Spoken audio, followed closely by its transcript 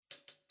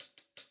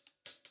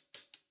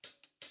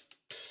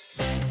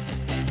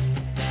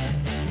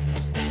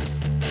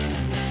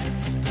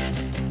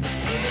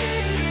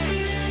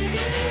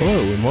Hello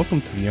and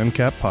welcome to the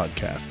Uncapped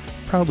Podcast,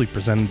 proudly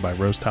presented by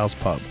Roast House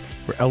Pub,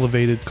 where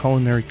elevated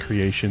culinary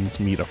creations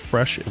meet a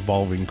fresh,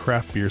 evolving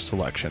craft beer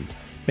selection,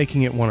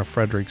 making it one of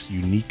Frederick's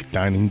unique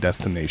dining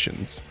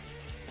destinations.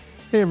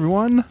 Hey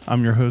everyone,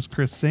 I'm your host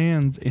Chris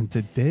Sands, and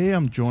today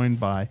I'm joined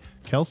by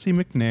Kelsey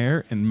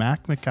McNair and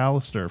Mac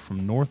McAllister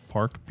from North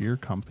Park Beer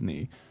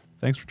Company.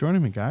 Thanks for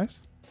joining me,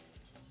 guys.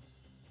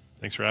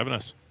 Thanks for having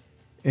us.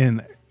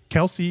 And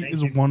Kelsey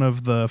is one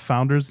of the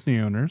founders and the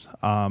owners.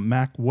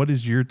 Mac, what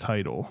is your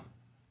title?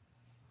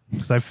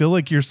 Because I feel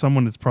like you're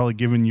someone that's probably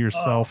given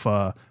yourself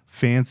a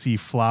fancy,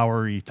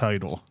 flowery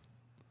title.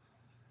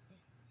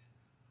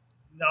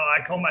 No,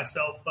 I call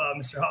myself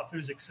Mr. Hot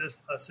Food's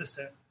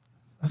assistant.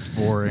 That's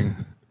boring.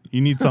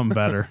 You need something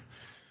better.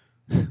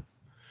 Mr.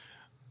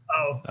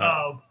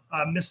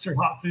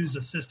 Hot Food's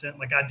assistant.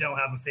 Like, I don't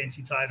have a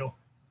fancy title.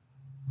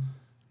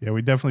 Yeah,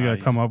 we definitely got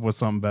to come up with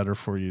something better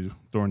for you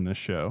during this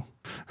show.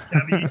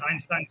 Can I be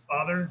Einstein's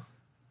father?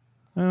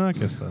 I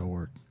guess that'll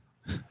work.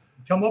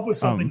 Come up with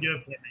something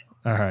good for me.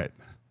 All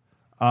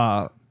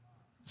right.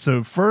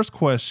 So first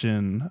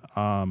question,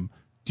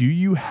 do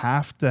you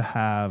have to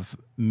have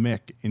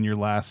Mick in your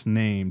last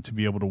name to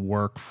be able to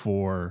work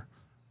for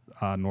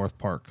North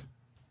Park?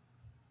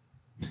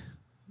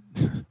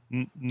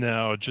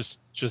 No, just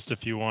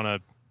if you want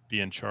to be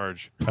in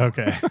charge.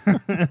 Okay.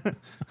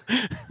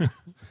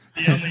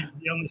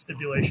 The only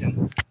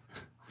stipulation.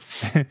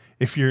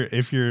 If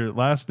your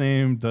last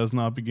name does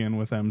not begin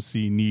with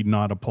MC, need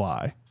not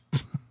apply.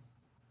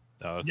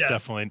 No, it's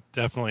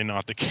definitely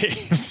not the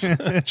case.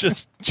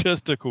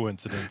 just a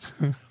coincidence.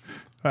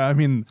 I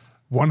mean,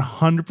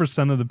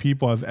 100% of the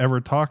people I've ever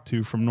talked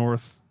to from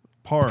North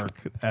Park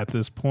at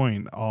this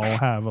point all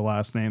have a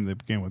last name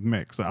that begin with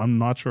Mick. So I'm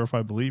not sure if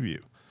I believe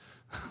you.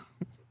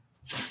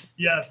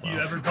 Yeah, if you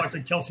ever talk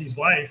to Kelsey's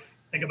wife,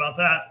 think about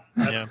that.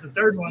 That's the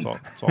third one.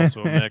 It's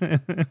also a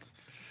Mick.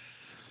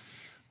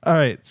 All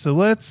right, so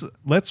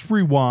let's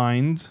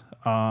rewind.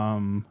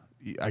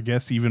 I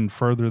guess even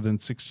further than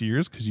 6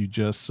 years, because you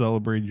just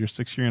celebrated your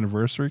 6-year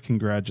anniversary.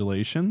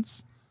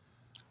 Congratulations!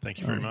 Thank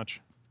you very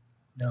much.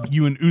 No.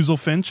 You and Ouzel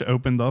Finch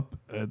opened up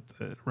at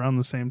around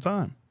the same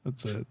time.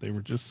 They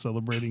were just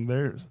celebrating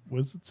theirs.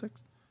 Was it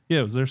 6?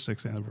 Yeah, it was their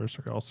 6th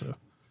anniversary also.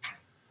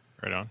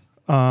 Right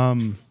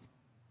on.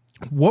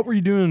 What were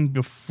you doing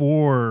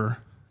before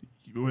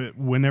North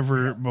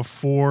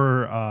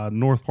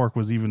Park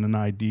was even an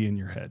idea in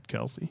your head,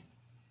 Kelsey?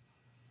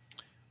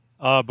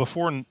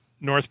 Before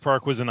North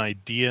Park was an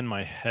idea in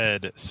my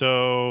head.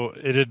 So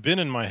it had been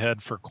in my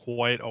head for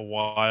quite a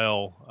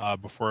while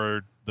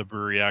before the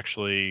brewery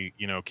actually,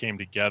 came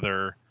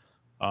together.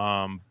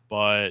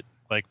 But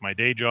like my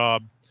day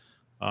job,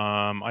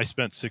 I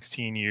spent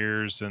 16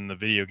 years in the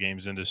video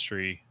games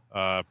industry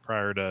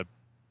prior to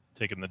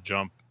taking the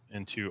jump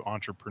into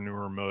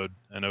entrepreneur mode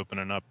and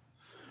opening up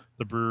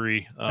the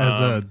brewery. As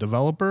a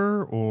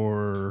developer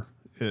or?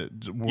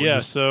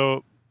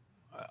 So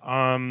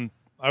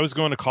I was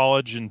going to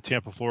college in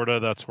Tampa,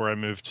 Florida. That's where I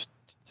moved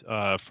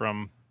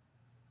from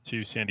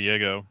to San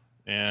Diego.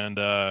 And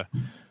a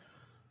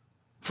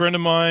friend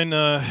of mine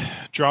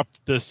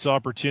dropped this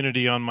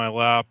opportunity on my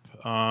lap.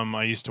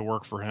 I used to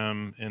work for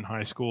him in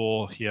high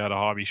school. He had a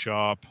hobby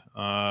shop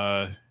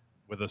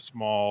with a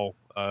small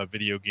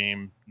video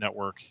game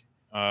network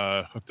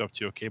hooked up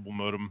to a cable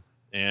modem.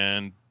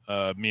 And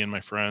me and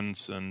my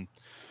friends, and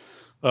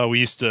we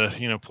used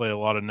to, play a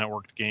lot of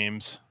networked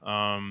games.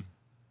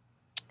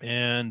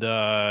 And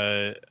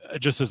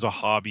just as a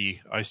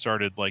hobby, I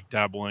started like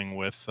dabbling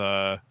with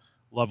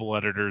level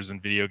editors and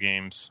video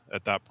games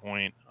at that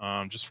point,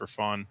 just for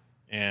fun.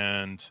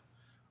 And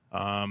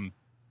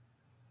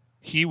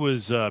he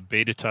was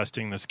beta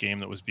testing this game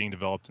that was being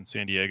developed in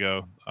San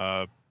Diego.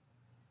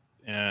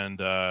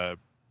 And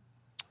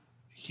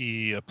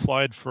he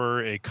applied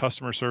for a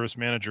customer service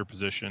manager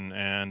position,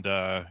 and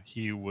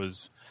he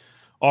was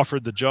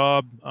offered the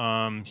job.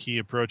 He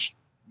approached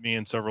me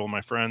and several of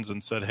my friends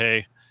and said,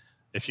 "Hey,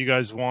 if you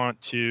guys want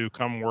to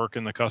come work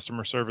in the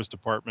customer service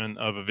department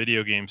of a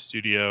video game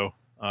studio,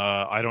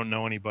 I don't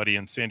know anybody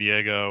in San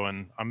Diego,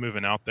 and I'm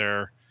moving out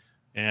there.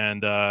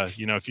 And,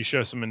 if you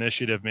show some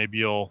initiative, maybe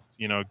you'll,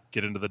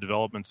 get into the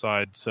development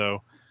side."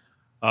 So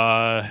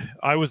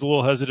I was a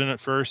little hesitant at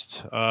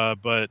first,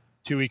 but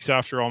 2 weeks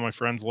after all my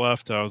friends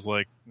left, I was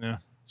like,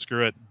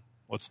 screw it.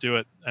 Let's do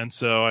it. And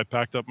so I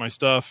packed up my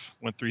stuff,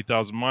 went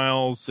 3,000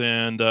 miles,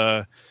 and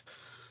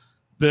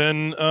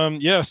then,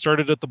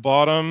 started at the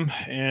bottom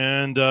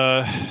and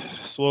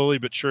slowly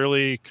but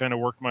surely kind of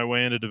worked my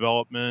way into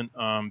development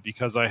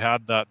because I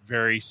had that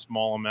very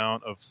small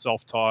amount of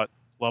self-taught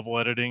level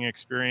editing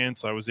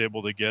experience. I was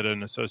able to get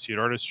an associate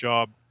artist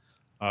job.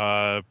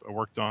 I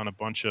worked on a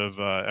bunch of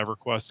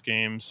EverQuest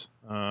games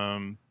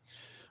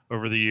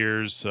over the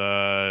years,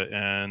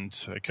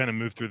 and I kind of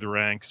moved through the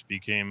ranks,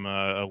 became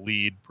a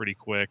lead pretty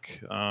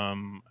quick.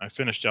 I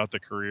finished out the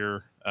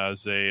career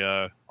as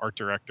a art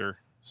director.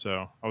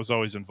 So I was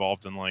always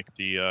involved in like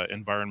the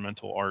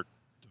environmental art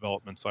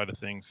development side of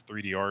things,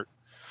 3D art.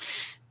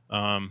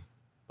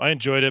 I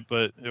enjoyed it,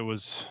 but it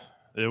was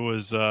It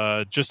was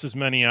just as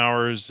many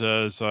hours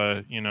as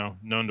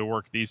known to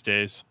work these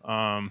days.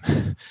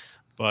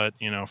 But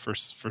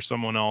for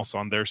someone else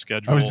on their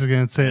schedule. I was just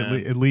gonna say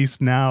and, at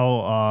least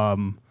now,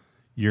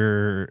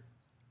 your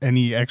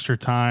any extra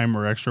time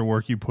or extra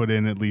work you put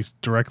in at least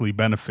directly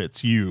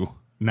benefits you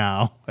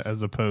now,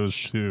 as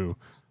opposed to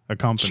a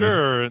company.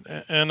 Sure,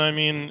 and I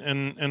mean,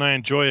 and I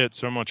enjoy it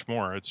so much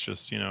more. It's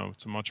just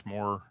it's a much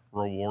more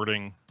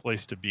rewarding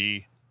place to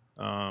be.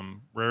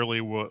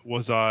 Rarely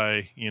was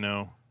I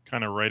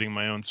kind of writing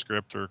my own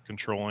script or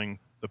controlling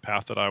the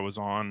path that I was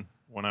on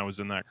when I was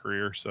in that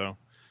career. So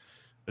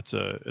it's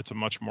a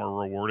much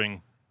more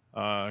rewarding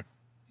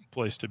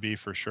place to be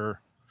for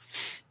sure.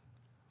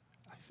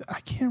 I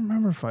can't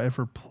remember if I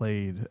ever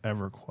played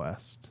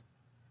EverQuest.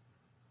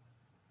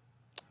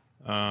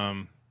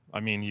 I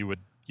mean, you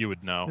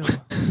would know.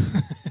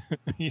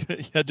 You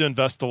had to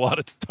invest a lot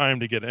of time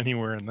to get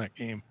anywhere in that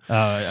game.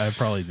 I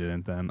probably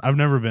didn't then. I've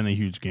never been a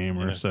huge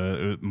gamer, Yeah. so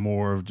it was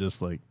more of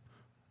just like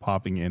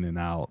popping in and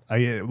out.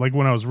 I like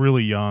when I was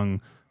really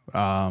young,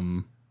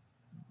 my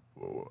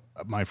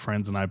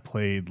friends and I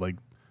played like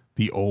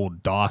the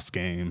old DOS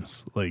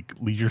games, like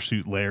Leisure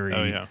Suit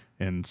Larry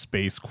and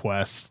Space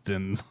Quest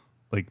and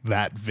like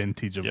that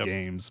vintage of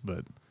games.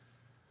 But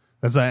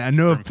I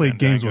know I've played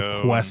games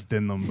with Quest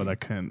in them, but I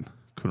couldn't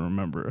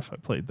remember if I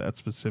played that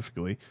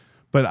specifically.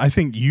 But I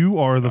think you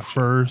are the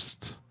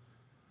first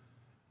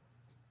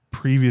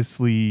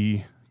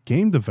previously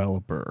game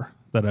developer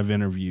that I've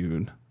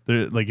interviewed.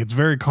 Like it's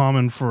very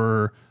common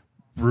for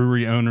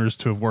brewery owners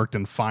to have worked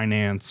in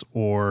finance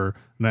or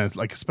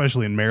like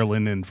especially in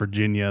Maryland and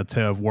Virginia to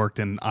have worked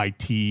in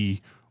IT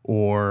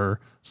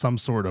or some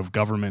sort of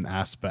government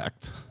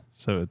aspect.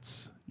 So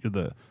you're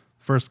the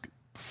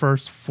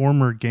first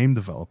former game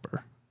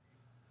developer.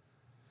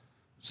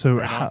 So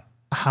right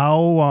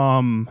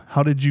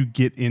how did you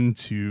get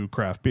into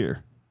craft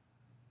beer?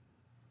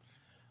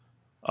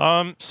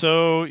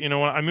 So when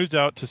I moved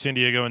out to San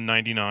Diego in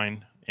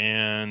 '99,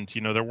 and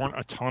there weren't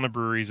a ton of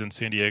breweries in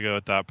San Diego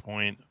at that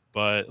point,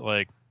 but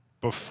like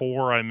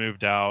before I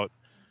moved out,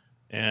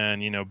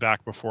 and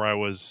back before I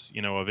was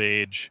of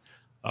age,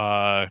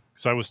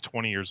 because I was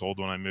 20 years old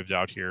when I moved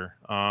out here.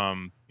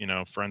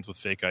 Friends with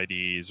fake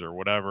IDs or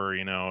whatever.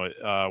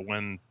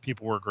 When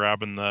people were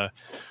grabbing the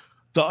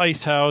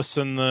Ice House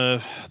and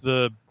the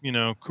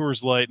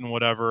Coors Light and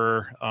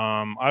whatever.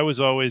 I was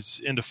always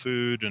into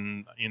food,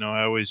 and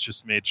I always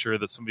just made sure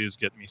that somebody was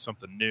getting me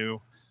something new.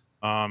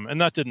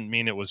 And that didn't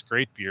mean it was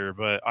great beer,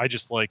 but I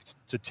just liked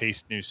to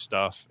taste new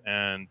stuff.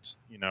 And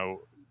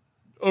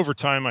over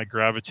time, I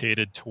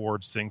gravitated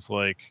towards things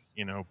like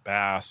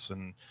Bass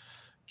and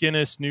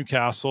Guinness,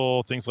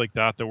 Newcastle, things like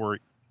that were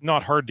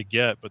not hard to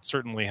get, but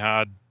certainly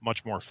had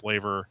much more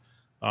flavor.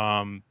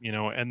 And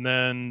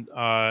then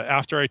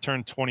after I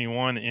turned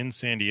 21 in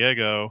San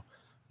Diego,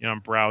 I'm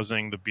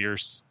browsing the beer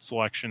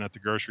selection at the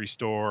grocery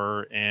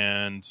store,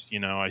 and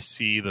I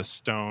see the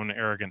Stone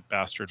Arrogant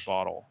Bastard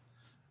bottle,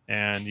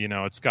 and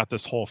it's got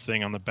this whole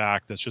thing on the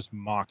back that's just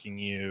mocking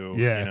you.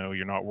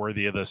 You're not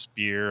worthy of this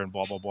beer, and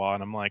blah blah blah.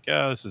 And I'm like,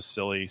 yeah, this is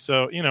silly.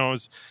 So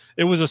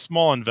it was a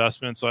small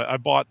investment, so I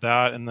bought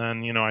that, and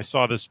then I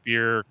saw this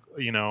beer,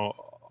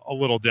 a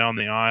little down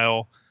the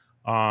aisle.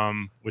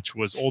 Which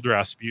was Old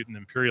Rasputin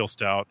Imperial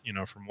Stout,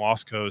 from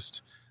Lost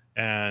Coast.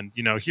 And,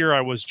 here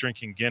I was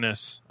drinking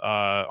Guinness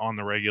on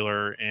the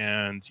regular,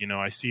 and,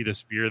 I see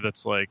this beer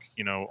that's like,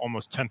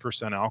 almost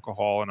 10%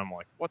 alcohol. And I'm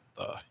like, what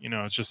the,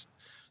 it just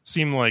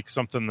seemed like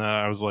something that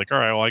I was like, all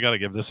right, well, I got to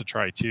give this a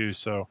try too.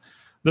 So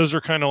those are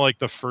kind of like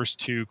the first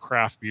two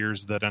craft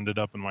beers that ended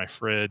up in my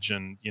fridge.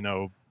 And,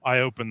 I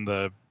opened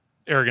the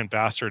Arrogant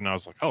Bastard and I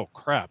was like, oh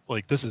crap,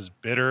 like this is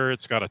bitter.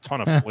 It's got a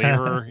ton of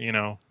flavor,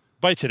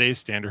 by today's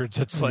standards,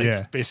 it's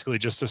like basically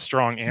just a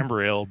strong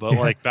amber ale, but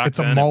like back it's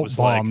then a malt it was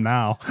bomb like,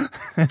 now.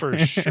 for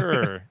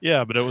sure.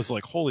 Yeah, but it was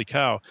like, holy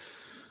cow.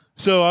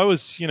 So I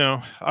was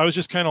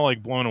just kind of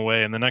like blown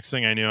away. And the next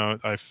thing I knew,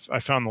 I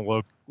found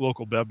the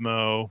local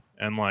Bevmo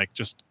and like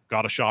just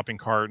got a shopping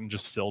cart and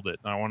just filled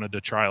it. And I wanted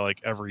to try like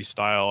every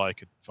style I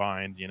could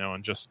find,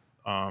 and just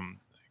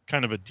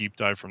kind of a deep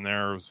dive from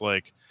there. It was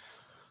like,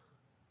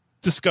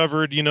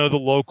 discovered the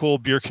local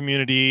beer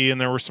community, and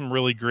there were some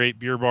really great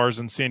beer bars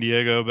in San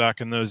Diego back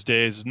in those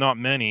days. Not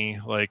many,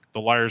 like the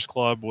Liars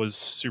Club was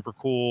super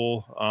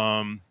cool,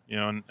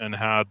 and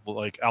had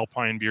like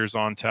Alpine beers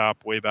on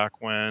tap way back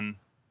when,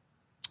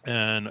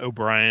 and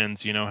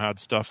O'Brien's had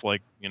stuff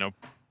like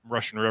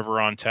Russian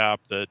River on tap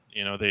that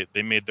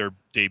they made their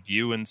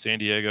debut in San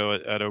Diego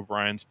at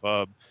O'Brien's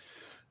pub,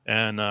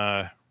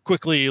 and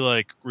quickly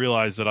like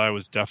realized that I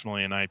was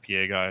definitely an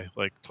IPA guy,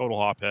 like total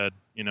hophead,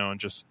 and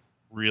just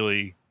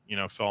really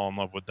fell in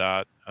love with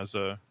that as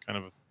a kind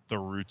of the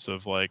roots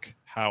of like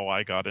how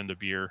I got into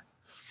beer.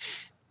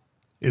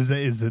 Is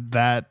it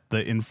that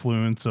the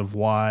influence of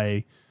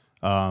why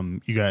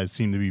you guys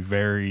seem to be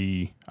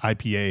very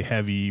IPA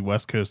heavy,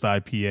 West Coast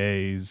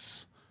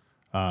IPAs,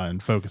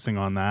 and focusing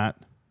on that?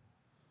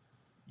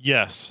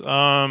 Yes.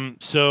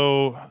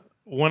 So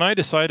when I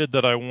decided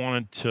that I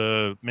wanted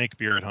to make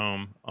beer at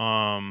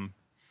home,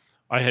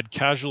 I had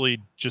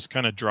casually just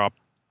kind of dropped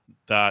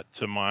that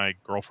to my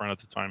girlfriend at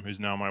the time, who's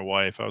now my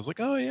wife. I was like,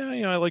 oh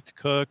yeah, I like to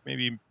cook.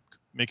 Maybe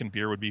making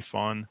beer would be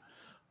fun.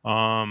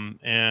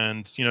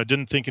 And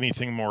didn't think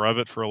anything more of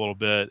it for a little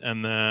bit.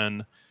 And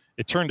then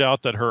it turned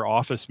out that her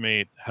office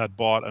mate had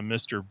bought a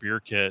Mr. Beer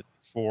kit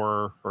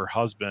for her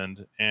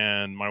husband,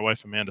 and my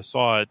wife Amanda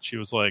saw it.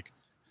 She's like,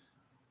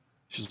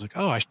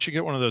 oh, I should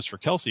get one of those for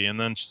Kelsey. And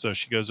then so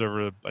she goes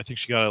over to, I think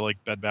she got it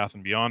like Bed Bath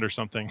and Beyond or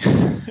something.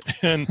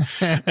 and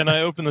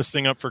I opened this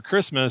thing up for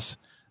Christmas,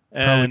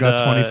 and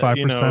probably got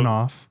 25%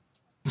 off.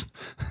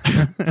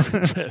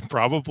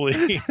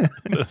 Probably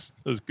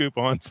those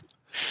coupons.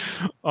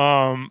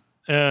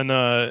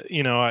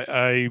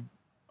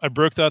 I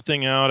broke that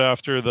thing out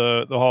after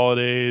the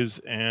holidays,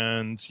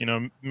 and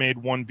made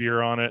one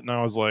beer on it, and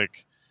I was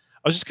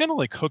just kind of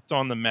like hooked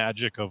on the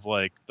magic of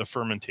like the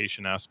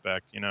fermentation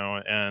aspect,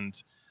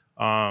 and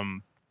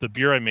the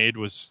beer I made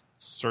was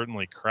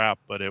certainly crap,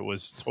 but it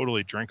was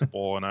totally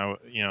drinkable. And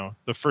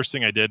the first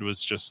thing I did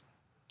was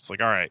it's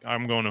like, all right,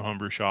 I'm going to a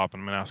homebrew shop and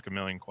I'm going to ask a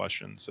million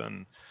questions,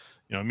 and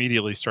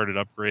immediately started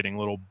upgrading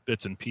little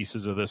bits and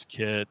pieces of this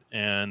kit,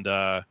 and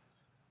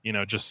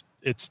just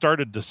it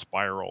started to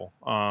spiral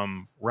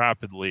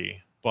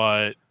rapidly.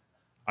 But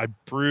I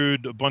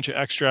brewed a bunch of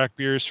extract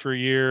beers for a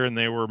year, and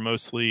they were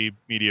mostly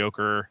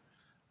mediocre,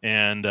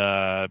 and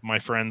my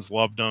friends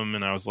loved them,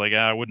 and I was like,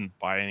 I wouldn't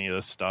buy any of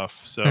this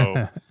stuff. So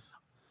I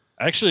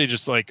actually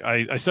just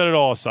I set it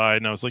all aside,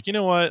 and I was like, you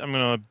know what, I'm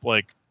gonna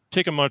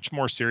take a much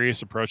more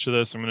serious approach to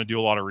this. I'm gonna do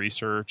a lot of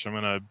research. I'm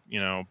gonna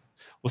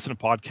listen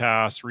to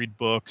podcasts, read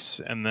books,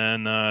 and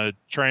then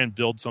try and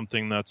build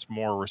something that's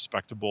more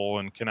respectable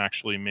and can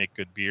actually make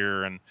good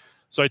beer. And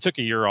so I took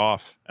a year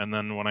off, and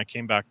then when I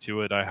came back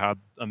to it, I had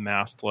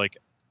amassed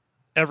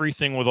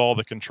everything with all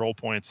the control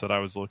points that I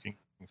was looking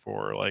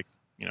for,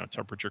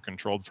 temperature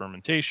controlled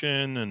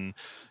fermentation, and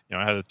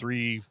I had a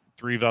three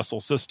vessel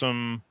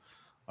system,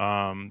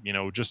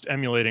 just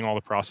emulating all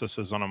the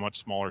processes on a much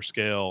smaller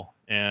scale,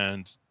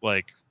 and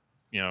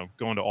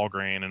going to all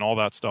grain and all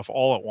that stuff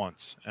all at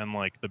once. And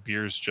the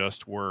beers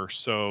just were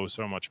so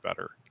much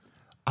better.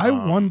 I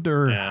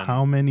wonder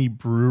how many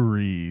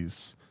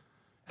breweries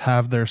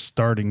have their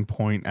starting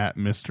point at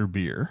Mr.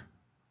 Beer.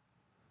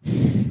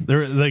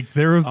 There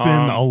have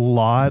been a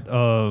lot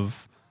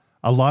of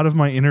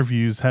my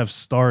interviews have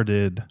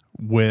started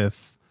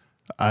with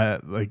a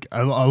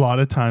lot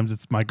of times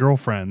it's my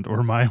girlfriend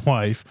or my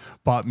wife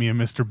bought me a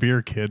Mr.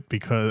 Beer kit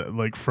because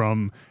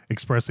from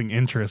expressing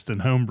interest in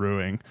home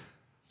brewing.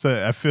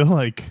 So I feel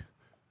like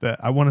that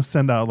I want to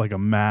send out a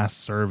mass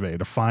survey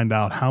to find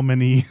out how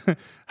many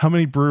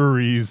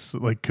breweries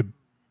could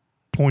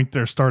point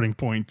their starting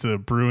point to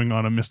brewing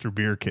on a Mr.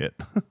 Beer kit.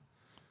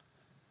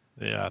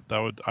 Yeah,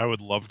 I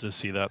would love to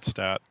see that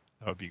stat.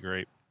 That would be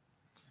great.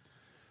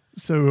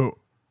 So,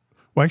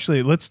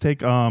 actually, let's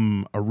take a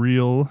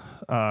real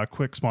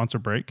quick sponsor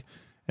break,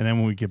 and then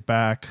when we get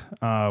back,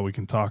 we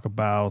can talk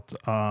about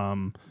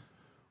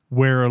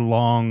where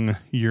along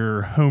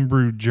your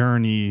homebrew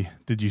journey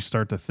did you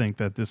start to think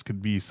that this could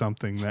be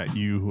something that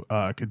you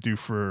could do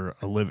for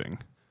a living?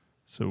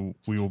 So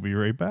we will be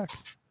right back.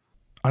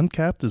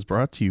 Uncapped is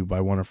brought to you by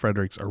one of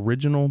Frederick's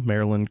original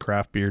Maryland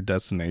craft beer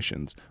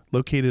destinations,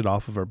 located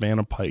off of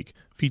Urbana Pike,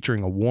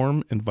 featuring a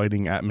warm,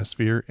 inviting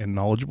atmosphere and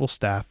knowledgeable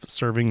staff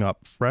serving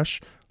up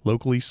fresh,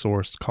 locally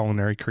sourced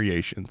culinary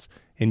creations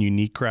and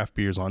unique craft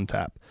beers on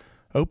tap.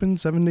 Open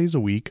 7 days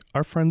a week,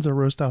 our friends at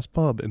Roast House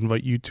Pub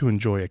invite you to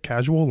enjoy a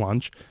casual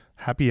lunch,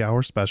 happy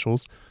hour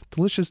specials,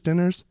 delicious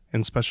dinners,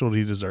 and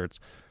specialty desserts.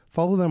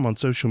 Follow them on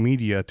social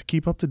media to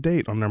keep up to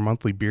date on their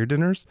monthly beer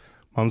dinners,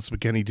 Mom's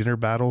Spaghetti dinner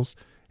battles,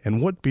 and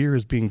what beer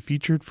is being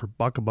featured for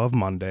Buck Above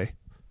Monday.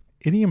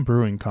 Idiom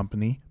Brewing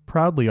Company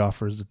proudly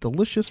offers a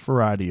delicious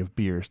variety of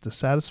beers to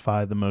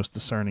satisfy the most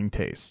discerning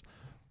tastes.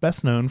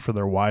 Best known for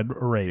their wide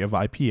array of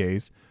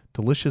IPAs,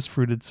 delicious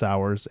fruited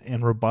sours,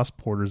 and robust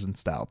porters and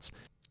stouts,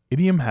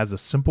 Idiom has a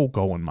simple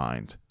goal in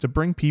mind: to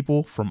bring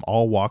people from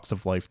all walks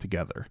of life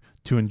together,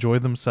 to enjoy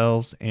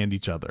themselves and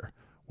each other.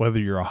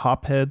 Whether you're a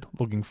hophead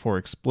looking for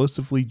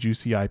explosively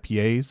juicy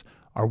IPAs,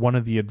 or one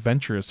of the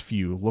adventurous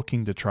few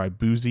looking to try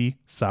boozy,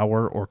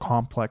 sour, or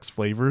complex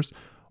flavors,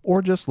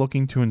 or just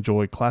looking to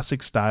enjoy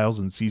classic styles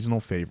and seasonal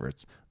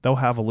favorites, they'll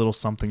have a little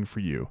something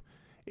for you.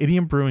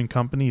 Idiom Brewing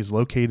Company is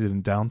located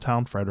in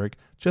downtown Frederick,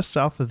 just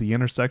south of the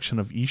intersection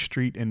of East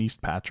Street and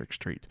East Patrick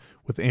Street,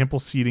 with ample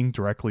seating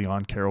directly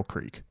on Carroll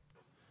Creek.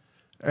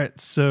 All right,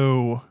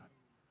 so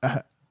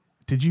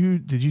did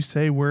you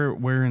say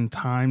where in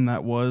time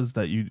that was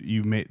that you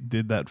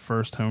did that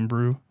first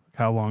homebrew?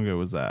 How long ago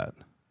was that?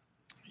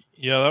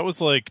 Yeah, that was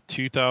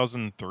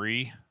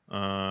 2003,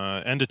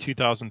 end of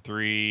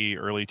 2003,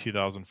 early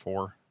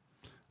 2004.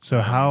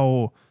 So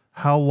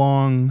how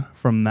long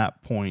from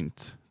that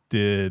point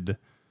did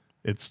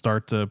it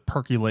start to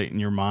percolate in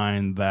your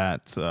mind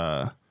that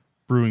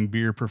brewing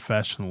beer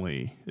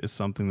professionally is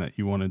something that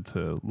you wanted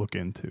to look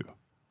into?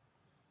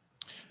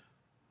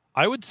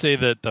 I would say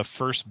that the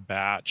first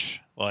batch,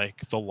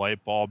 the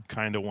light bulb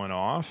kind of went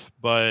off,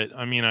 but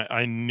I mean,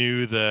 I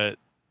knew that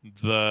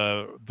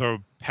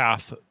the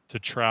path to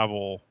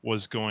travel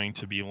was going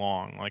to be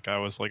long. Like I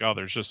was like, oh,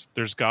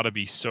 there's got to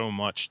be so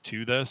much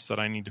to this that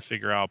I need to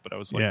figure out. But I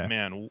was like,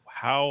 man,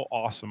 how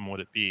awesome would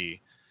it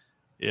be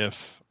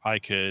if I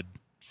could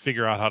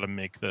figure out how to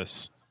make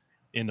this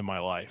into my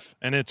life?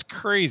 And it's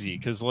crazy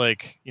because,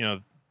 like, you know,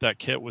 that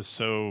kit was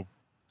so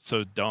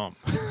dumb.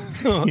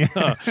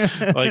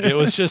 Like it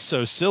was just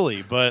so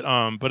silly. But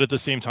at the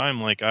same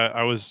time, like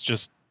I was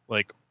just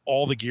like,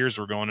 all the gears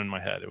were going in my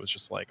head. It was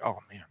just like, oh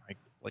man, I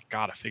like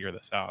gotta figure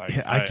this out.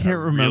 I can't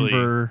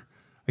remember.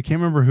 I can't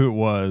remember who it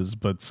was,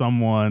 but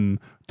someone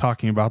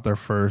talking about their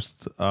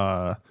first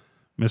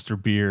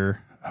Mr.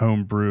 Beer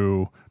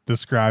homebrew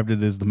described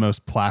it as the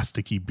most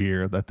plasticky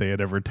beer that they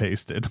had ever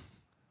tasted.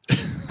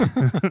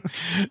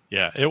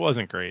 Yeah, it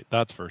wasn't great.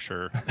 That's for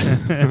sure.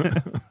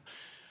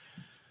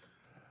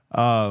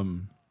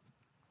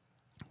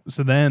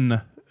 So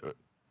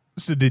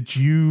did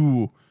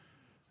you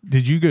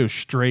go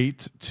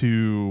straight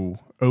to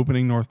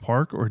opening North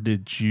Park, or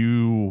did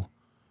you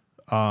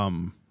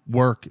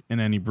work in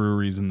any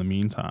breweries in the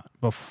meantime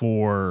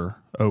before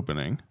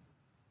opening?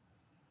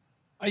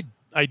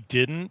 I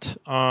didn't.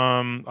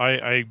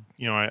 I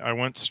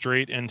went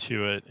straight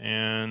into it,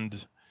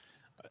 and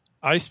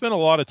I spent a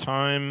lot of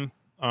time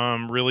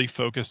really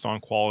focused on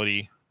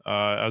quality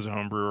as a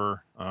home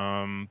brewer.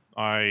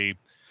 I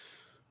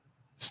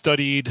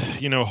studied,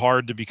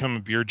 hard to become a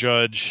beer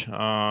judge.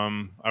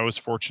 I was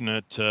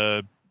fortunate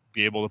to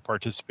be able to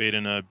participate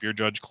in a beer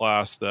judge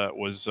class that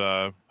was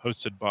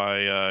hosted by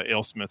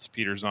AleSmith's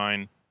Peter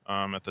Zine.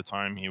 At the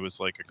time, he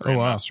was like a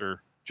grandmaster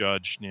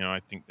judge.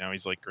 I think now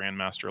he's like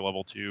grandmaster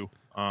level 2.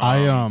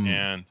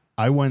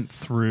 I went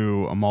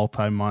through a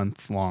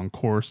multi-month long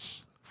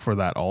course for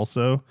that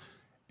also,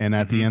 and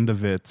at the end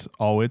of it,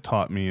 all it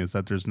taught me is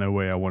that there's no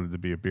way I wanted to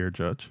be a beer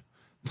judge.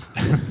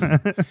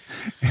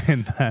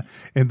 and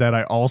that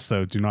I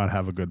also do not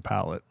have a good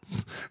palate.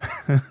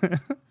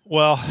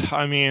 Well,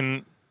 I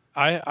mean,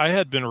 I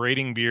had been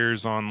rating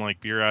beers on like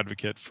Beer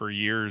Advocate for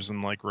years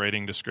and like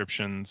writing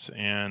descriptions,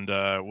 and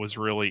was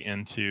really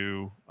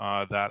into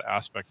that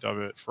aspect of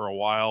it for a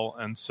while.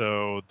 And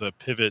so the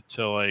pivot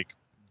to like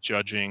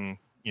judging,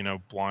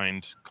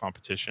 blind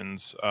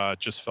competitions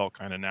just felt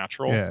kind of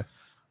natural. Yeah.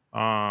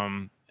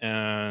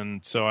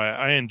 And so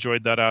I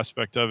enjoyed that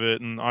aspect of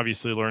it, and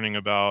obviously learning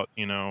about,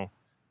 in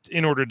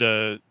order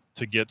to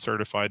get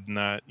certified in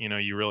that,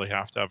 you really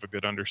have to have a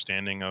good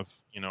understanding of,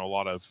 a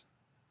lot of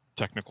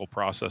technical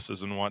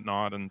processes and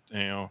whatnot, and,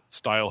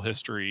 style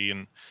history.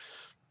 And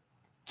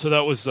so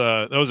that was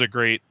a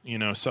great,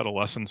 set of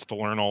lessons to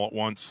learn all at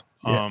once.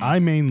 Yeah, I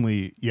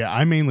mainly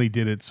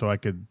did it so I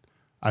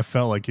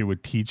felt like it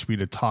would teach me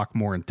to talk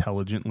more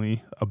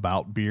intelligently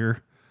about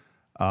beer.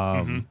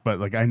 But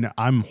like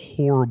I'm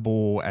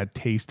horrible at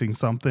tasting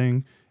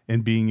something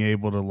and being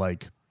able to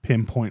like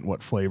pinpoint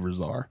what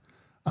flavors are,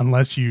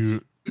 unless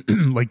you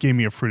like gave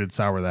me a fruited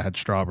sour that had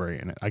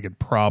strawberry in it. I could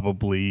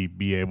probably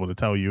be able to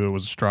tell you it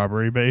was a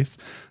strawberry base,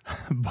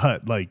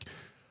 but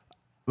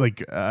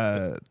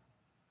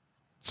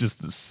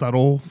just the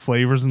subtle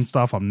flavors and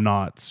stuff, I'm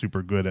not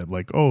super good at.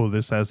 Like, oh,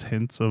 this has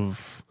hints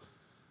of,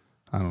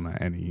 I don't know,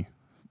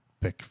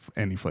 pick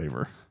any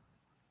flavor.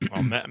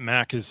 Well,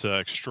 Mac is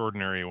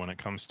extraordinary when it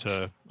comes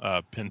to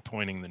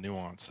pinpointing the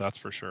nuance. That's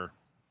for sure.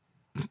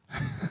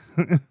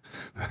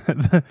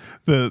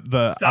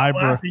 the Stop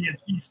eyebrow. Laughing,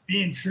 he's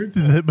being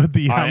truthful. But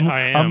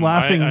I'm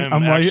laughing.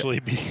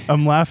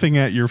 I'm laughing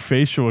at your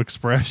facial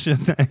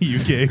expression that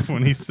you gave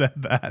when he said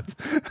that.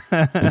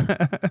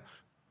 I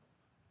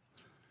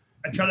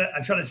try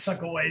to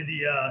tuck away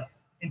the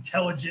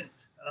intelligent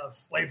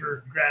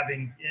flavor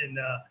grabbing in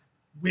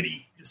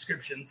witty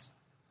descriptions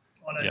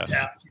on a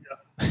tap,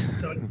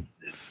 so it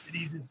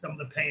eases some of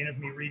the pain of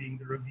me reading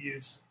the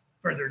reviews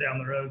further down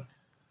the road.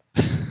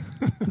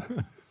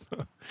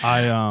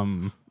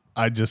 I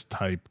just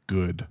type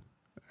good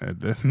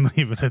and then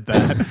leave it at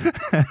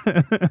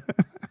that.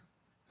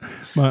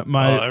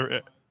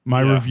 my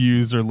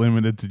reviews are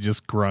limited to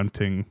just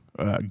grunting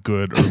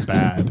good or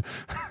bad.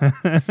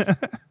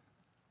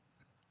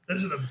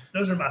 Those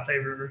are my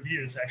favorite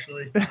reviews,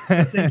 actually.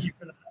 So thank you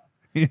for that.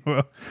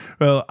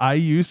 Well, I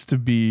used to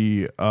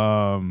be,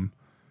 and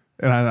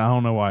I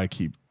don't know why I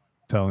keep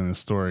telling this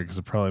story because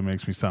it probably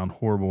makes me sound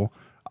horrible.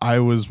 I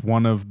was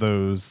one of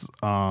those,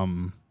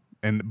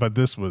 but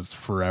this was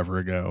forever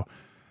ago.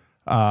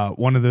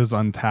 One of those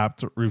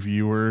Untapped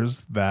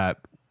reviewers that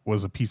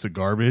was a piece of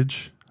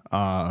garbage,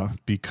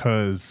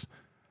 because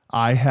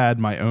I had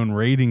my own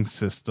rating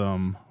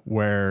system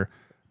where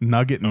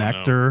Nugget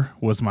Nectar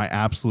was my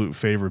absolute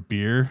favorite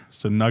beer.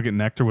 So Nugget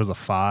Nectar was a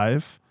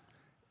 5.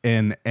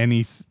 And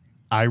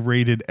I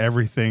rated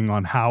everything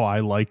on how I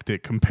liked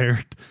it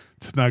compared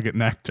to Nugget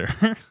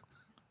Nectar.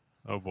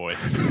 Oh boy.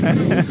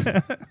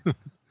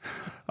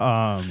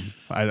 I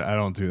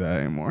don't do that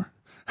anymore.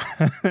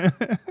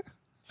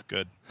 It's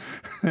good.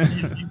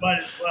 You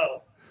might as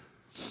well.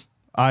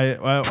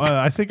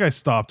 I think I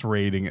stopped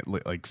rating it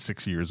like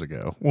 6 years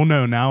ago. Well,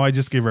 no, now I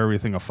just give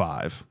everything a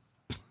 5.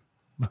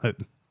 But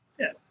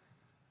yeah,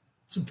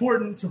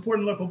 supporting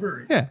local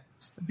breweries. Yeah,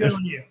 Good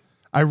on you.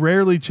 I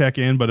rarely check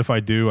in, but if I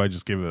do, I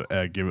just give it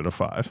a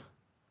 5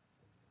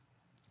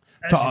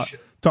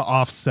 to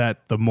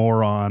offset the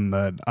moron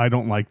that I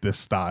don't like this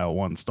style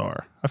 1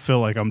 star. I feel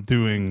like I'm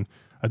doing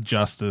a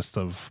justice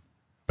of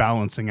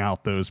balancing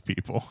out those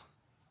people.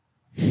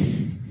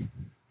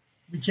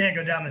 We can't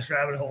go down this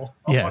rabbit hole.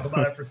 I'll talk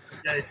about it for 3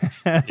 days.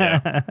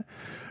 Yeah.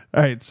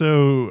 All right.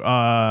 So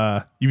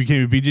you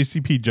became a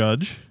BJCP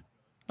judge.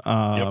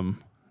 Yep.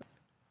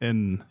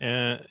 And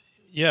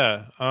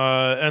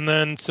and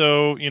then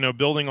so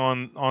building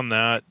on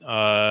that,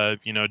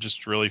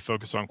 just really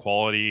focus on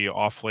quality,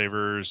 off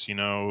flavors,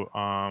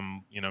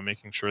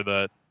 making sure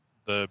that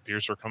the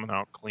beers are coming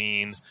out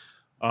clean.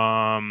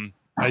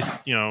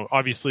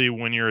 Obviously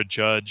when you're a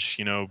judge,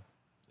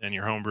 and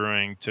you're home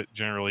brewing, to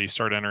generally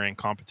start entering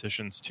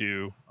competitions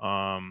to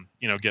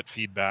get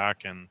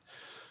feedback, and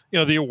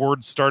the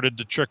awards started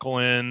to trickle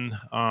in,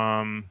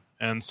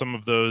 and some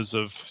of those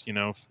of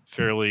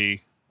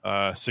fairly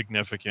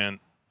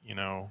significant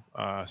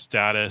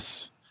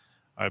status.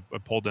 I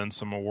pulled in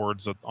some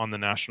awards on the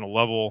national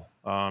level,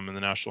 in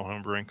the national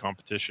homebrewing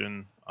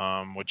competition,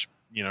 which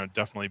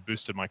definitely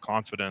boosted my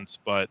confidence.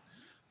 But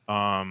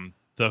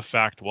the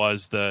fact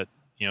was that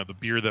the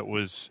beer that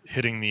was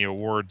hitting the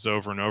awards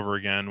over and over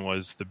again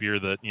was the beer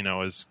that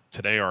is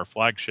today our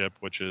flagship,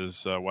 which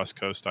is West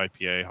Coast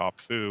IPA Hop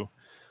Fu.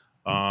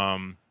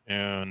 I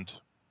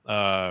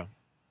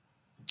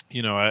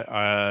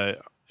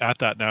at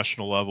that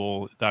national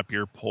level, that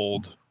beer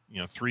pulled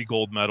 3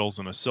 gold medals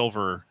and a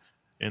silver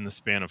in the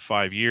span of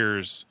 5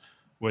 years,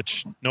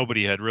 which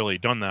nobody had really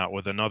done that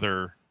with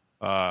another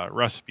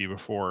recipe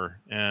before.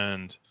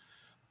 And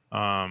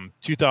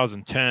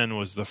 2010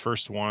 was the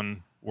first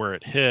one where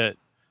it hit.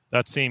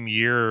 That same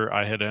year,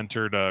 I had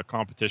entered a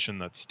competition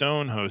that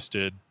Stone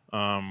hosted,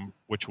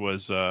 which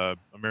was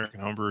American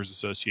Homebrewers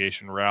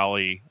Association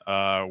rally,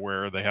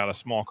 where they had a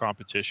small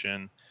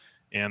competition,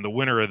 and the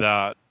winner of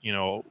that,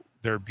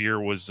 their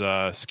beer was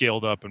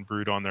scaled up and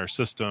brewed on their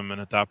system,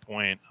 and at that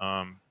point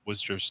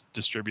was just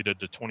distributed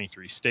to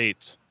 23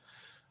 states.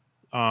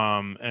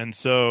 And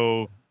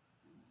so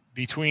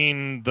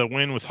between the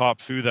win with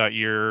Hop Fu that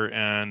year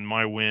and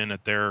my win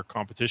at their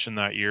competition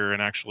that year,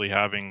 and actually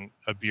having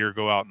a beer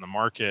go out in the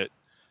market.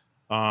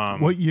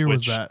 What year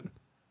was that?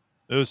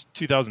 It was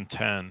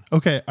 2010.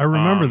 Okay, I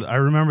remember. I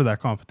remember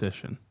that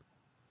competition.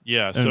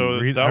 Yeah, so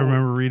I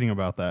remember reading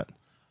about that.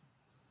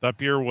 That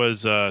beer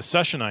was a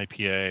session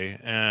IPA,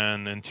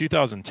 and in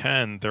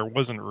 2010 there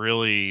wasn't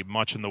really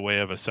much in the way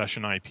of a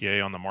session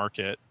IPA on the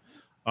market,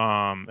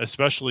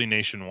 especially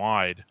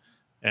nationwide.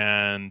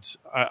 And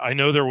I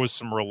know there was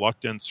some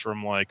reluctance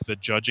from like the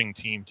judging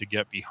team to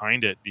get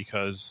behind it,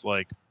 because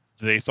like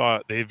they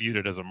viewed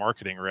it as a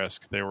marketing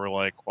risk. They were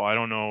like, well, I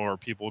don't know, are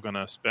people going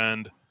to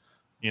spend,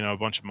 a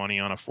bunch of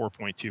money on a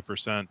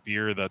 4.2%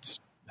 beer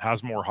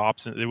has more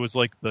hops? It was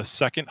like the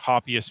second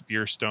hoppiest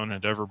beer Stone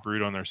had ever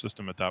brewed on their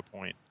system at that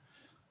point.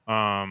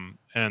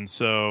 And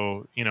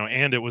so,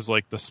 and it was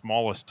like the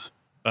smallest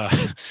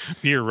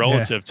beer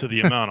relative to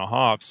the amount of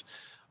hops.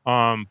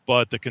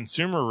 But the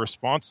consumer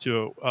response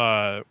to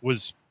it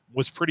was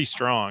pretty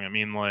strong. I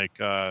mean, like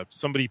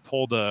somebody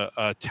pulled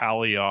a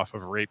tally off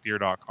of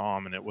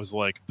ratebeer.com, and it was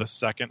like the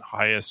second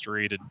highest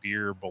rated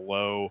beer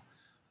below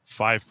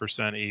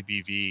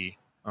 5%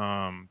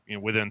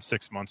 ABV, within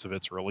 6 months of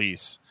its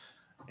release.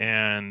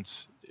 And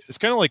it's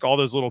kind of like all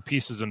those little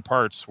pieces and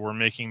parts were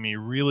making me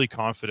really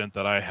confident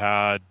that I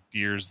had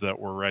beers that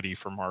were ready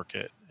for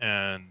market.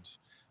 And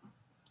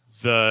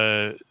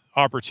the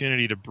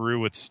opportunity to brew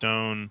with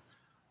Stone,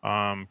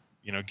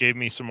 gave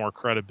me some more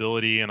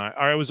credibility. And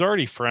I was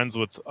already friends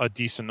with a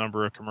decent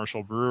number of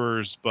commercial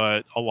brewers,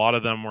 but a lot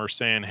of them were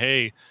saying,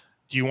 hey,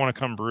 do you want to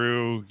come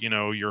brew,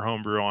 your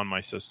home brew on my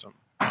system?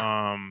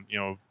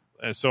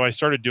 So I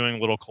started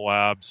doing little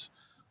collabs,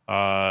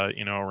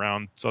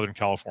 around Southern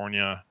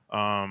California.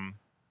 I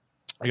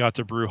got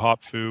to brew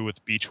Hop Fu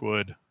with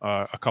Beechwood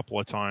a couple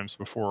of times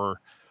before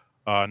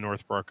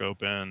Northbrook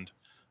opened.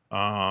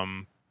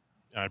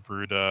 I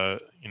brewed a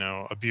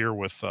beer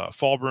with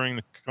Fall Brewing,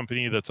 the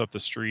company that's up the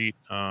street.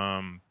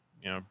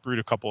 Brewed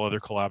a couple other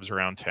collabs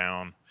around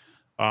town.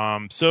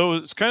 So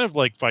it's kind of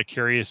like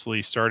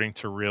vicariously starting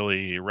to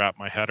really wrap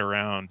my head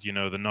around,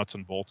 the nuts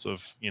and bolts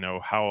of,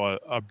 how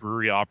a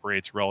brewery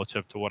operates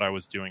relative to what I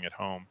was doing at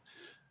home.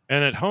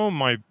 And at home,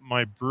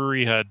 my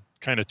brewery had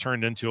kind of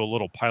turned into a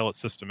little pilot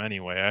system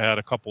anyway. I had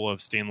a couple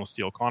of stainless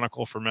steel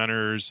conical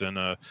fermenters and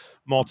a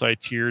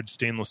multi-tiered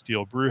stainless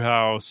steel brew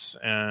house,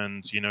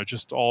 and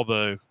just all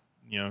the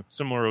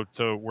similar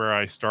to where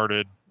I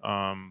started.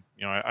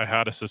 I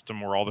had a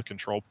system where all the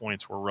control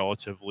points were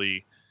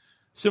relatively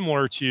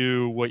similar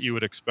to what you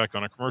would expect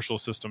on a commercial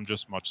system,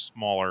 just much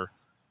smaller.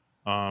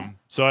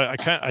 So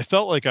I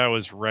felt like I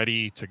was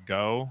ready to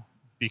go,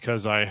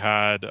 because I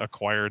had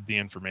acquired the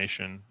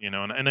information,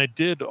 and I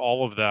did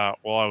all of that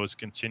while I was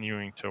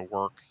continuing to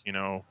work,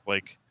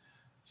 like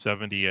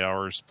 70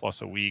 hours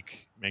plus a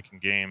week making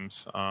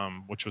games,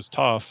 which was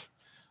tough.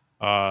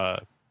 But,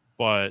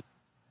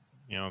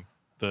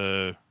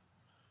 the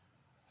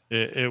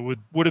it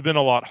would have been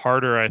a lot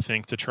harder, I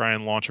think, to try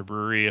and launch a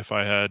brewery if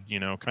I had,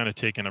 kind of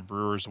taken a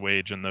brewer's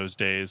wage in those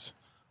days,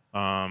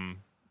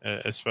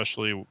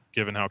 especially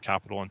given how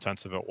capital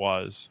intensive it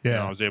was.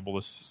 Yeah. I was able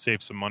to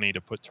save some money to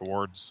put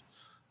towards,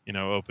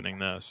 opening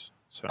this.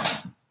 So,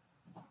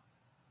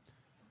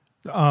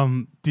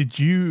 do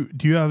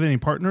you have any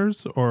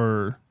partners,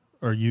 or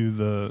are you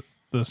the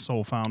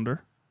sole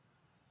founder?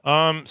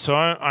 So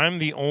I'm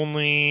the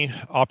only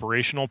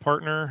operational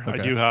partner. Okay.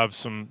 I do have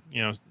some,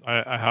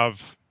 I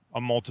have a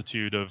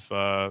multitude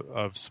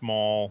of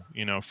small,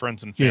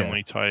 friends and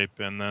family type,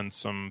 and then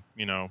some,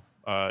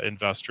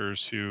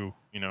 investors who,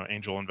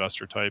 angel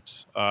investor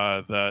types,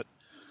 that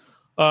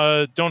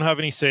don't have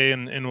any say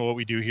in what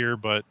we do here,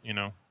 but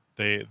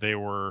they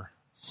were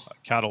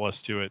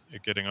catalysts to it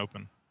getting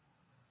open.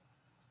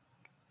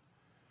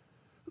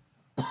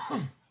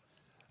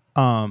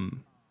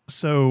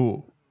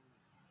 So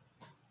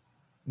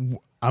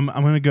I'm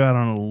going to go out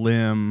on a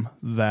limb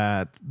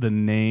that the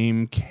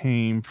name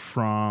came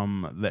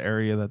from the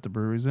area that the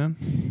brewery's in.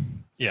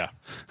 Yeah,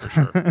 for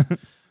sure.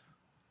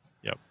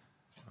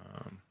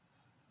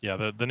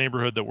 Yep. The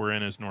neighborhood that we're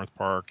in is North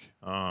Park.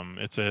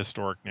 It's a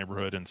historic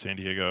neighborhood in San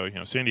Diego.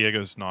 San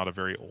Diego is not a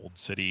very old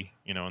city,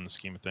 in the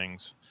scheme of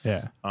things.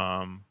 Yeah.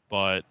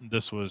 But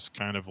this was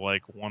kind of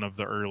like one of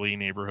the early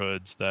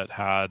neighborhoods that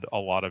had a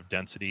lot of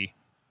density,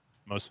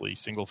 mostly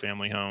single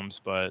family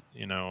homes, but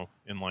in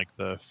like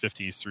the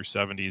 50s through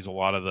 70s, a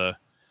lot of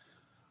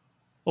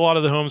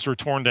the homes were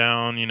torn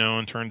down,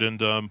 and turned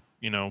into,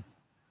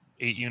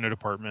 8-unit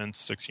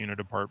apartments, 6-unit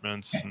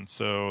apartments. And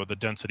so the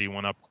density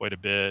went up quite a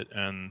bit.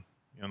 And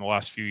in the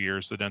last few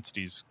years, the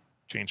density's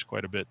changed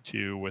quite a bit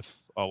too,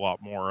 with a lot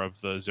more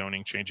of the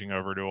zoning changing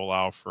over to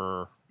allow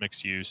for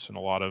mixed use and a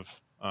lot of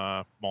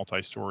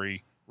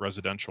multi-story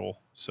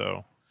residential.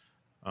 So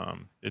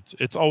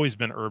it's always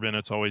been urban.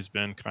 It's always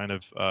been kind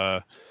of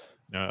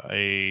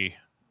a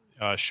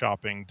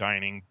shopping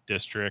dining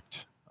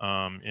district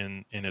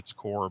in its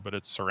core, but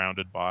it's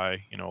surrounded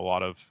by a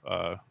lot of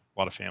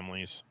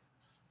families,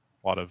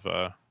 a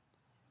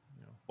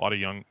lot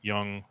of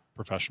young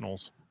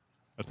professionals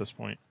at this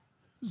point.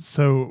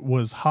 So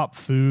was Hop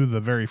Fu the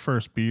very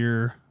first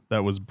beer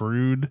that was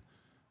brewed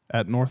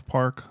at North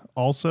Park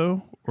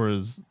also, or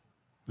is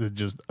it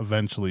just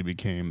eventually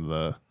became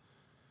the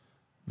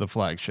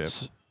flagship?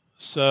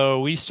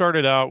 So we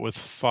started out with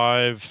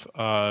 5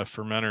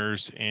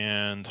 fermenters,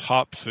 and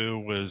Hop Fu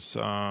was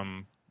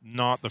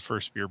not the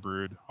first beer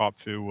brewed. Hop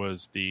Fu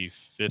was the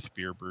 5th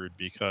beer brewed,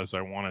 because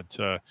I wanted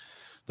to.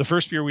 The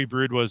first beer we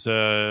brewed was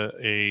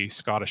a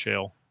Scottish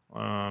ale,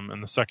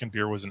 and the second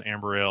beer was an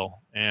amber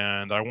ale,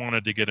 and I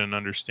wanted to get an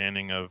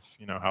understanding of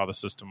how the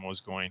system was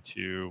going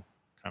to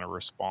kind of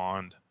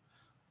respond,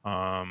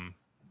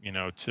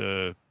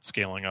 to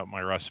scaling up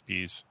my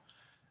recipes.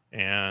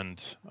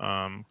 And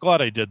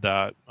glad I did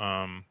that.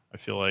 I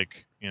feel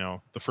like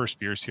the first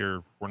beers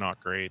here were not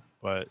great,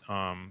 but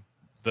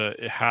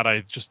had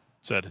I just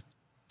said,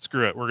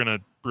 screw it, we're gonna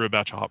brew a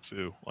batch of Hop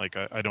Fu, like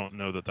I don't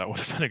know that would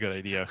have been a good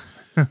idea.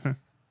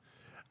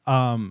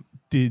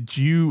 Did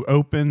you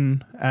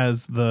open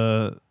as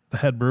the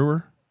head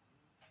brewer?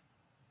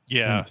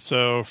 Yeah.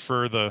 So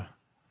for the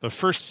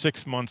first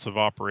 6 months of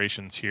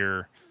operations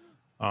here,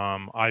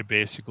 I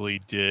basically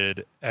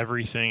did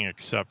everything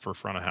except for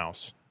front of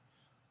house.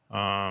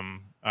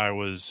 I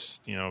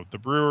was, the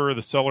brewer,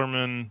 the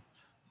cellarman,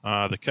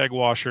 the keg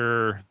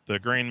washer, the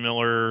grain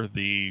miller,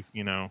 the,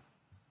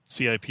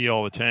 CIP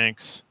all the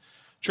tanks,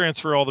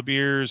 transfer all the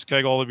beers,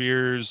 keg all the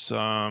beers,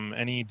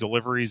 any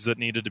deliveries that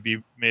needed to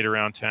be made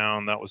around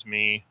town, that was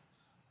me.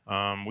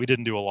 We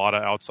didn't do a lot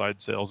of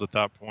outside sales at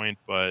that point,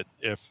 but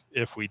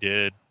if we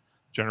did,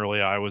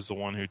 generally I was the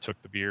one who took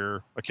the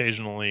beer.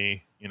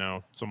 Occasionally,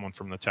 someone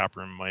from the tap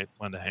room might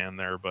lend a hand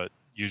there, but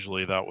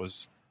usually that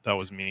was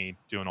me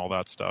doing all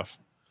that stuff.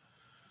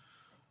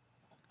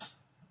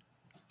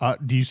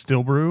 Do you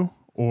still brew,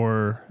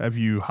 or have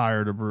you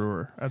hired a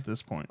brewer at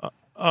this point?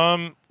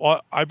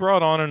 Well, I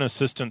brought on an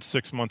assistant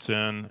 6 months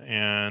in,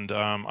 and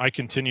I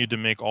continued to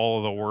make all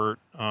of the wort,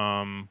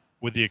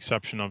 with the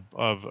exception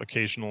of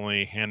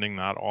occasionally handing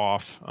that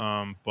off.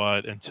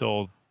 But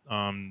until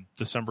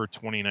December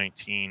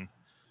 2019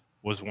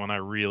 was when I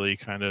really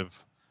kind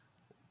of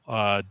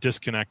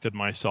disconnected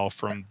myself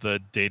from the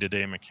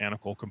day-to-day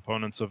mechanical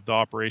components of the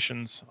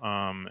operations.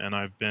 And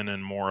I've been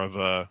in more of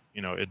a,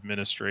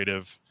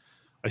 administrative.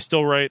 I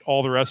still write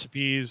all the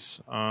recipes,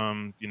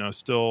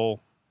 still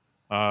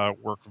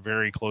work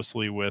very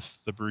closely with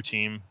the brew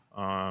team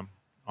on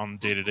a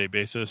day-to-day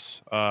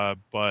basis.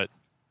 But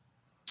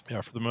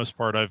yeah, for the most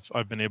part,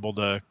 I've been able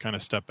to kind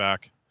of step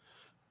back,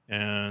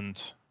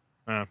 and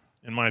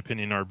in my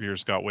opinion, our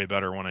beers got way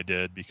better when I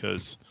did,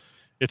 because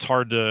it's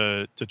hard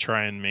to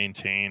try and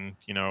maintain,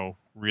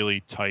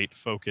 really tight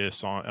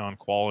focus on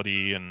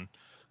quality and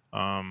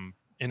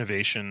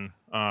innovation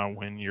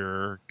when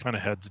you're kind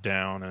of heads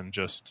down and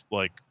just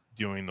like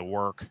doing the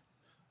work.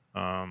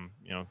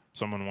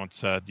 Someone once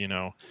said,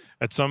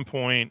 at some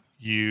point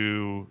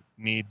you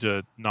need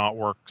to not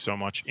work so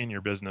much in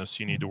your business.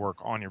 You need to work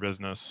on your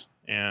business.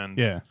 And,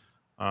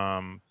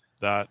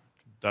 that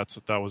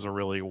was a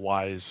really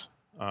wise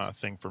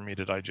thing for me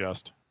to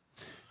digest.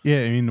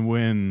 Yeah, I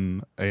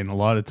mean, and a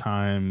lot of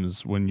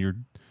times when you're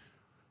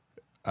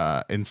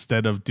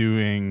instead of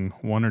doing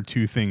one or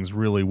two things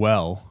really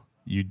well,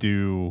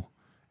 you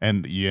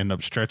end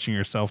up stretching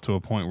yourself to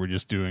a point where you're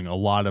just doing a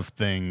lot of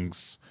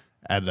things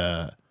at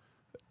a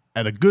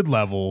good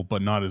level,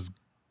 but not as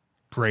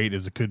great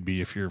as it could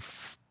be if you're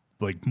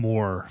like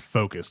more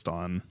focused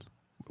on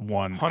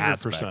one 100%.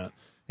 aspect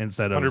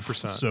instead of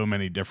 100%. so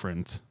many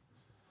different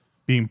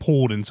being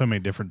pulled in so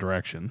many different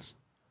directions.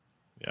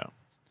 Yeah.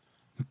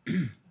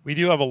 We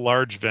do have a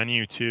large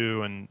venue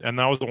too, and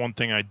that was the one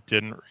thing I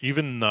didn't,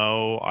 even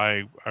though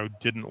I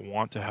didn't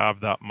want to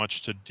have that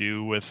much to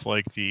do with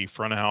like the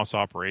front of house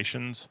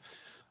operations,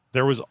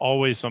 there was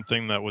always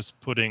something that was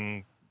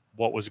putting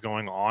what was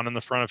going on in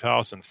the front of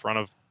house in front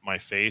of my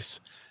face.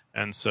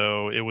 And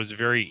so it was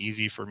very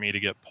easy for me to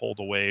get pulled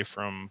away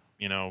from,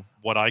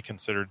 what I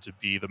considered to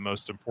be the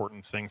most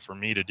important thing for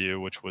me to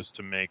do, which was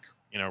to make,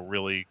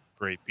 really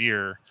great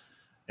beer.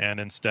 And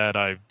instead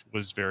I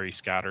was very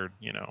scattered,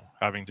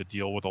 having to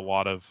deal with a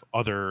lot of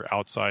other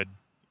outside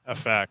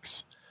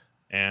effects.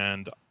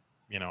 And,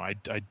 I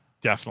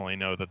definitely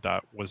know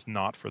that was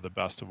not for the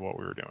best of what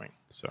we were doing.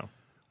 So,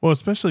 well,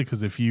 especially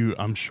because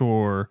I'm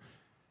sure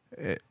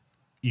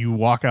you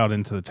walk out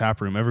into the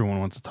tap room, everyone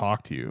wants to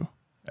talk to you.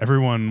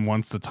 Everyone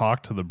wants to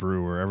talk to the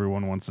brewer.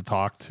 Everyone wants to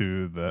talk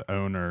to the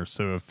owner.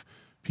 So if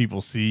people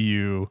see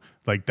you,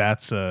 like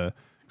because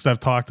I've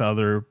talked to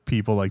other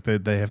people, like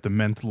they have to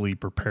mentally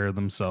prepare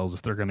themselves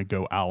if they're going to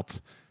go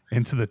out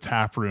into the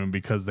tap room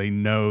because they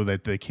know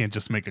that they can't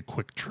just make a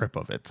quick trip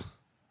of it.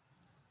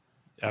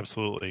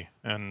 Absolutely.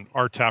 And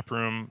our tap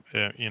room,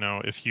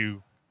 if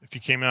you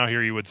came out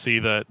here, you would see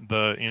that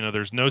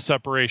there's no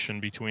separation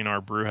between our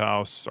brew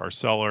house, our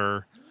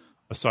cellar,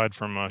 aside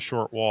from a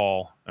short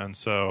wall. And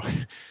so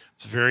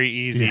it's very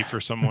easy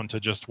for someone to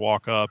just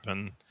walk up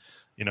and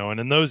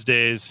in those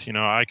days,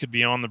 I could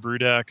be on the brew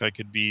deck, I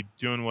could be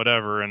doing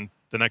whatever. And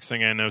the next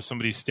thing I know,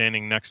 somebody's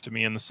standing next to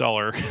me in the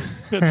cellar.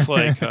 It's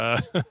like,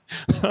 I'm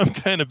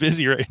kind of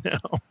busy right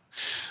now.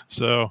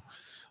 So,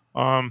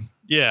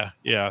 yeah,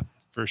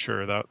 for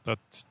sure. That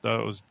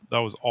was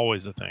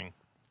always a thing.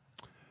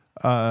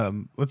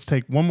 Let's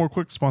take one more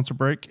quick sponsor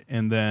break,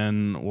 and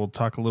then we'll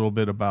talk a little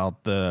bit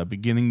about the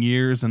beginning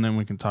years, and then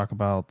we can talk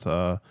about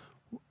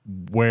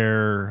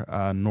where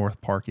North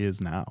Park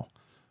is now.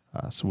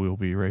 So we'll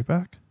be right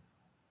back.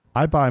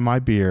 I buy my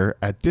beer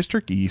at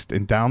District East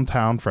in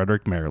downtown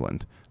Frederick,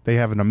 Maryland. They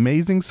have an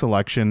amazing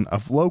selection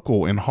of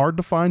local and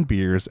hard-to-find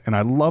beers, and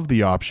I love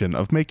the option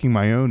of making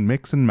my own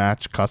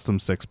mix-and-match custom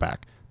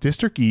six-pack.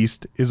 District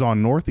East is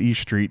on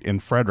Northeast Street in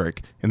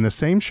Frederick in the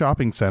same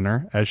shopping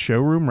center as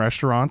Showroom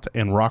Restaurant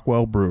and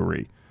Rockwell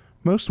Brewery.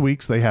 Most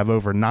weeks they have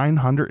over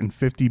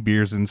 950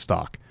 beers in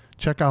stock.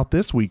 Check out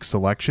this week's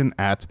selection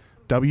at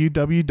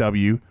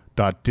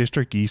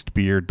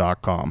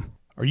www.districteastbeer.com.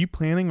 Are you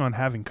planning on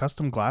having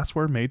custom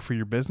glassware made for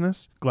your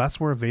business?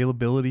 Glassware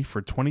availability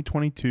for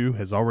 2022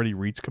 has already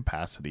reached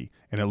capacity,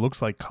 and it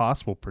looks like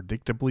costs will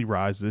predictably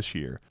rise this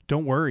year.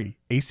 Don't worry,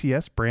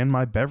 ACS Brand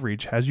My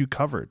Beverage has you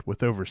covered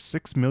with over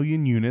 6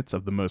 million units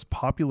of the most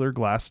popular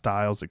glass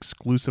styles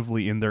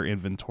exclusively in their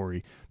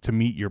inventory to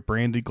meet your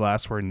branded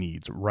glassware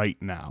needs right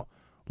now.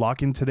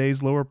 Lock in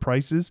today's lower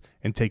prices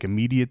and take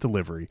immediate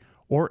delivery,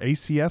 or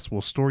ACS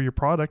will store your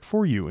product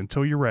for you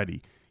until you're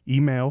ready.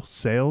 Email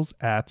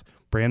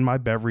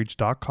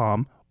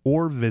sales@brandmybeverage.com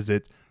or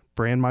visit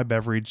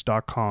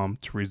brandmybeverage.com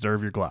to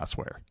reserve your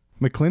glassware.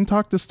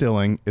 McClintock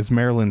Distilling is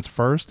Maryland's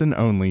first and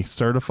only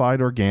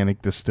certified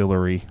organic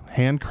distillery,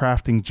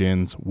 handcrafting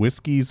gins,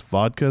 whiskeys,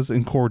 vodkas,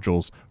 and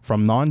cordials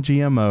from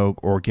non-GMO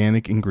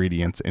organic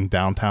ingredients in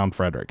downtown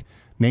Frederick.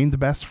 Named the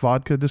best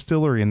vodka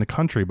distillery in the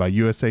country by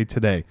USA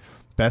Today,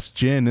 best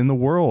gin in the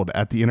world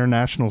at the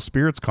International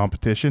Spirits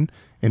Competition,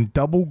 and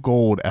double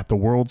gold at the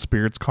World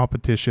Spirits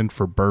Competition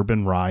for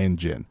bourbon, rye, and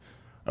gin.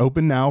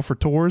 Open now for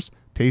tours,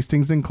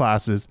 tastings, and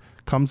classes.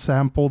 Come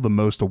sample the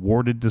most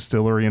awarded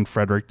distillery in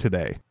Frederick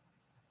today.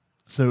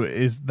 So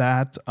is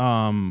that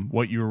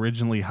what you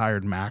originally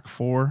hired Mac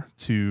for,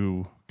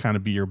 to kind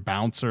of be your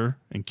bouncer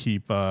and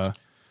keep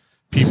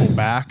people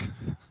back?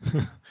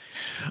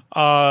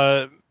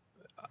 I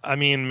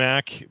mean,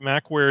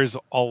 Mac wears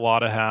a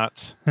lot of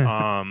hats.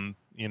 And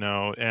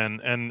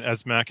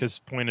as Mac has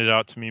pointed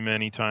out to me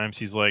many times,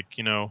 he's like,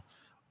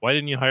 why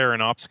didn't you hire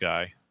an ops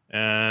guy?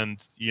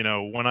 And,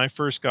 when I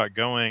first got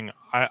going,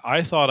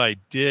 I thought I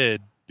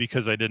did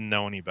because I didn't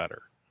know any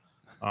better.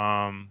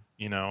 I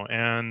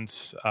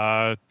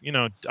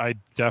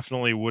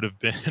definitely would have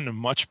been in a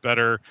much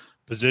better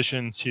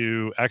position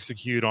to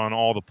execute on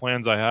all the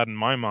plans I had in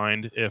my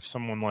mind if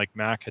someone like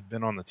Mac had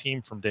been on the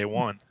team from day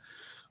one.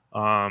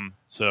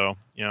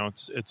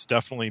 It's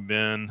definitely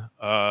been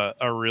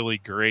a really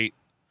great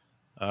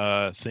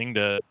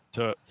thing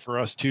for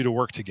us two to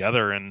work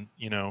together and,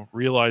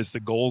 realize the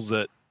goals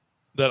that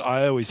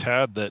I always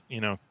had that,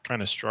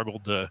 kind of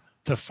struggled to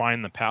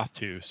find the path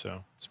to.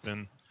 So it's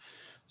been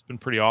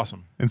pretty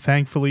awesome. And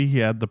thankfully he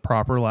had the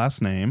proper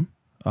last name,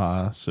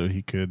 so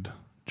he could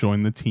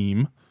join the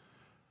team.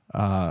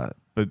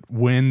 But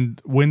when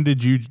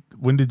did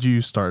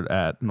you start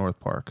at North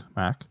Park,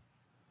 Mac?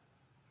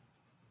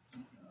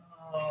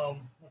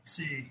 Let's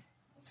see,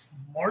 it's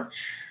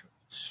March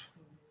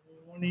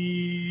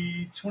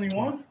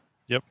 2021.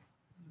 Yep.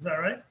 Is that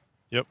right?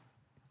 Yep.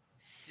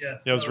 Yeah.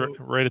 Yeah, it was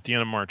right at the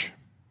end of March.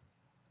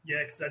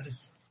 Yeah,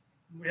 because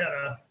we had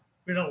a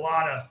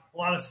lot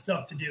of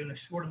stuff to do in a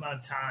short amount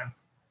of time.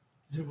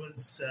 It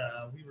was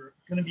we were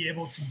going to be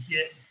able to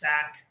get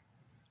back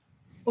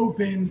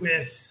open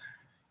with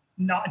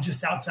not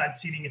just outside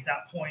seating at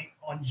that point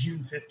on June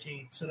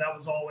 15th. So that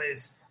was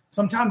always,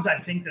 sometimes I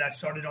think that I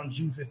started on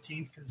June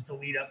 15th because the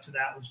lead up to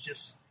that was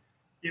just,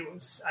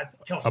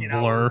 Kelsey and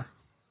I were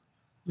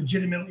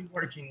legitimately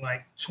working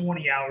like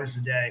 20 hours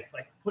a day,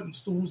 like putting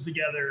stools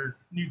together,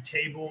 new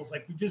tables.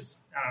 Like I don't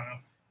know,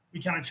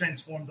 we kind of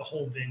transformed the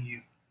whole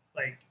venue,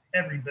 like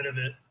every bit of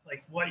it.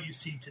 Like what you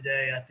see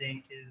today, I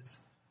think is,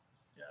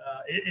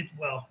 it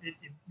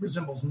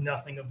resembles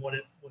nothing of what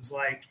it was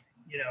like,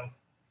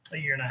 a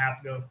year and a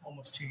half ago,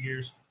 almost 2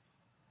 years.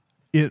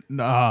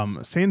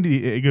 San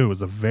Diego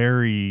was a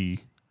very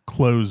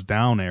closed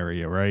down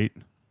area, right?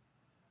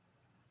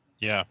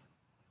 Yeah.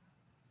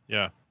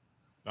 It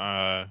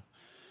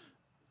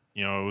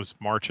was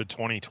March of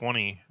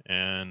 2020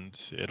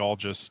 and it all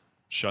just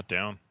shut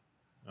down.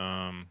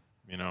 And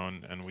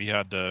we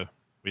had to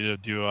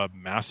do a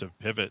massive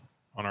pivot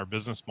on our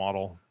business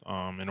model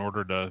in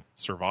order to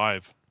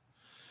survive.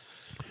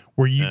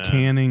 Were you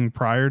canning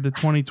prior to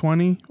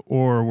 2020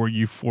 or were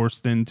you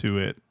forced into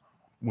it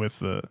with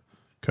the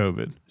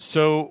COVID?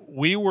 So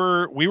we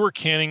were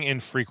canning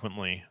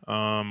infrequently.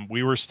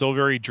 We were still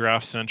very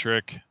draft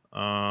centric.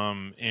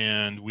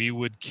 And we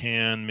would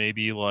can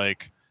maybe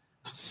like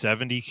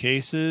 70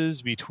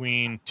 cases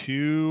between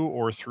 2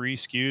 or 3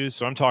 SKUs.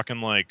 So I'm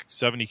talking like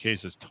 70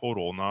 cases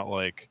total, not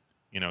like,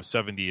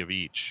 70 of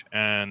each.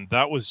 And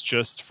that was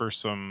just for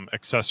some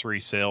accessory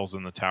sales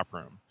in the tap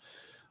room.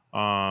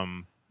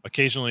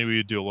 Occasionally we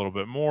would do a little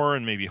bit more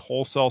and maybe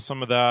wholesale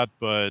some of that,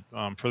 but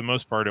for the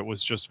most part, it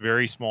was just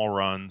very small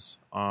runs.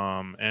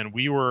 And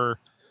we were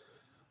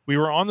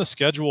on the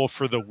schedule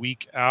for the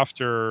week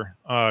after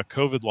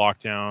COVID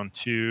lockdown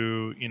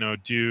to,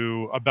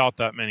 do about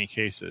that many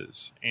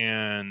cases.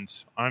 And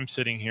I'm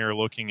sitting here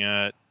looking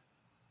at,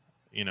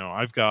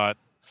 I've got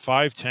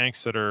 5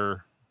 tanks that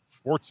are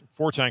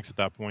four tanks at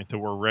that point that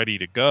were ready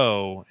to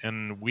go.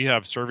 And we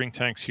have serving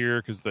tanks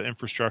here because the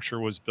infrastructure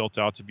was built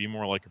out to be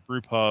more like a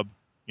brew pub.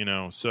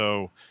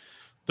 So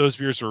those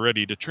beers were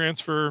ready to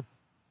transfer.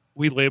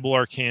 We label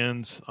our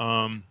cans.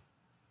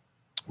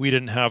 We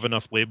didn't have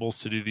enough labels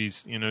to do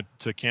these,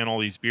 to can all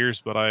these beers,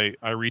 but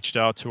I reached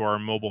out to our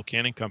mobile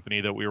canning company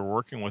that we were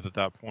working with at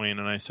that point,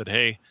 and I said,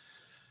 hey,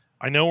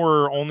 I know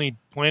we're only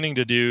planning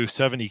to do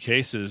 70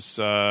 cases.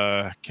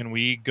 Can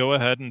we go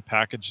ahead and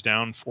package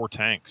down 4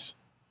 tanks?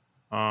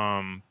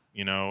 And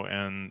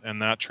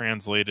that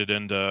translated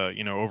into,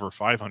 over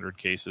 500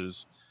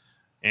 cases.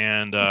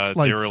 And they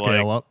were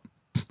scale like, up.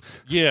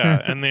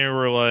 Yeah. And they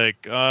were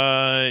like,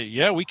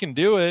 yeah, we can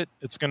do it.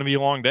 It's going to be a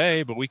long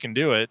day, but we can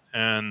do it.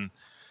 And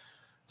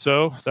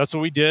so that's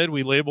what we did.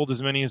 We labeled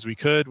as many as we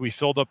could. We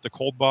filled up the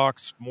cold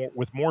box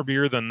with more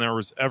beer than there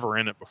was ever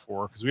in it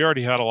before, because we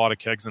already had a lot of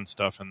kegs and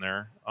stuff in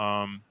there.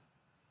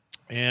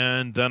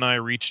 And then I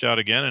reached out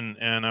again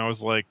and I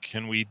was like,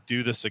 can we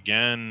do this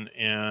again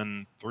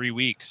in 3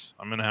 weeks?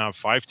 I'm going to have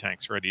 5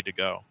 tanks ready to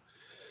go.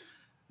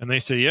 And they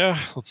say, yeah,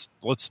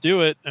 let's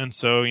do it. And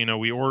so,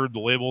 we ordered the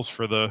labels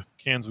for the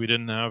cans we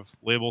didn't have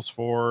labels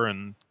for,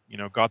 and,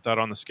 got that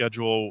on the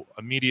schedule,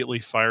 immediately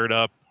fired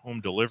up home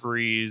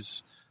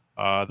deliveries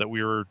that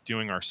we were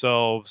doing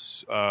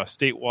ourselves,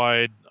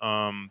 statewide,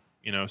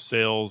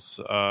 sales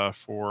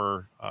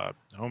for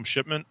home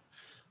shipment.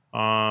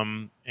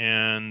 And,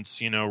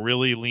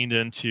 really leaned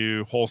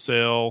into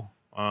wholesale.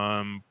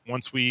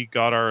 Once we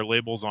got our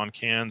labels on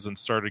cans and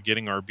started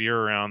getting our beer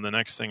around, the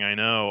next thing I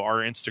know, our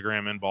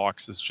Instagram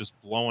inbox is just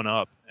blowing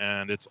up,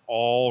 and it's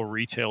all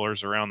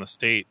retailers around the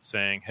state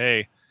saying,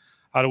 hey,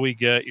 how do we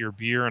get your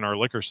beer in our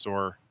liquor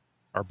store,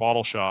 our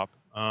bottle shop?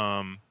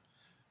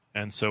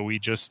 And so we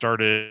just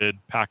started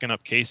packing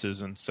up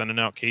cases and sending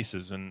out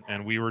cases,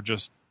 and we were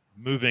just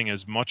moving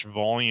as much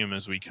volume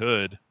as we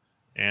could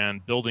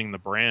and building the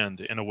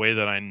brand in a way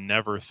that I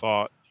never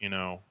thought,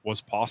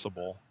 was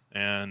possible.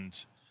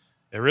 And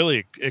it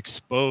really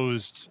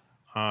exposed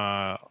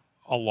a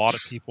lot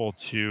of people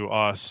to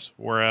us,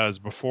 whereas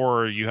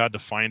before you had to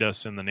find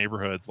us in the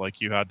neighborhood.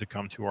 Like, you had to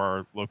come to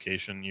our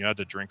location, you had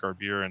to drink our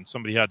beer, and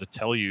somebody had to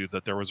tell you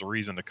that there was a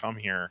reason to come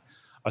here,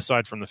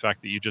 aside from the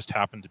fact that you just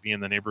happened to be in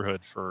the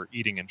neighborhood for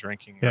eating and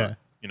drinking, or,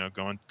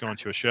 going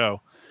to a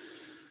show.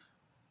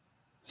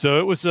 So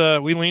it was,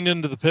 we leaned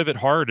into the pivot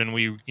hard, and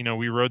we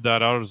rode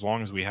that out as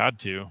long as we had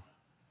to.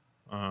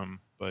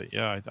 But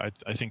yeah,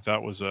 I think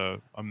that was a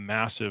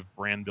massive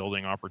brand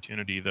building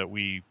opportunity that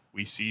we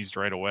seized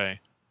right away.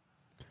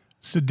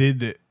 Was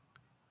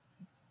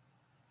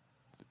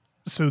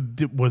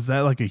that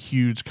like a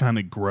huge kind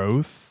of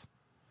growth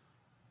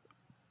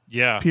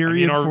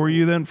period for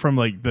you then, from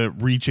like the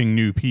reaching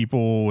new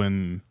people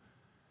and.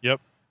 Yep.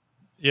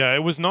 Yeah,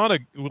 it was not a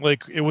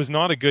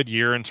good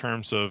year in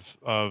terms of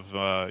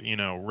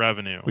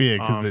revenue.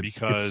 Yeah,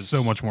 because it's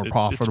so much more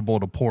profitable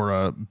to pour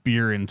a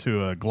beer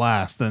into a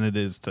glass than it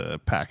is to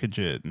package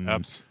it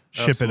and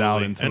ship it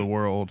out into the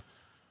world.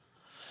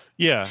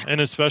 Yeah,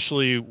 and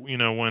especially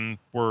when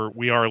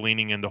we are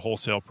leaning into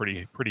wholesale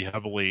pretty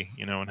heavily,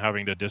 and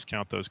having to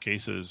discount those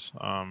cases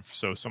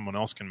so someone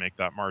else can make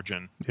that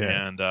margin.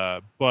 Yeah.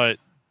 And but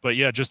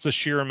yeah, just the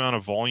sheer amount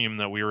of volume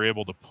that we were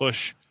able to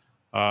push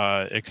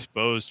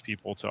exposed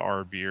people to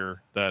our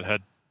beer that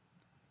had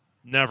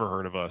never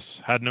heard of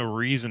us, had no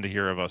reason to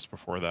hear of us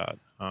before that.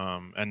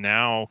 And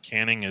now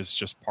canning is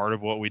just part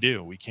of what we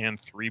do. We can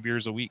 3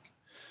 beers a week,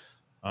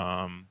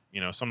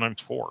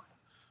 sometimes 4,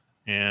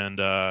 and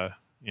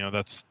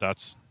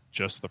that's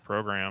just the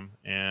program.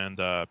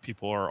 And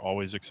people are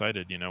always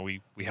excited.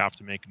 We have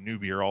to make new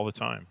beer all the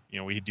time.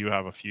 We do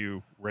have a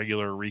few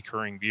regular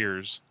recurring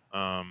beers.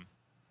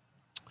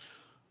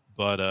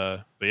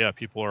 But yeah,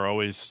 people are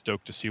always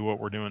stoked to see what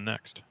we're doing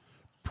next.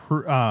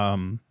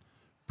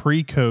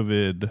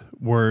 Pre-COVID,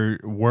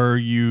 were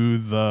you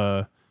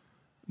the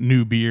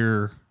new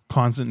beer,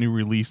 constant new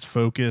release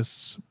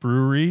focus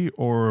brewery,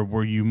 or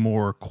were you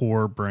more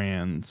core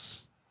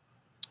brands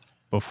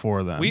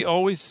before then? We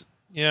always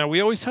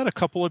had a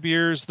couple of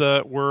beers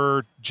that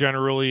were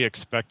generally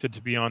expected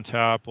to be on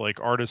tap, like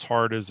Artist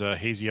Heart is a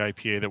hazy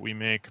IPA that we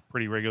make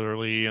pretty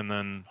regularly, and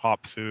then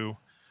Hop Fu.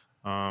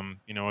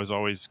 Has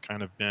always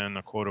kind of been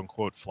a quote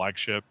unquote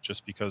flagship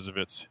just because of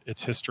its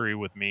history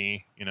with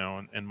me,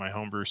 and my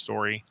homebrew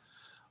story.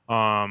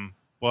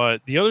 But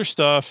the other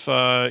stuff,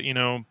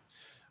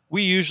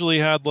 we usually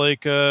had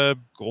like a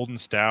golden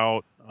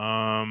stout.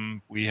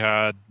 We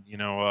had,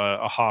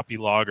 a hoppy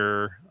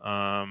lager.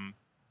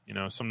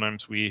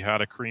 Sometimes we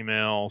had a cream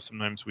ale.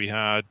 Sometimes we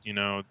had,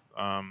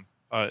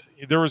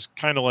 there was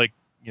kind of like,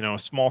 a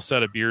small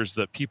set of beers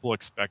that people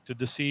expected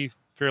to see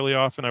fairly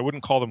often. I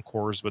wouldn't call them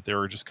cores, but they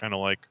were just kind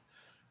of like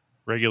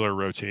regular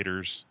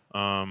rotators.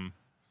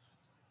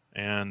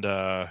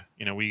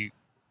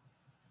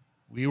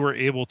 We were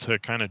able to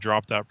kind of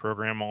drop that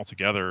program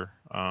altogether,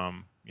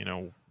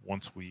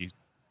 once we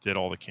did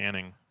all the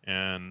canning.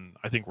 And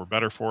I think we're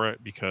better for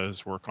it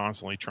because we're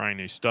constantly trying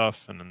new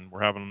stuff, and then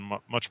we're having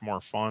much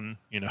more fun,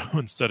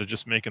 instead of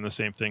just making the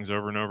same things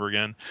over and over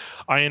again.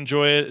 I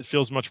enjoy it. It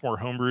feels much more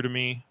homebrew to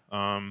me.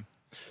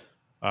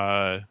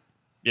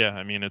 Yeah,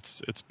 I mean,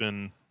 it's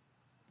been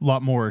a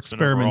lot more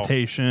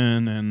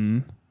experimentation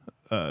and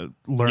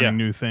learning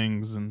new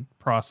things and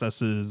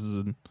processes.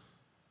 And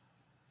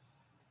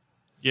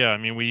yeah, I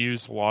mean, we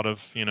use a lot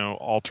of,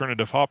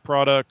 alternative hop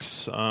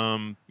products.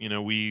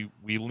 We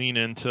lean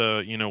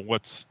into,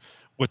 what's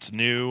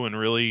new, and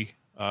really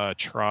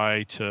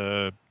try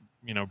to,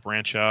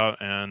 branch out,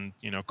 and,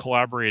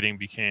 collaborating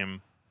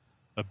became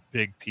a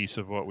big piece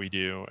of what we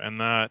do. And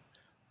that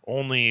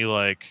only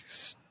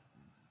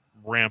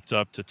ramped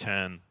up to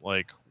 10,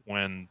 like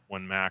when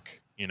Mac,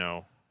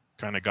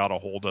 kind of got a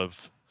hold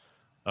of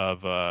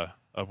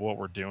what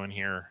we're doing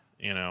here,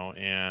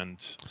 and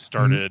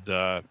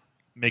started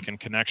making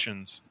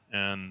connections.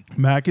 And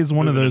Mac is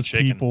one of those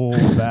people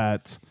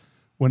that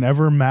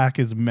whenever Mac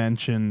is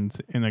mentioned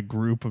in a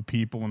group of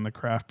people in the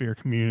craft beer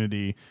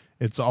community,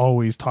 it's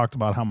always talked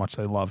about how much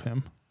they love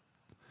him.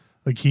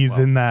 Like he's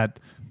in that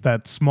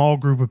small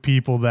group of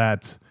people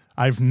that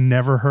I've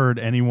never heard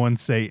anyone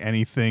say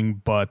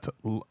anything but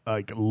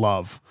like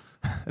love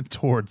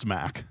towards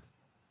Mac.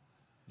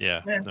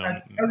 Yeah, man,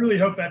 I really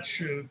hope that's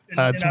true.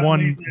 It's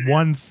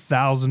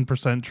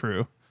 1,000%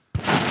 true.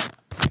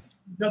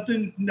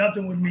 Nothing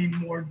would mean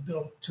more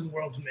to the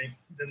world to me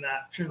than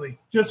that. Truly,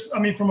 just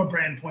from a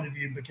brand point of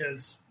view,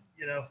 because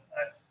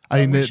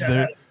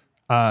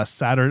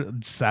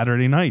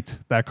Saturday night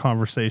that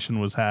conversation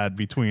was had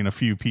between a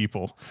few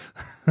people.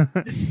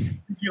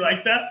 Did you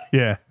like that?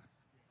 Yeah.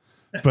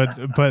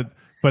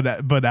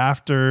 But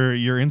after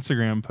your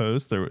Instagram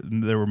post,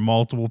 there were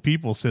multiple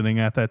people sitting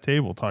at that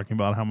table talking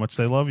about how much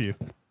they love you.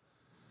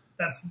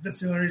 That's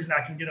the only reason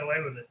I can get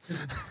away with it,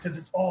 because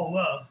it's all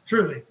love.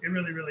 Truly, it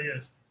really, really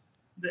is.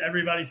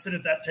 Everybody sit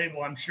at that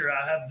table, I'm sure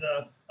I have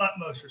the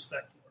utmost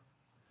respect for.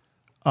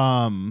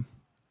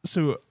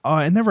 So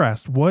I never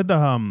asked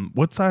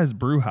what size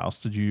brew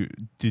house did you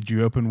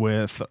open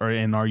with,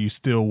 and are you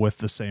still with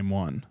the same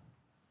one?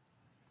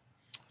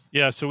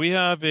 Yeah, so we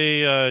have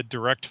a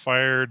direct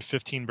fired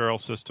 15 barrel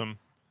system.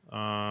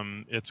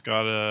 It's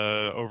got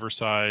a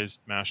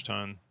oversized mash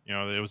tun.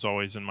 It was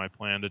always in my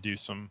plan to do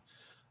some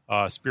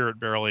spirit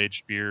barrel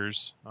aged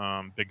beers,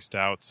 big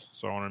stouts.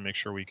 So I wanted to make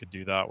sure we could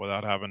do that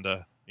without having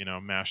to,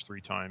 mash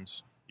 3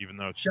 times, even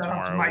though it's shout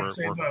tomorrow. Out to Mike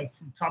Sabo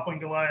from Toppling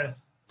Goliath.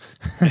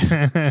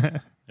 Yeah,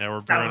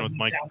 we're brewing with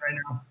Mike right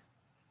now.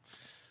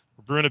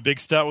 We're brewing a big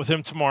stout with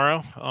him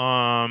tomorrow.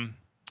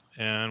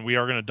 And we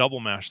are going to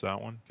double mash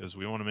that one because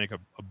we want to make a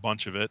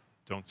bunch of it.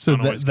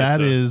 That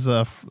is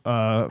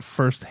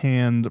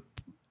firsthand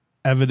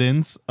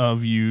evidence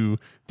of you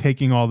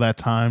taking all that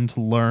time to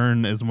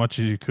learn as much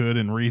as you could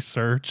and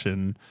research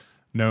and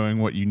knowing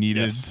what you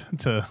needed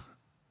to.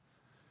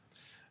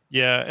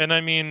 Yeah, and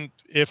I mean,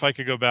 if I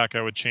could go back,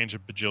 I would change a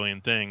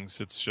bajillion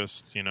things. It's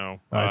just,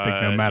 I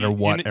think no matter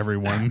what,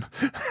 everyone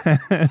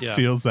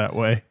feels that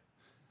way.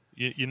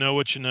 You know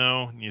what you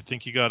know, and you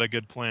think you got a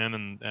good plan,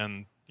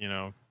 and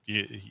you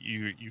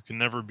can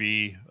never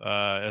be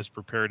as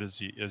prepared as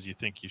you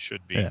think you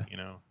should be. Yeah.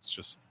 It's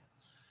just,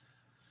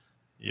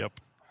 yep.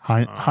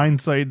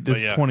 Hindsight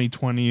is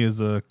 2020 is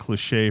a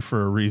cliche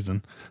for a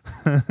reason.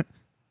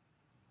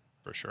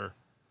 For sure.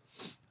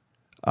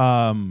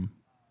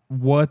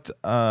 What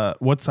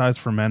size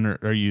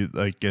fermenter are you,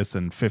 I guess,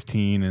 in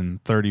 15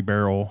 and 30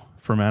 barrel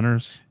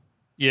fermenters?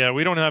 Yeah,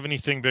 we don't have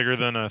anything bigger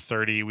than a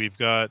 30. We've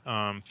got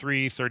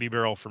 3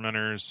 30-barrel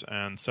fermenters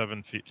and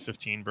 7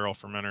 15-barrel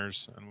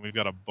fermenters, and we've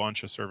got a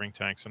bunch of serving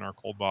tanks in our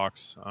cold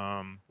box,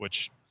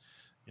 which,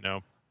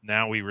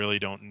 now we really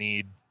don't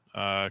need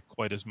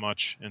quite as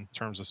much in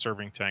terms of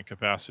serving tank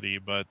capacity,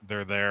 but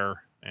they're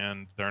there,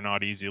 and they're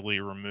not easily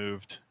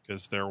removed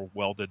because they're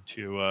welded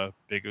to a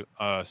big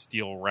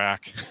steel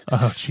rack.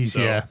 Oh, geez,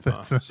 so,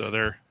 yeah. So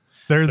they're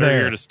there.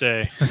 Here to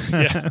stay.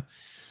 Yeah.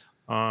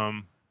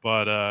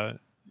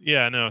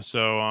 Yeah, no.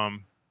 So,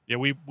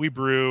 we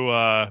brew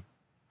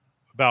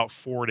about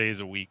 4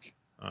 days a week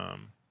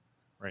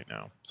right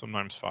now,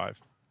 sometimes 5.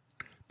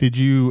 Did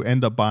you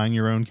end up buying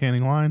your own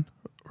canning line,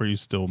 or are you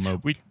still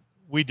mobile?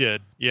 We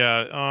did,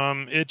 yeah.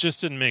 It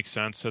just didn't make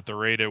sense at the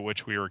rate at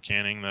which we were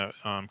canning that,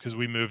 because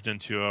we moved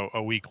into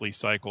a weekly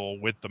cycle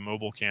with the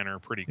mobile canner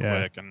pretty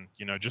quick, and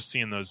just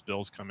seeing those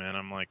bills come in,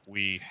 I'm like,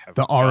 we have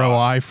the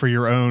ROI for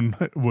your own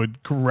would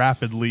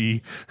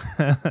rapidly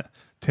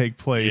take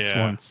place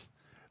once.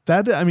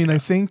 I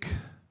think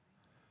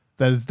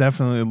that is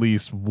definitely at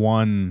least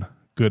one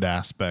good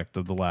aspect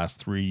of the last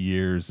 3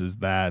 years is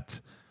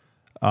that,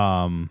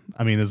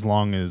 as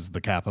long as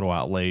the capital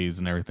outlays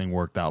and everything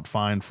worked out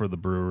fine for the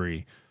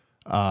brewery,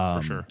 for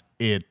sure.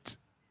 It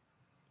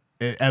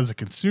as a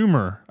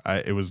consumer,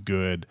 it was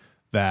good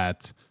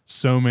that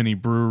so many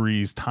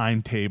breweries'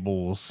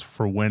 timetables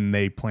for when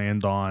they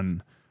planned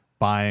on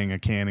buying a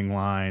canning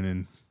line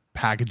and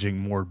packaging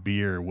more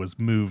beer was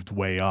moved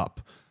way up.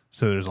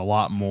 So there's a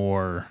lot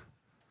more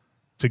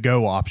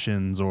to-go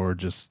options or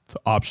just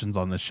options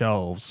on the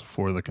shelves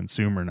for the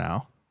consumer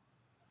now.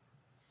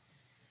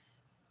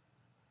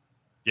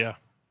 Yeah,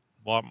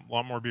 a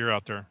lot more beer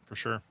out there for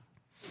sure.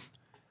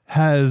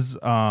 Has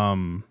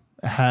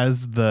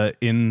the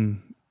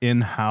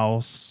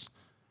in-house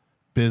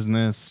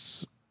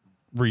business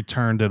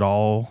returned at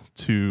all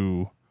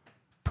to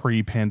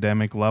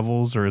pre-pandemic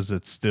levels, or is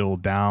it still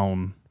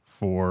down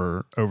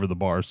for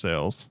over-the-bar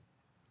sales?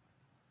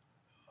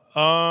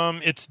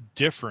 It's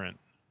different.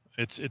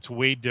 It's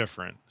way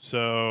different.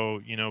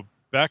 So,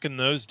 back in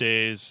those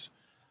days,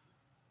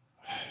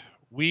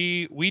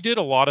 we did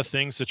a lot of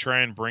things to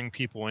try and bring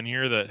people in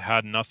here that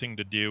had nothing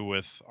to do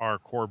with our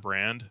core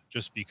brand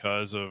just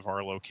because of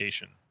our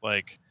location.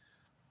 Like,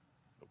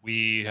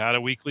 we had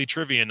a weekly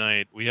trivia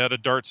night. We had a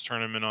darts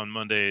tournament on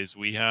Mondays.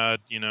 We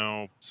had,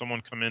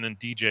 someone come in and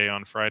DJ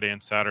on Friday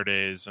and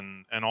Saturdays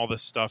and all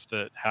this stuff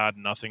that had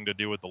nothing to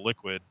do with the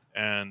liquid.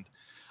 And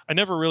I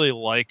never really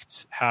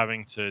liked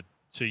having to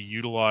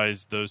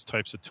utilize those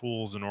types of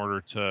tools in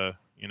order to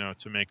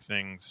make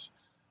things,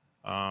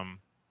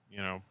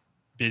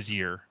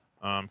 busier,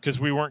 because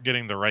we weren't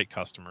getting the right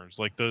customers.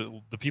 Like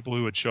the people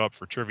who would show up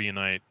for trivia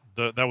night,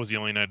 that was the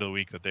only night of the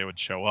week that they would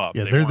show up.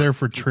 Yeah, they're there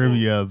for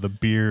trivia. The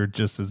beer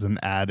just is an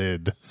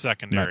added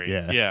secondary.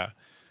 Yeah.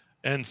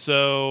 And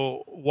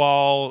so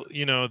while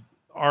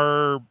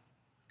our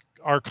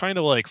kind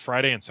of like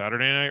Friday and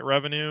Saturday night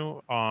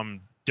revenue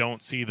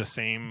don't see the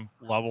same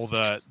level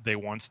that they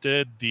once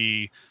did,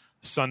 the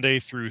Sunday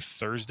through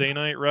Thursday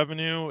night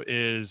revenue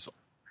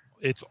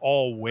it's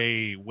all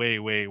way, way,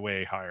 way,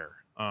 way higher.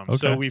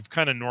 So we've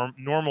kind of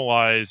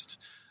normalized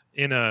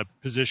in a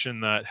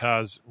position that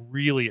has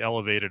really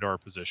elevated our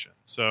position.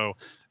 So,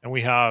 and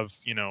we have,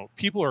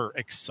 people are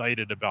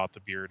excited about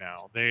the beer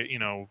now. They,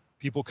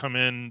 people come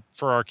in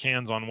for our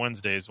cans on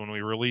Wednesdays when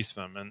we release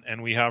them.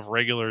 And we have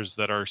regulars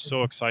that are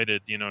so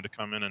excited, to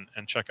come in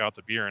and check out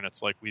the beer. And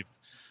it's like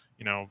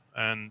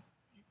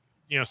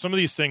some of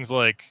these things,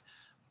 like,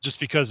 just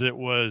because it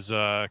was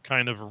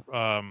kind of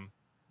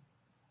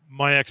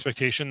my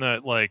expectation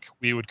that like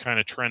we would kind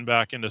of trend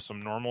back into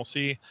some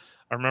normalcy.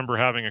 I remember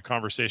having a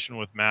conversation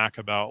with Mac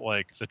about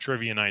like the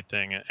trivia night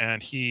thing,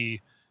 and he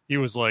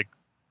was like,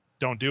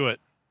 "Don't do it."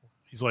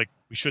 He's like,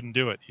 "We shouldn't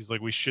do it." He's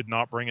like, "We should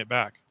not bring it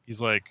back."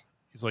 He's like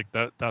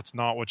that's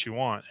not what you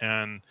want.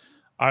 And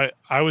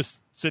I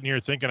was sitting here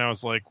thinking, I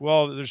was like,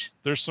 well,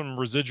 there's some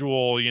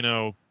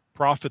residual,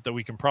 profit that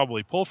we can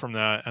probably pull from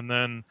that. And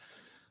then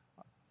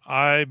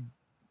I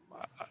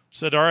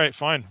said, all right,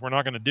 fine, we're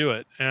not going to do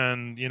it.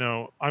 And,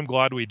 I'm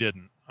glad we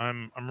didn't.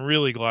 I'm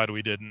really glad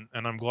we didn't.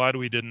 And I'm glad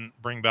we didn't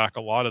bring back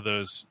a lot of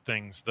those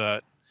things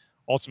that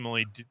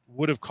ultimately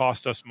would have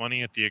cost us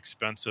money at the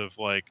expense of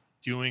like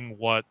doing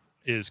what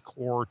is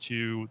core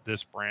to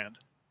this brand,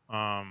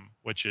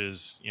 which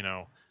is,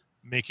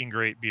 making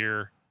great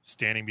beer,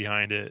 standing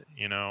behind it,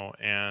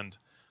 and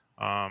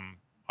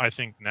I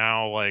think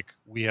now, like,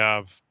 we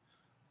have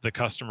the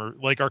customer,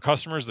 like our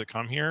customers that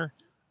come here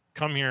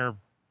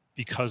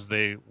because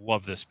they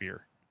love this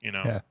beer,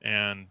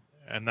 and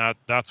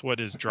that's what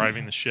is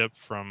driving the ship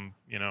from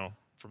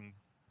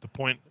the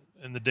point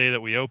in the day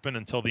that we open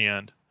until the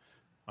end.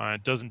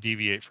 It doesn't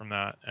deviate from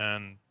that,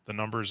 and the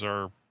numbers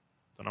are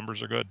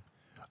good.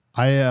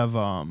 I have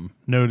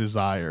no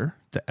desire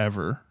to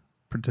ever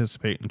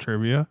participate in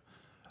trivia,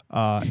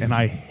 and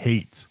I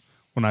hate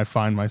when I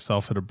find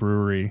myself at a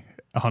brewery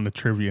on a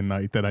trivia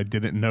night that I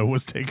didn't know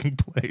was taking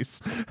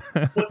place.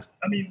 Well,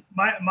 I mean,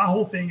 my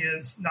whole thing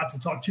is, not to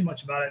talk too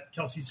much about it,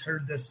 Kelsey's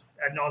heard this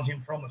ad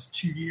nauseum for almost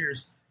 2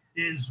 years,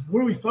 is what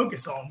do we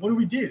focus on? What do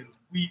we do?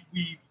 We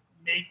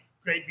make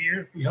great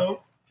beer, we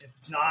hope. If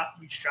it's not,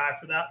 we strive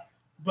for that.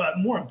 But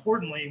more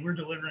importantly, we're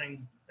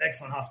delivering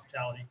excellent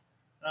hospitality.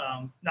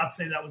 Not to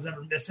say that was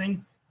ever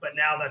missing, but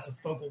now that's a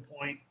focal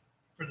point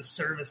for the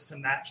service to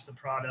match the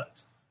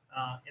product.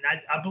 And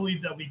I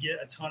believe that we get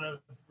a ton of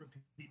repeat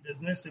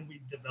business, and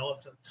we've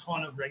developed a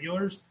ton of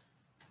regulars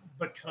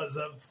because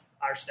of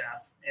our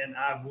staff. And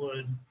I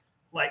would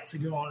like to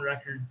go on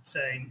record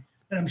saying,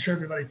 and I'm sure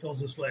everybody feels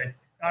this way,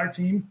 our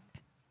team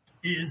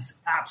is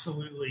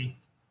absolutely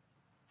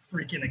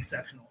freaking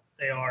exceptional.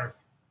 They are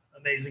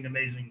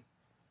amazing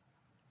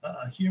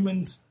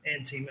humans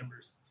and team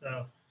members.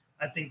 So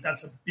I think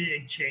that's a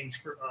big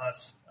change for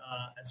us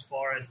as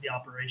far as the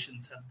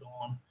operations have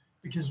gone,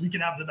 because we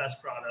can have the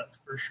best product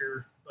for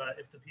sure, but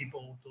if the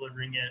people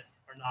delivering it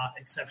are not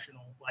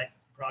exceptional like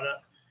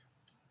product,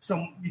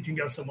 you can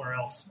go somewhere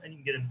else and you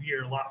can get a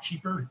beer a lot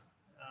cheaper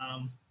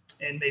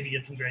and maybe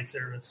get some great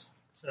service.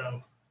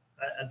 So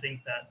I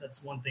think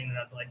that's one thing that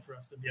I'd like for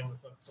us to be able to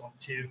focus on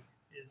too,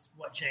 is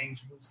what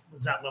changed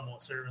was that level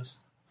of service.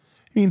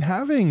 I mean,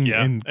 having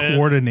and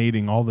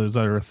coordinating all those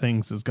other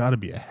things has got to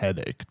be a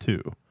headache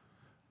too.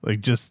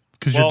 Like, just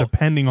because you're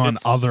depending on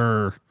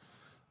other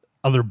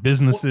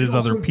businesses,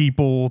 other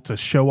people to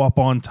show up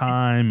on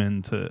time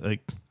and to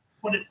like.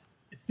 But it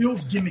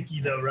feels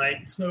gimmicky though,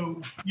 right?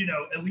 So,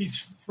 at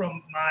least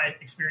from my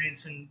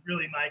experience, and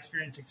really my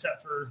experience,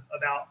 except for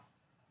about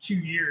 2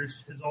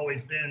 years, has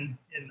always been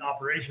in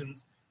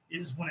operations,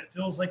 is when it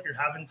feels like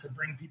you're having to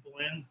bring people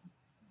in,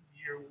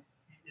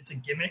 it's a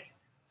gimmick.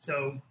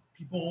 So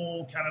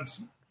people kind of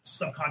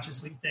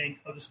subconsciously think,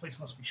 oh, this place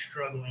must be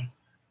struggling.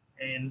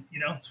 And,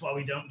 that's why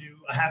we don't do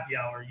a happy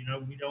hour.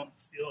 We don't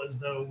feel as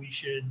though we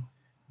should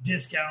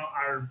discount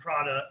our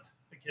product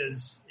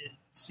because it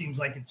seems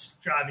like it's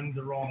driving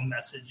the wrong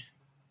message.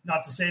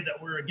 Not to say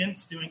that we're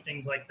against doing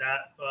things like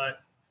that,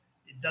 but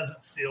it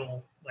doesn't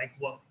feel like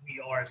what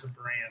we are as a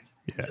brand,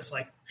 just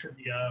like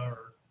trivia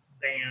or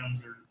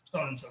bands or so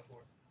on and so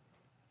forth.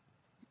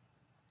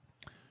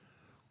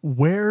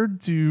 Where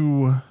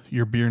do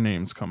your beer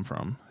names come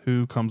from?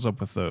 Who comes up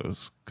with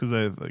those? Because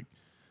I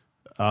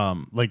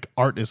like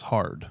Art is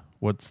Hard.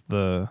 What's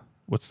the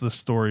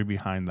story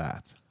behind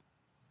that?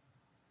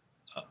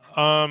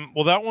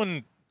 Well, that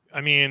one, I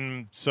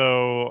mean,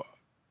 so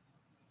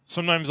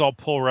sometimes I'll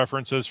pull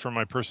references from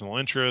my personal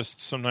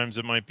interests. Sometimes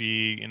it might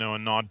be, a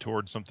nod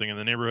towards something in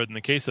the neighborhood. In the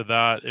case of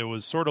that, it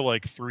was sort of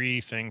like three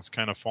things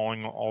kind of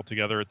falling all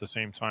together at the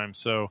same time.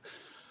 So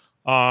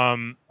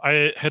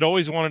I had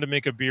always wanted to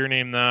make a beer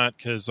named that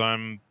because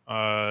I'm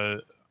a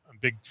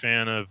big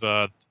fan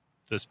of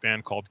this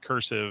band called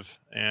Cursive,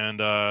 and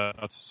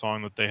that's a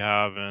song that they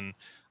have. And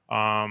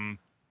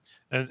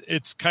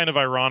it's kind of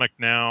ironic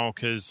now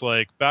because,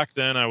 like, back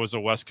then I was a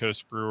West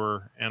Coast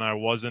brewer and I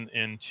wasn't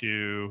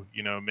into,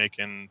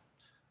 making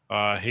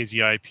hazy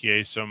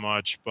IPA so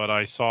much, but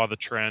I saw the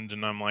trend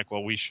and I'm like,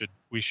 well, we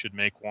should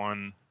make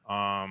one.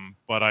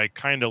 But I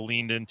kind of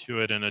leaned into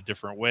it in a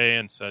different way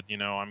and said,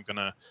 I'm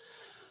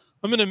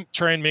gonna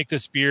try and make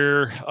this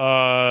beer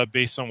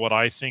based on what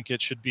I think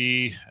it should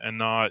be, and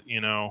not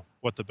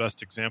what the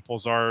best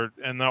examples are.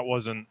 And that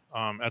wasn't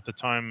at the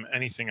time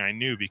anything I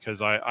knew,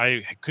 because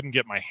I couldn't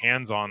get my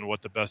hands on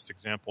what the best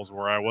examples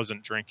were. I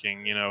wasn't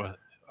drinking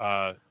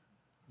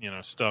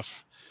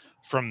stuff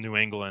from New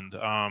England.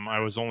 I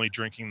was only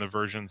drinking the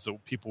versions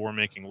that people were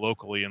making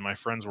locally, and my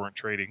friends weren't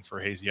trading for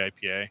hazy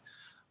IPA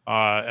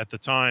at the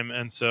time.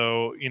 And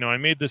so, I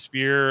made this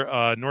beer.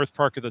 North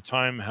Park at the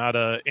time had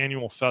an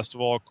annual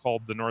festival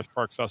called the North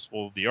Park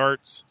Festival of the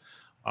Arts.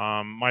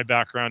 My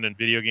background in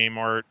video game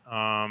art,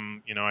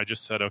 I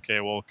just said, okay,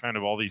 well, kind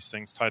of all these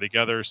things tie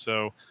together.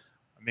 So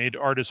I made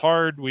Art is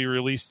Hard. We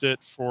released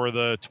it for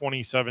the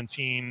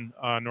 2017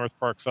 North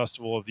Park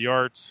Festival of the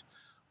Arts.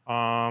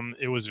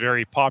 It was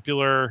very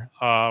popular.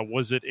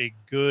 Was it a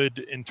good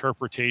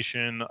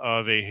interpretation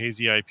of a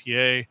hazy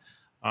IPA?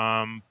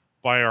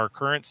 By our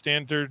current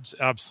standards,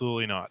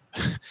 absolutely not.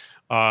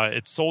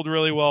 It sold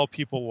really well.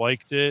 People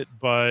liked it,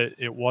 but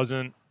it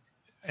wasn't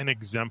an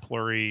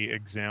exemplary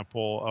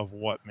example of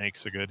what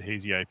makes a good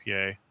hazy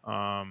IPA.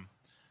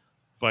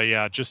 But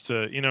yeah, just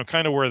to,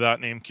 kind of where that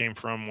name came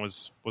from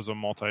was a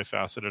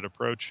multifaceted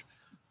approach.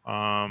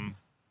 A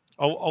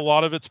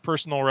lot of it's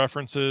personal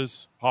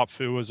references. Hop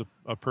Fu was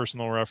a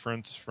personal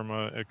reference from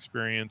an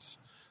experience.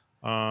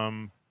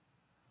 That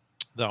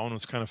one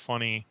was kind of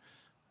funny.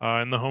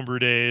 In the homebrew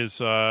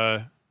days,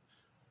 I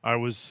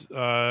was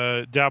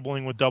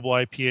dabbling with double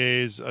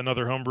IPAs.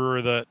 Another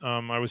homebrewer that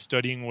I was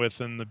studying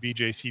with in the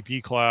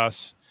BJCP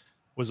class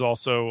was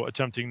also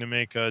attempting to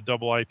make a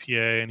double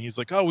IPA, and he's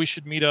like, "Oh, we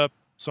should meet up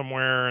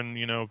somewhere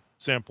and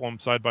sample them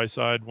side by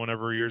side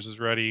whenever yours is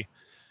ready."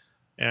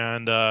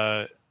 And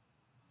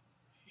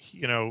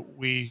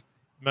we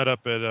met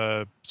up at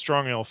a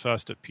Strong Ale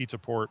Fest at Pizza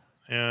Port,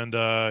 and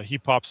he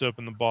pops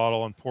open the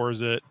bottle and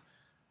pours it,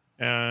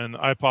 and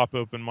I pop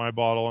open my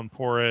bottle and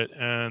pour it,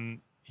 and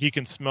he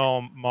can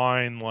smell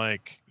mine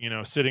like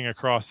sitting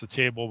across the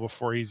table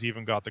before he's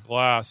even got the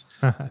glass.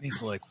 And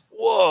he's like,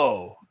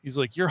 "Whoa!" He's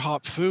like, "Your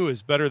hop foo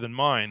is better than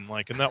mine."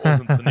 Like, and that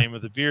wasn't the name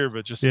of the beer,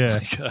 but just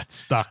like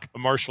a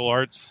martial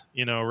arts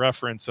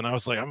reference. And I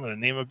was like, I'm going to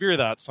name a beer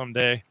that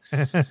someday.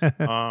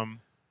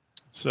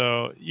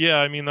 So yeah,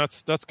 I mean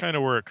that's kind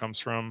of where it comes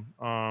from.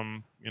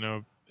 And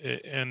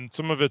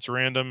some of it's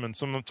random, and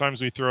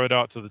sometimes we throw it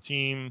out to the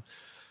team.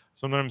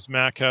 Sometimes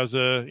Mac has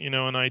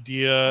an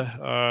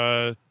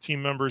idea.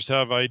 Team members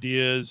have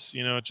ideas.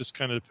 It just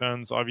kind of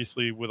depends.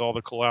 Obviously, with all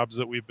the collabs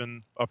that we've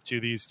been up to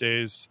these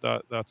days,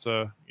 that's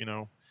a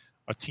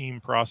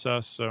team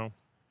process. So,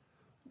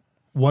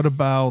 what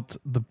about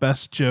the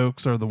best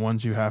jokes are the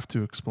ones you have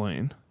to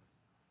explain?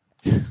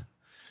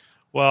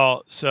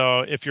 Well,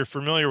 so if you're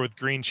familiar with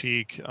Green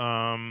Cheek,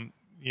 Evan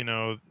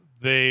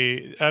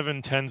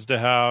tends to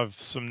have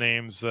some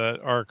names that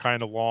are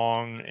kind of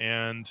long,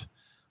 and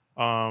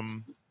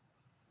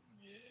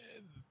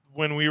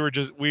when we were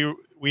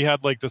we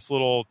had like this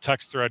little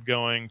text thread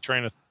going,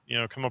 trying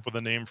to come up with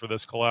a name for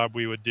this collab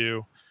we would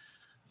do,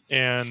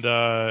 and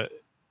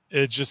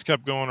it just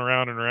kept going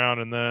around and around,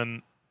 and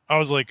then I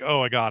was like,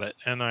 "Oh, I got it,"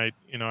 and I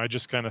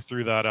just kind of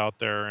threw that out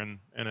there, and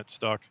it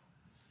stuck.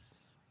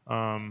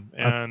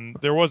 And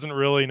there wasn't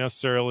really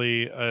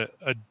necessarily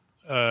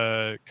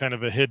a kind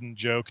of a hidden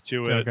joke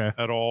to it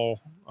at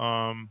all.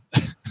 I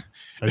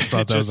just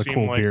thought that was a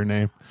cool beer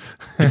name.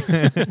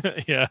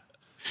 Yeah,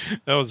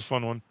 that was a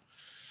fun one.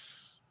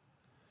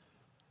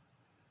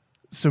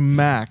 So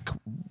Mac,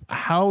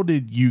 how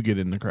did you get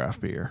into craft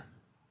beer?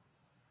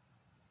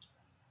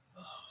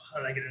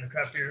 How did I get into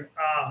craft beer?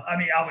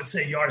 I would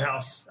say Yard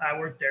House. I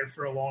worked there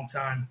for a long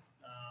time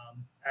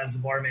as a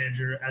bar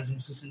manager, as an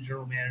assistant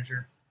general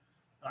manager.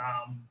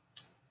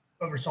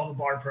 Oversaw the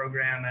bar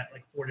program at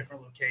like 4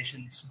 different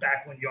locations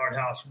back when Yard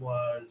House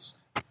was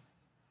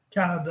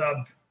kind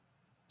of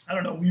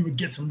we would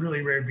get some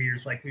really rare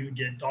beers. Like we would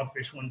get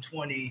Dogfish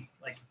 120.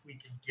 Like if we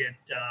could get,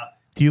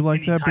 do you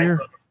like that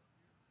beer?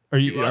 Are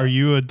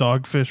you a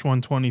Dogfish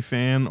 120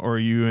 fan, or are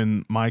you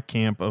in my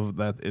camp of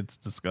that it's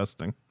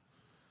disgusting?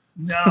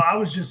 No, I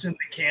was just in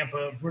the camp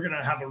of we're going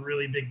to have a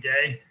really big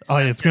day. Oh,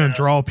 it's going to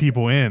draw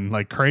people in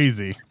like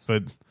crazy.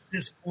 But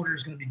this quarter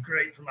is going to be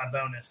great for my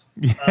bonus.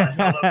 I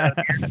love that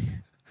beer.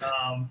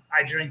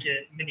 I drink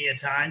it many a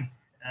time.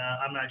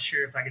 I'm not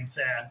sure if I can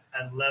say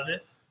I love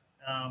it,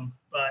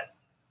 but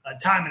a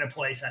time and a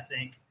place, I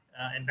think.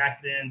 And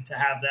back then, to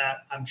have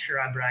that, I'm sure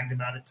I bragged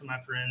about it to my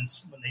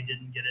friends when they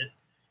didn't get it.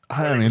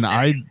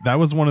 That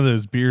was one of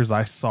those beers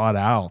I sought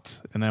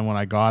out, and then when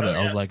I got it,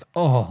 I was like,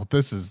 "Oh,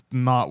 this is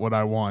not what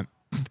I want."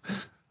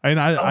 And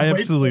I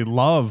absolutely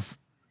love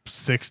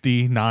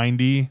 60,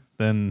 90,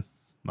 then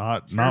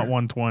not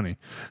 120.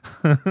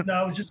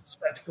 No, it was just a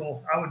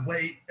spectacle. I would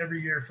wait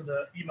every year for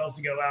the emails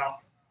to go out,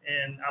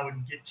 and I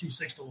would get 2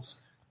 Sixtels,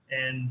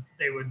 and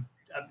they would.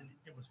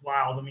 It was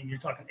wild. I mean, you're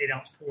talking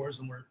 8-ounce pours,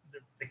 and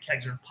the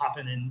kegs are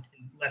popping in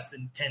less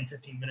than 10,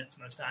 15 minutes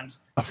most times.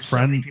 There's so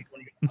many people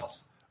in your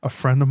house. A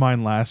friend of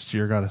mine last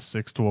year got a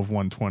 6-12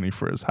 120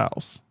 for his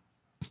house.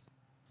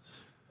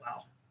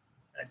 Wow.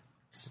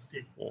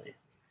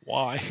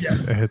 Why? Yeah.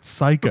 It's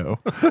psycho.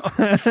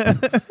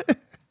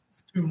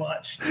 It's too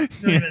much.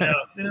 They don't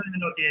even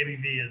know what the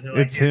ABV is.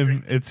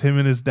 It's him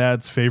and his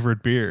dad's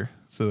favorite beer,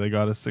 so they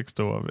got a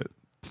 6-12 of it.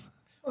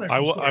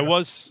 Well, I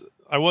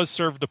was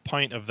served a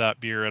pint of that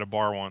beer at a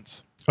bar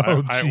once.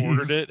 I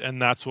ordered it, and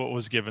that's what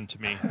was given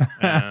to me.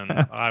 And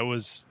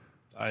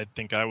I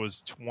think I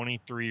was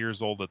 23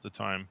 years old at the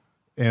time.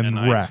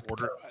 And wrecked.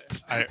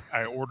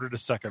 I ordered a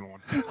second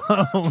one.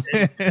 Oh,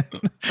 man.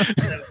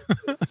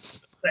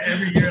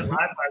 Every year at Live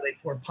Fire, they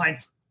pour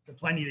pints to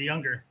Plenty the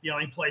Younger, the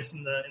only place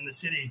in the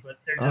city. But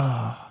they're just,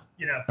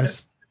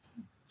 it's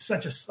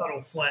such a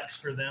subtle flex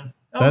for them.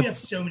 Oh, we have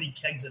so many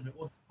kegs of it.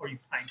 We'll pour you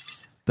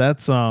pints.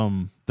 That's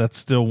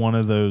still one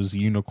of those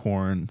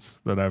unicorns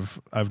that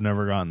I've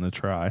never gotten to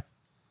try.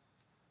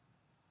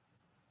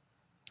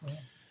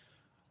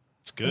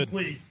 It's good.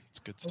 Hopefully, it's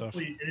good stuff.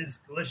 Hopefully it is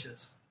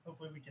delicious.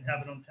 Hopefully we can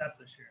have it on tap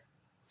this year.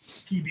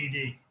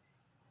 TBD.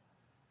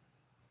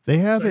 They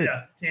have it.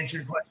 Yeah, to answer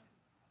your question,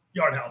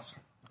 Yard House.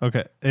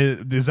 Okay.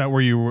 Is that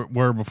where you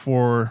were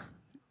before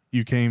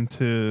you came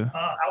to?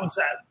 I was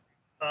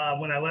at,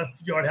 when I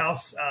left Yard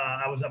House,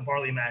 I was at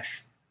Barley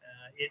Mash.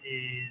 It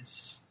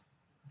is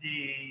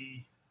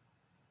the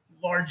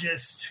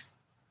largest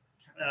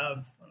kind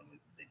of,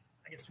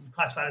 I guess we would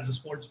classify it as a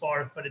sports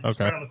bar, but it's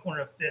right on the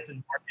corner of 5th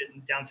and Market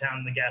in downtown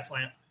in the Gas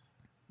Lamp.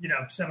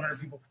 700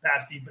 people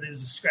capacity, but it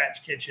is a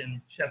scratch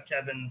kitchen. Chef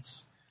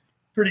Kevin's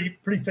pretty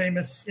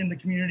famous in the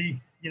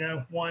community,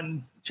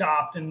 one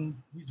chopped, and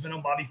he's been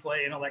on Bobby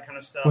Flay and all that kind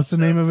of stuff. What's the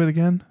name of it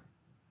again?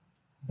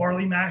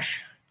 Barley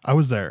Mash. I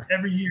was there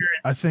every year.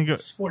 I think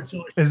Sports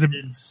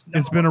Illustrated.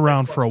 It's been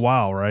around for a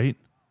while, right?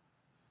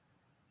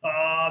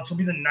 This will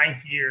be the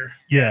 9th year.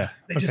 Yeah.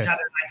 They just had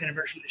their 9th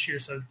anniversary this year,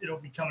 so it'll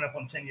be coming up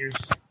on 10 years.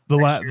 The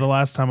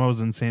last time I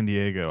was in San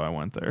Diego, I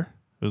went there.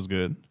 It was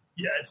good.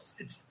 Yeah,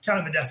 it's kind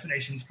of a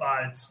destination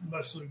spot. It's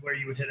mostly where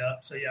you would hit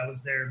up. So yeah, I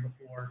was there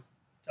before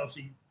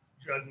Kelsey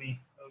drugged me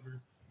over,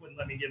 wouldn't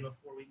let me give a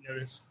 4-week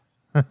notice.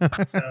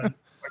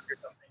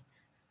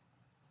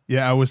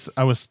 Yeah, I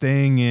was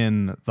staying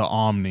in the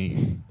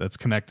Omni that's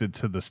connected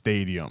to the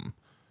stadium.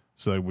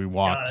 So we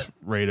walked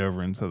right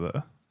over into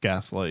the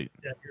Gaslight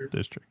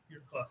district.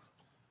 You're close.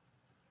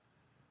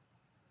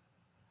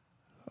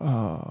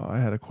 Oh, I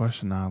had a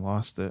question. Now I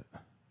lost it.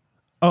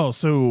 Oh,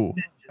 so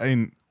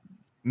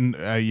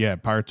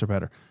Pirates are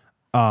better.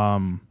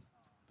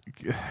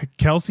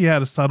 Kelsey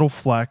had a subtle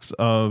flex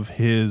of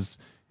his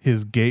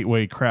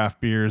gateway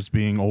craft beers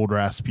being Old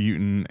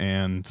Rasputin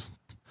and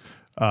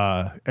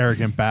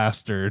Arrogant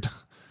Bastard.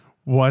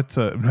 What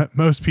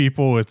most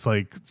people, it's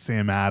like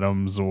Sam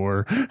Adams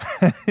or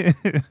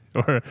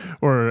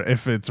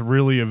if it's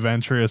really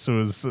adventurous, it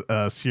was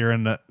Sierra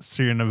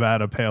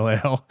Nevada Pale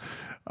Ale.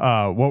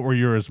 What were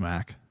yours,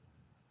 Mac?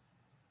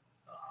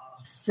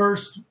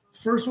 First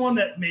one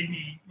that made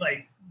me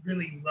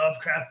really love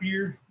craft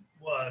beer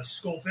was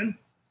Sculpin.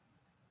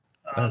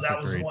 That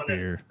was the one that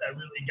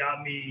really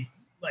got me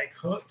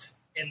hooked.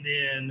 And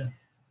then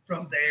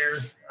from there,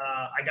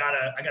 I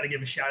gotta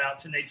give a shout out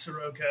to Nate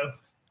Sirocco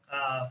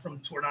from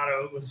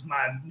Tornado. It was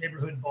my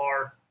neighborhood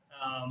bar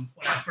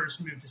when I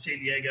first moved to San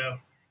Diego.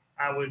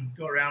 I would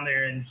go around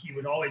there, and he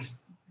would always,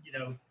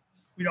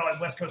 we'd all have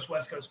West Coast,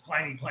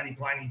 Pliny,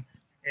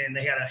 and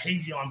they had a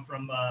hazy on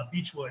from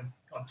Beechwood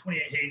called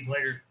 28 Haze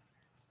later,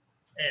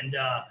 and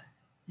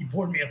he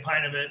poured me a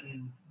pint of it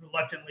and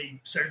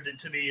reluctantly served it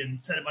to me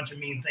and said a bunch of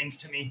mean things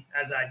to me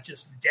as I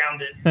just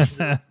downed it because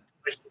it was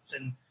delicious,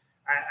 and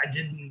I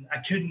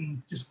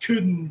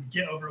couldn't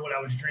get over what I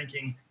was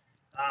drinking,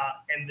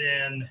 and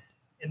then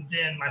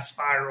my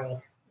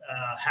spiral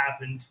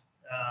happened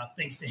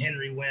thanks to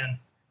Henry Wynn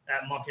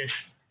at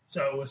Monkish.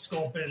 So it was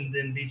Sculpin,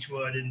 then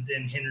Beechwood, and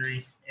then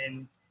Henry,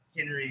 and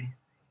Henry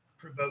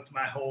provoked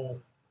my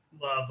whole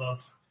love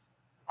of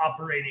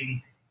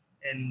operating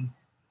and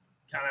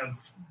kind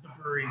of the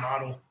brewery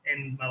model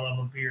and my love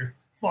of beer.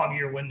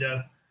 Foggier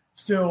Window,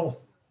 still,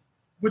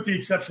 with the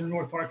exception of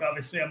North Park,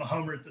 obviously I'm a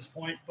homer at this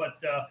point,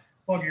 but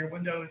Foggier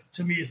Window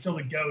to me is still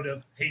the goat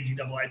of hazy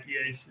double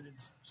IPAs. It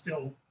is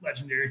still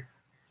legendary.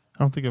 I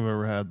don't think I've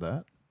ever had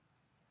that.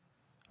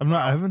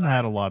 I haven't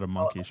had a lot of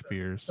Monkish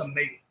beers.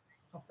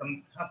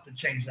 Have to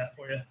change that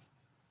for you.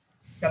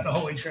 Got the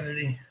Holy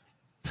Trinity.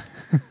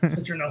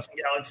 Picture Nelson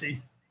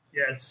Galaxy.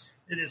 Yeah, it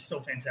is still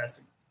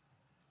fantastic.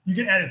 You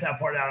can edit that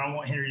part out. I don't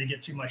want Henry to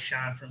get too much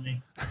shine from me.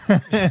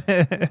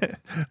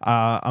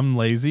 I'm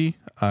lazy.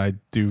 I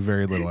do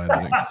very little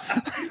editing.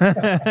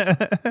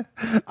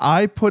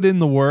 I put in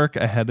the work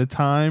ahead of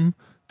time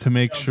to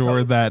make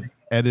sure that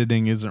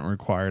editing isn't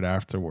required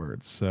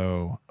afterwards.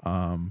 So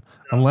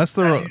unless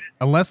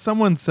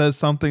someone says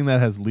something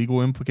that has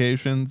legal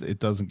implications, it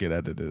doesn't get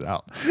edited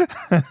out.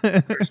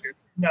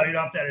 No, you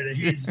don't have to edit it.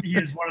 He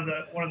is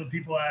one of the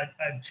people I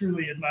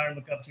truly admire and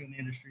look up to in the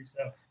industry.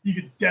 So you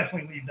could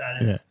definitely leave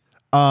that in. Yeah.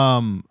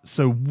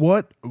 So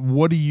what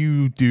do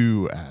you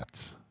do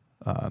at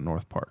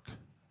North Park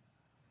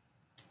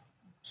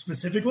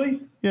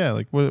specifically? Yeah,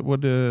 like what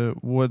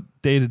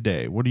day to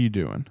day? What are you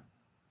doing?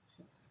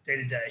 Day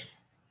to day,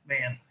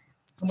 man.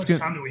 How much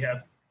time do we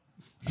have?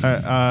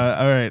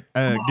 All right.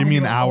 Give me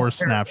an hour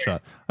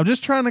snapshot. I'm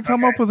just trying to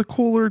come up with a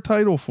cooler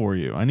title for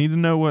you. I need to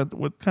know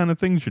what kind of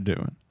things you're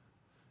doing.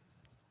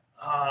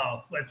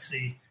 Let's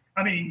see.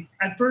 I mean,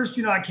 at first,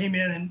 I came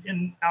in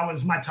and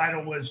my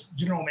title was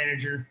general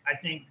manager. I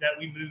think that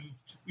we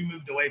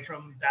moved away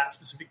from that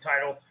specific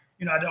title.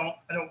 I don't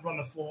run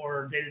the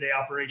floor day-to-day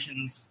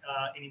operations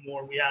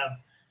anymore. We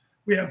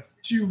have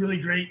two really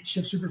great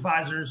shift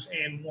supervisors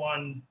and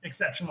one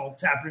exceptional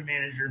taproom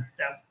manager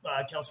that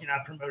Kelsey and I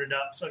promoted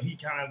up. So he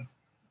kind of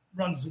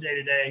runs the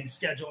day-to-day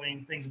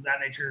scheduling, things of that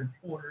nature,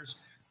 orders.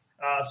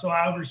 So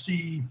I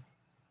oversee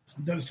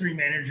those three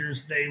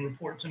managers. They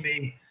report to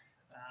me.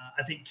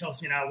 I think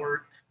Kelsey and I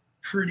work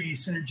pretty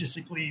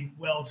synergistically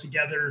well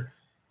together,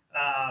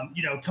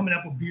 coming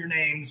up with beer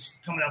names,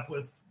 coming up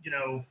with,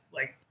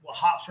 what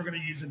hops we're going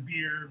to use in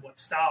beer, what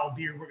style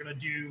beer we're going to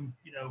do,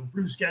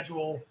 brew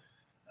schedule.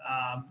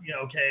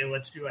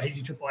 Let's do a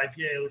hazy triple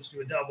IPA. Let's do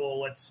a double.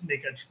 Let's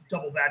make a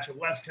double batch of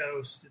West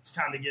Coast. It's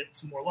time to get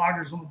some more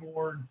lagers on the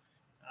board.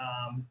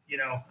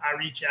 I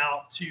reach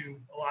out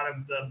to a lot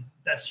of the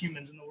best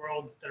humans in the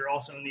world that are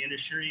also in the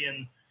industry,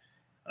 and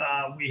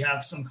we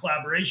have some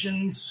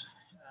collaborations,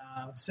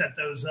 set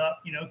those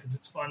up, because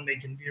it's fun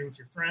making beer with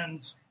your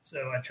friends.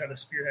 So I try to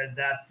spearhead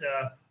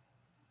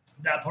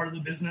that part of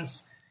the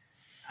business.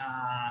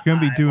 You're going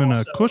to be doing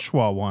a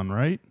Kushwa one,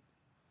 right?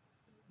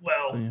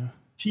 Well, Yeah.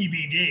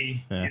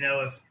 TBD. Yeah. You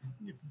know, if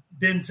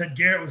Ben said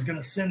Garrett was going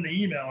to send the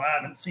email, I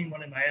haven't seen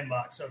one in my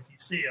inbox. So if you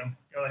see him,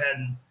 go ahead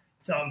and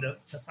tell him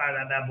to fire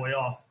that bad boy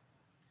off.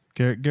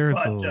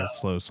 Garrett's a little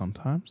slow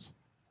sometimes.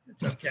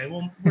 It's okay.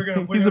 Well, we're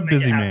gonna. He's a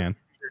busy man.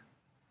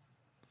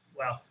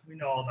 Well, we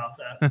know all about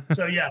that.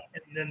 So yeah,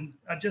 and then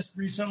I just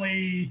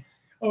recently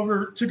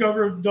took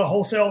over the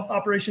wholesale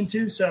operation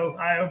too. So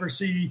I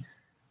oversee.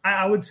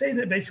 I would say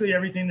that basically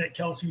everything that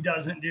Kelsey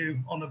doesn't do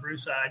on the brew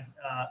side,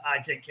 I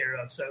take care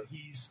of. So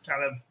he's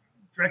kind of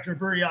director of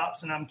brewery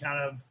ops, and I'm kind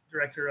of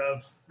director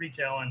of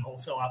retail and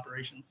wholesale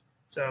operations.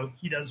 So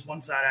he does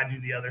one side, I do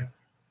the other.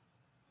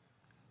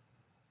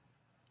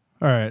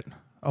 All right.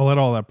 I'll let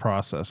all that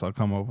process. I'll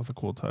come up with a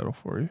cool title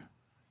for you.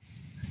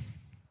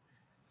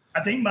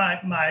 I think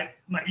my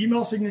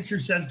email signature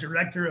says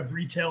director of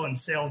retail and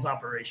sales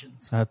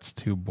operations. That's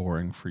too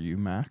boring for you,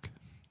 Mac.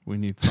 We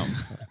need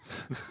something.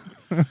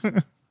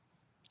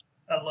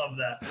 I love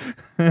that.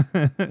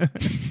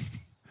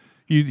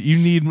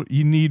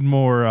 You need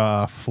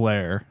more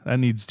flair. That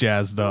needs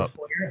jazzed up.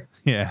 Flair?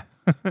 Yeah.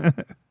 I'm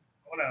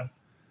gonna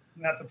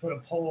have to put a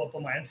poll up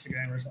on my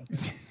Instagram or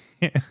something.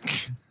 Yeah.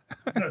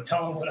 I'm gonna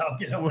tell them what I'll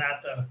get on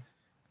that though.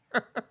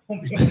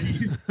 Won't be able to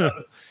use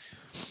those.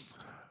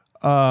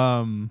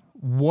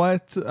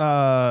 What do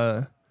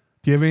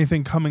you have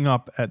anything coming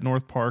up at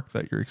North Park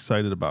that you're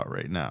excited about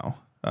right now?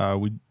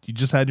 You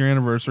just had your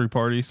anniversary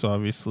party, so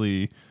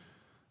obviously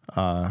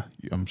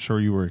I'm sure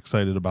you were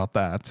excited about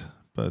that,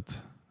 but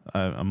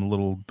I'm a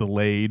little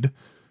delayed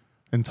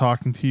in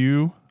talking to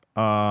you.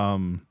 So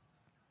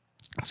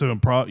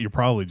you're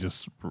probably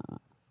just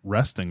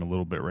resting a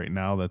little bit right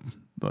now that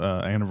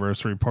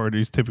anniversary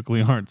parties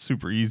typically aren't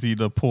super easy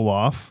to pull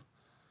off.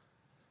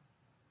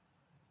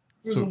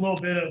 There was a little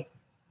bit of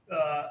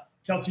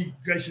Kelsey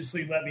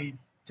graciously let me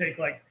take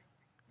like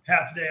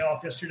half a day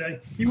off yesterday.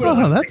 He would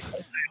have that's take a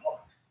day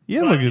off.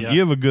 You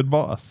have a good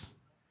boss.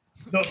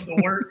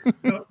 The work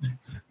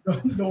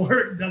the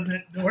work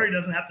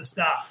doesn't have to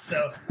stop.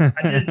 So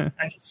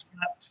I just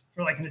slept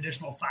for like an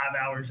additional 5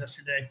 hours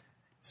yesterday.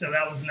 So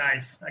that was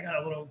nice. I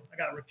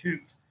got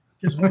recouped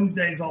because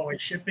Wednesday is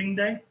always shipping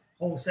day,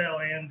 wholesale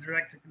and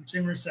direct to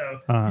consumer.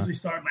 So I usually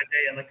start my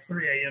day at like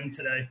 3 a.m.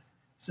 today.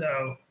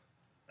 So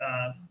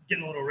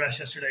getting a little rest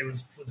yesterday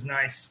was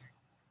nice.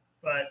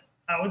 But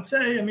I would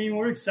say, I mean,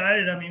 we're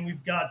excited. I mean,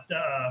 we've got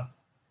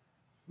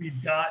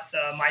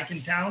Mike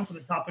in town for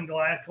the Top and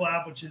Goliath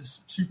collab, which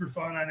is super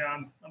fun. I know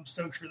I'm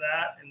stoked for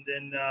that. And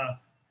then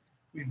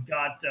we've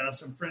got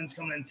some friends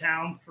coming in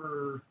town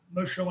for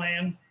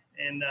Mosherland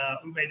and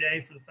Ube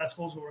Day for the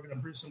festivals, where we're going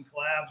to brew some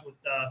collabs with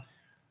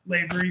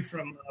Lavery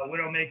from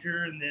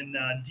Widowmaker, and then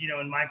Dino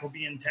and Mike will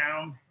be in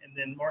town, and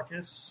then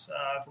Marcus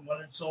from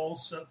Weathered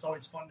Souls. So it's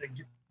always fun to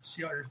get to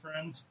see all your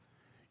friends.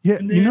 Yeah,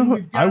 you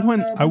know,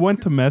 I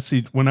went to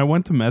message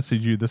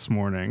you this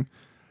morning,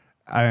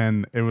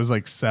 and it was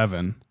like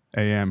 7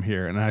 a.m.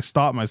 here, and I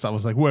stopped myself. I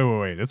was like,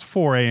 wait, it's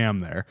 4 a.m.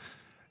 there,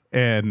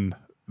 and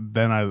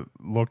then I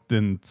looked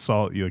and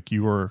saw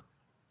you were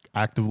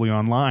actively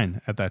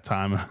online at that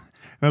time, and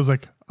I was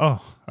like,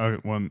 oh,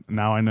 well,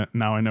 now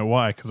I know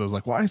why, because I was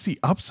like, why is he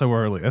up so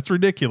early? That's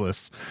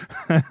ridiculous.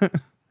 No,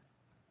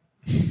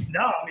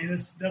 I mean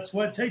that's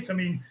what it takes. I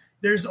mean,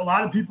 there's a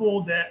lot of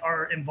people that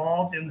are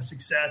involved in the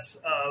success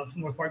of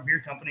North Park Beer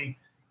Company,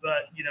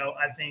 but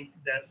I think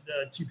that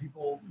the two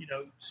people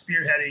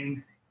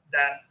spearheading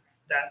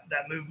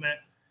that movement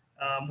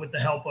with the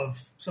help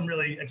of some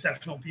really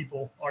exceptional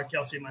people are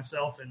Kelsey and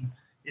myself, and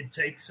it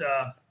takes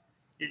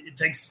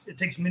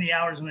many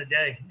hours in a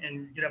day,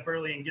 and get up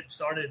early and get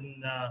started,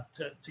 and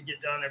to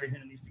get done everything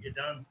that needs to get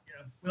done.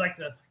 We like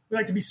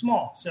to be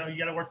small, so you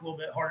got to work a little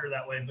bit harder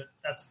that way, but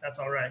that's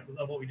all right. We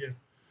love what we do.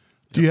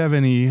 Do you have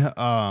any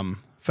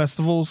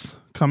festivals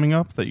coming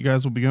up that you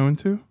guys will be going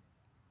to?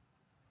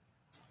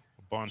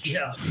 A bunch.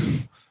 Yeah.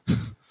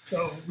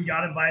 So we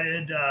got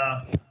invited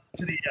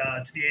to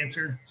the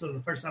Answer. So the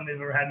first time they've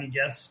ever had any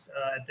guests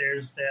at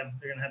theirs, they're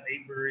going to have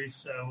 8 breweries.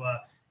 So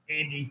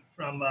Andy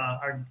from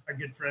our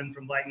good friend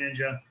from Black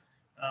Ninja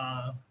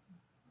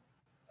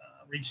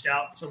reached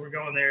out. So we're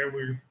going there.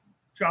 We're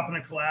dropping a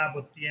collab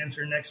with the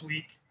Answer next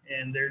week,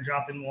 and they're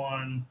dropping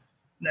one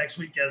next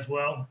week as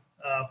well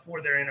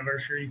for their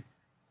anniversary.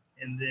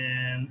 And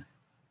then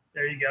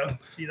there you go.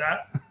 See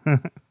that?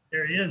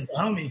 There he is, the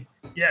homie.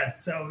 Yeah,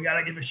 so we got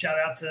to give a shout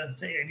out to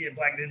Andy at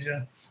Black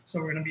Ninja. So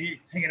we're going to be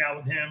hanging out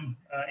with him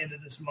end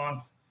of this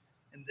month.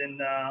 And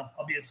then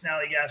I'll be at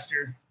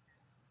Snallygaster.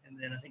 And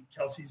then I think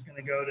Kelsey's going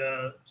to go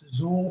to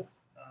Zool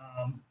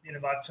end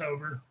of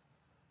October.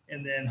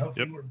 And then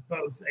hopefully we're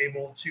both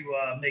able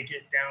to make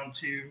it down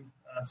to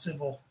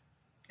Civil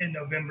in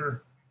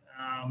November.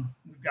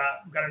 We've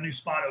got a new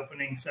spot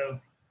opening,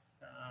 so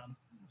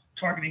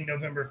targeting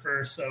November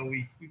 1st. So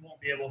we won't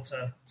be able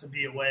to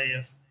be away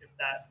if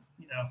that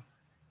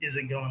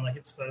isn't going like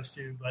it's supposed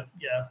to. But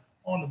yeah,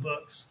 on the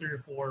books, 3 or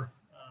 4,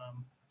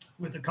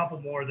 with a couple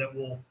more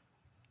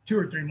 2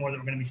 or 3 more that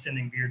we're going to be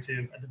sending beer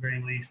to at the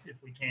very least,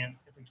 if we can't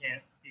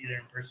be there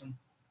in person.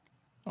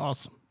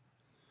 Awesome.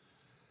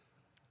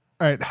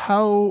 All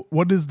right.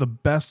 What is the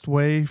best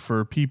way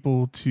for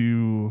people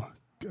to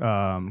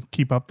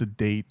keep up to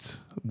date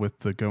with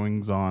the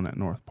goings on at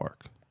North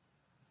Park?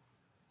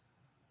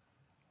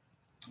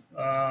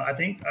 I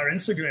think our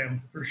Instagram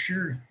for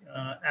sure,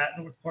 at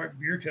North Park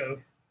Beer Co.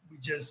 We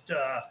just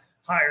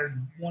hired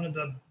one of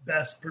the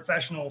best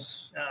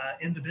professionals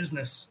in the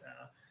business,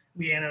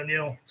 Leanne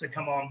O'Neill, to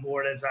come on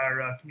board as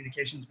our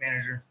communications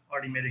manager.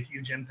 Already made a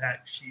huge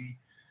impact. She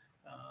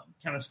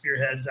kind of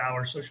spearheads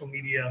our social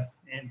media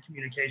and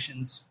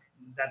communications.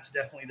 That's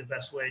definitely the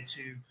best way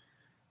to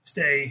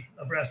stay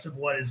abreast of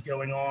what is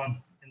going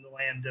on in the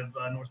land of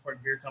North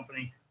Park Beer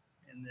Company.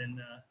 And then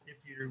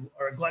if you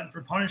are a glutton for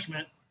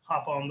punishment,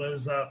 hop on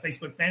those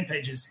Facebook fan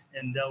pages,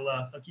 and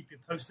they'll keep you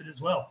posted as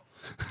well.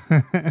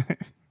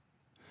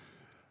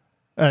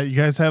 You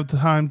guys have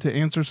time to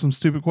answer some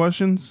stupid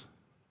questions?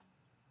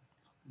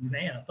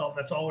 Man, I thought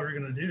that's all we were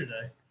going to do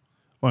today.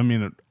 Well, I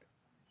mean,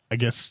 I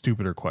guess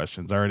stupider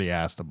questions. I already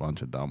asked a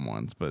bunch of dumb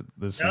ones, but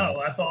I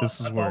thought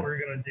we were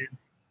going to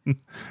do.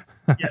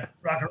 Yeah,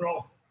 rock and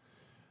roll.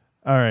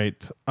 All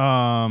right.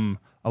 A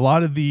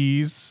lot of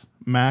these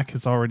Mac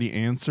has already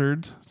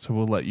answered, so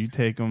we'll let you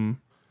take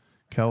them,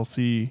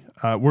 Kelsey.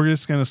 We're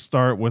just going to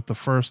start with the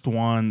first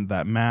one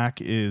that Mac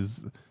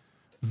is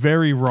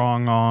very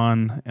wrong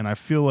on, and I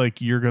feel like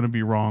you're going to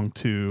be wrong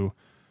too.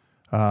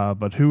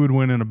 But who would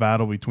win in a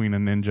battle between a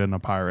ninja and a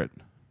pirate?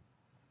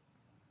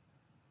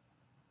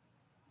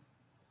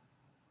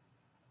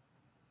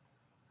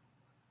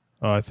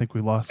 Oh, I think we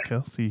lost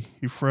Kelsey.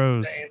 He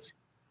froze.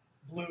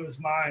 Blew his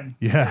mind.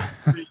 Yeah.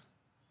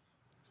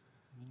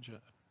 Ninja.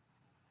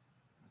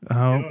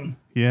 Oh,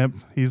 yep.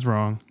 He's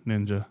wrong.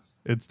 Ninja.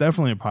 It's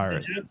definitely a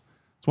pirate. Ninja?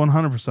 It's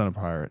 100% a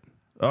pirate.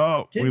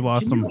 Oh, we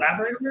lost him. Can you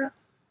elaborate on that?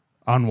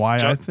 On why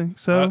I think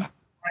so?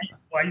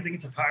 Why you think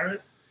it's a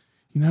pirate?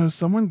 You know,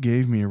 someone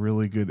gave me a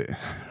really good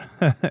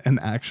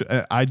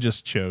I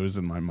just chose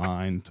in my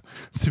mind,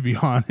 to be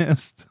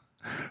honest.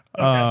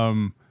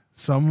 Okay.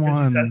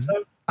 Someone,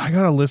 I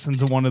got to listen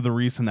to one of the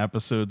recent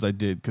episodes I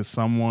did, because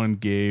someone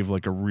gave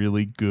like a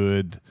really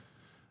good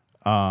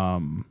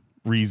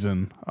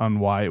reason on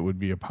why it would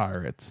be a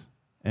pirate,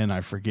 and I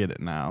forget it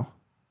now.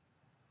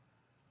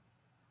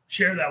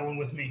 Share that one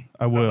with me.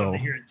 I will. I'd love to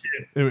hear it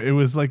too. It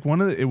was like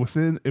it was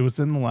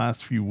in the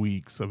last few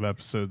weeks of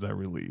episodes I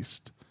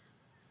released.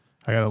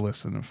 I gotta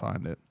listen and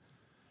find it.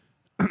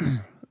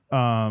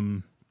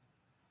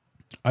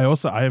 I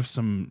have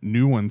some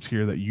new ones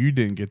here that you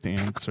didn't get to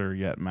answer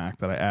yet, Mac,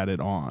 that I added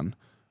on.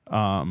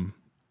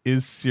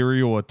 Is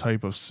cereal a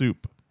type of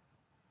soup?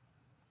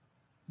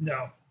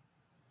 No.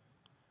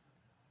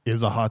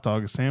 Is a hot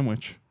dog a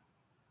sandwich?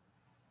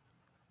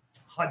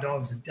 Hot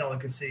dog's a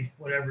delicacy,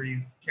 whatever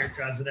you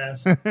characterize it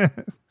as.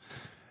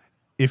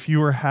 If you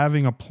were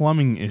having a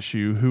plumbing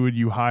issue, who would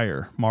you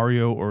hire,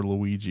 Mario or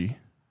Luigi?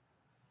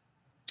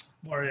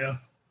 Mario.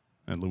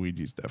 And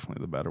Luigi's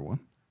definitely the better one.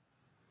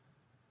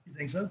 You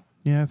think so?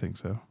 Yeah, I think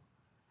so.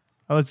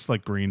 I just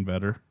like green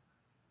better.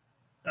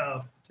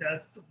 Oh, yeah,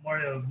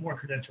 Mario, more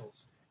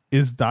credentials.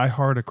 Is Die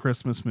Hard a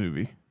Christmas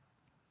movie?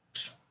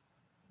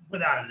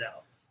 Without a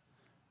doubt.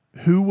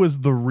 Who was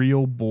the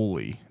real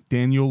bully,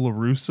 Daniel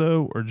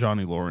LaRusso or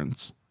Johnny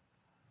Lawrence?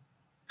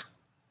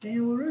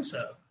 Daniel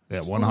LaRusso. Yeah,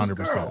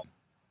 100%.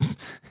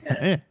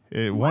 Yeah,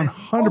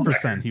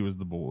 100% he was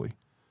the bully.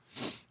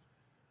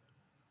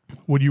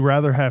 Would you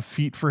rather have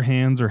feet for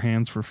hands or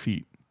hands for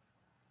feet?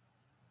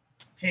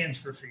 Hands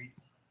for feet.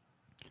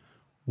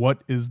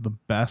 What is the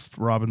best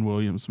Robin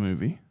Williams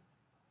movie?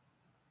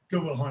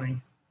 Good Will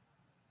Hunting.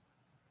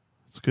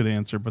 It's a good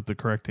answer, but the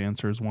correct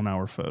answer is 1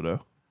 Hour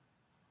Photo.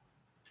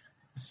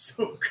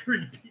 So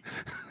creepy.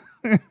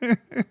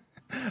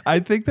 I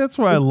think that's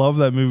why I love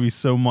that movie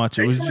so much.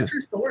 It was just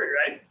your story,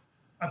 right?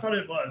 I thought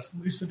it was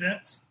Loose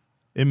Events.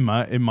 It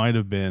might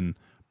have been,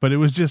 but it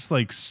was just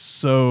like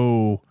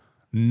so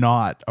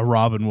not a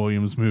Robin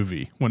Williams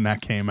movie when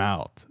that came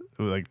out.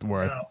 Like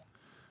where I thought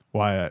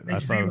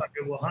about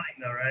Good Will Hunting,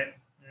 though, right?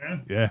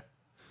 Yeah.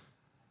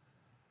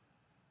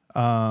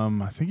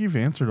 I think you've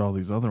answered all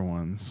these other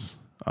ones.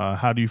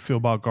 How do you feel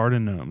about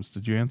garden gnomes?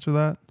 Did you answer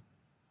that?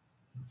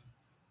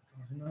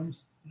 Garden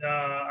gnomes? No,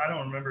 I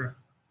don't remember.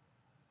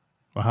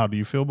 Well, how do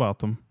you feel about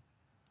them?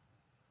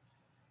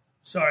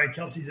 Sorry,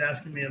 Kelsey's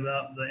asking me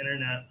about the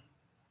internet.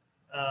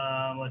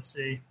 Let's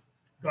see.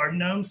 Garden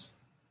gnomes?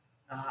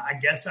 I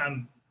guess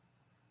I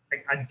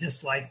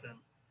dislike them.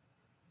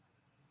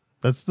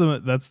 That's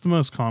the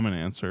most common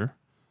answer.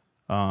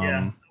 Yeah,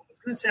 I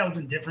was going to say I was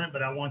indifferent,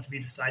 but I want to be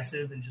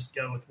decisive and just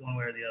go with one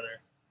way or the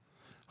other.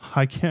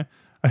 I can't.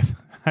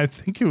 I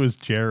think it was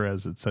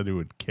Jerez that said he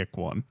would kick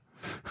one.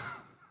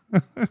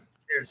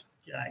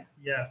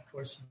 Yeah, of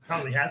course, he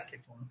probably has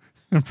kicked one.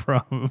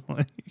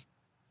 Probably.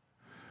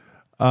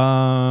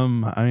 I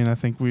mean, I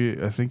think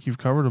you've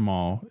covered them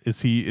all.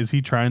 Is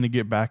he trying to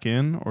get back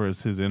in, or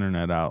is his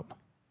internet out?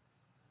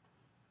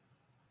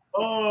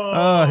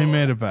 Oh, he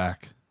made it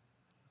back.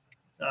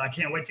 I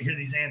can't wait to hear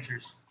these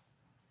answers.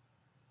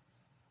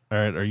 All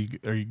right, are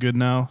you good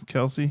now,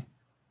 Kelsey?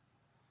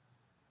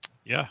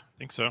 Yeah, I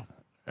think so.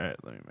 All right,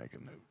 let me make a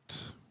note.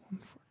 114.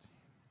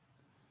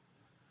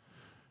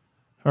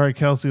 All right,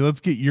 Kelsey, let's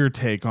get your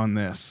take on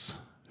this.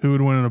 Who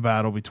would win in a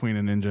battle between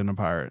a ninja and a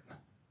pirate?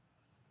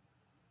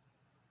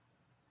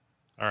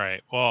 All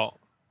right. Well,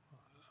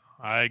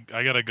 I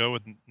got to go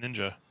with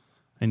ninja.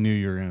 I knew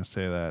you were going to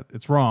say that.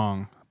 It's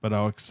wrong, but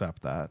I'll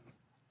accept that.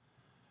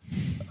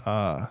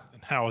 And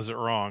how is it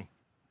wrong?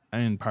 I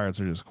mean, pirates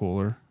are just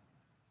cooler.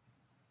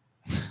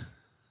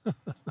 I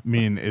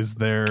mean, is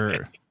there...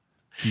 Okay.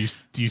 Do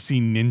you see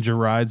ninja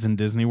rides in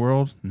Disney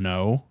World?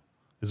 No.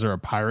 Is there a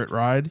pirate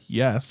ride?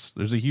 Yes.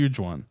 There's a huge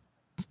one.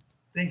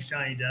 Thanks,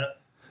 Johnny Depp.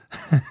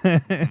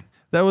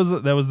 that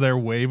was there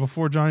way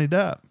before Johnny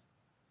Depp.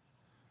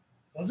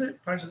 Was it?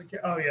 Pirates of the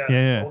Caribbean? Oh yeah.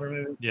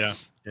 Yeah.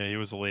 Yeah, he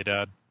was a late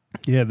ad.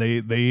 Yeah,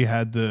 they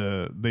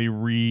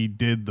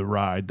redid the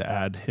ride to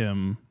add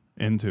him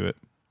into it.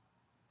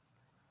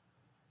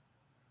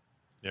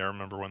 Yeah, I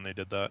remember when they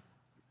did that.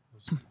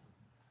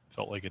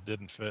 Felt like it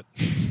didn't fit.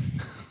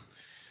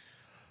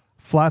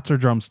 Flats or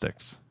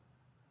drumsticks?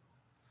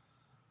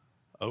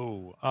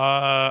 Oh,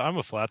 I'm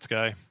a flats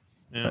guy.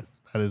 Yeah.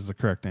 That is the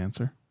correct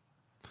answer.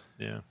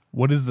 Yeah.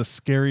 What is the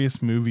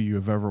scariest movie you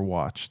have ever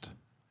watched?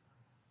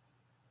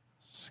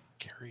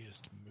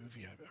 Scariest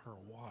movie I've ever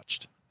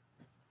watched?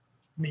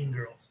 Mean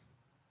Girls.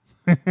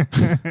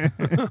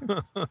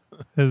 That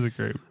is a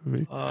great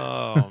movie.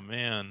 Oh,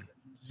 man.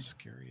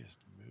 Scariest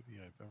movie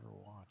I've ever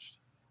watched.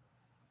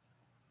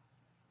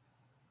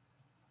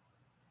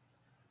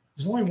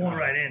 There's only one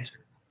right answer.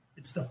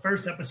 It's the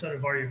first episode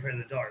of Are You Afraid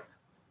of the Dark?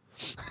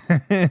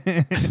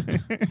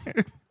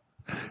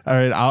 All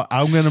right,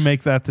 I'm going to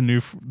make that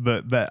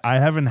that I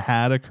haven't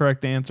had a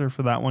correct answer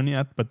for that one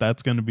yet, but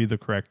that's going to be the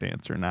correct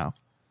answer now.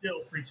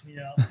 Still freaks me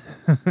out.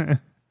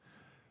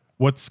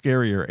 What's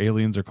scarier,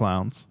 aliens or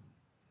clowns?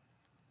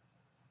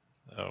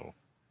 Oh,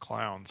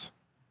 clowns.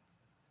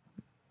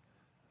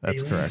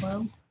 That's alien correct.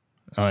 Clowns?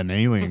 Oh, an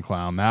alien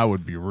clown. That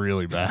would be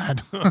really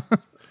bad.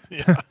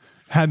 Yeah.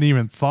 Hadn't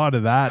even thought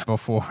of that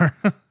before.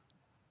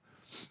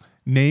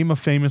 Name a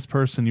famous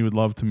person you would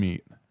love to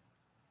meet.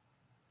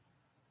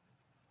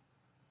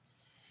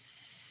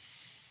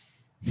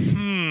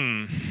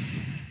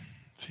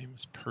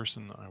 Famous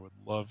person I would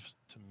love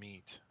to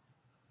meet.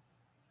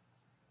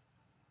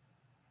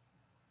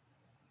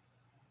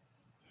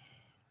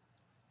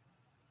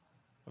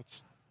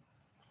 It's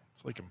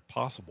like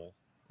impossible.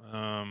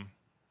 I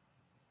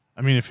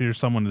mean, if you're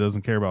someone who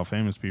doesn't care about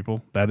famous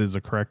people, that is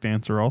a correct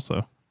answer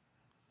also.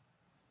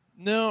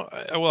 No,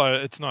 well,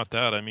 it's not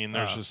that. I mean,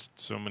 there's just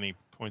so many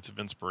points of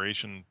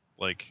inspiration,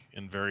 like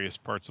in various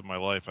parts of my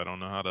life. I don't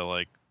know how to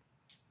like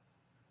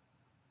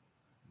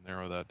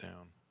narrow that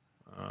down.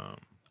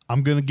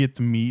 I'm going to get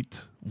to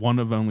meet one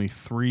of only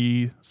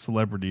 3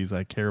 celebrities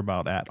I care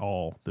about at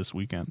all this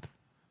weekend.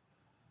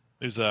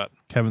 Who's that?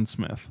 Kevin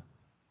Smith.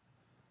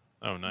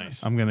 Oh,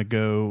 nice. I'm going to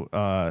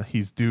go.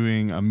 He's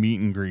doing a meet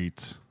and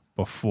greet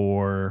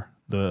before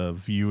the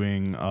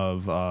viewing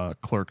of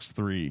Clerks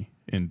 3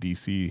 in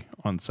DC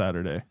on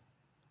Saturday.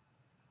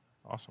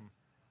 Awesome.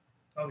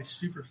 Probably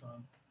super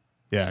fun.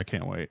 Yeah, I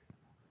can't wait.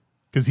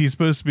 Because he's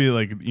supposed to be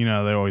like,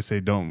 they always say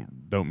don't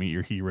meet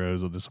your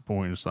heroes, they'll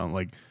disappoint or something.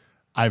 Like,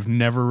 I've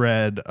never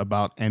read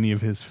about any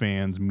of his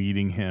fans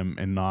meeting him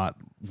and not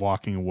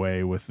walking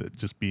away with it,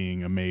 just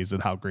being amazed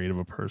at how great of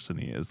a person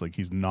he is. Like,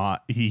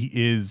 he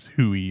is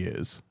who he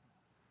is.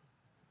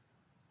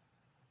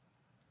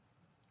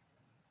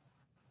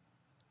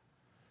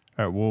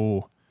 All right,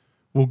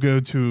 we'll go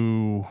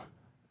to,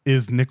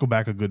 is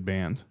Nickelback a good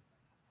band?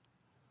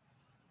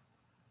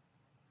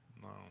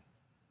 No.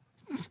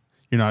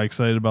 You're not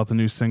excited about the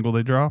new single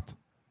they dropped?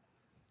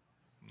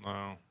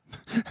 No.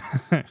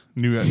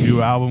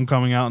 New album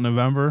coming out in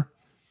November.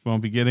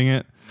 Won't be getting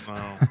it.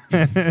 No.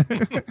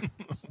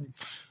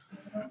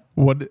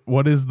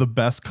 What is the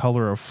best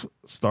color of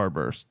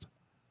Starburst?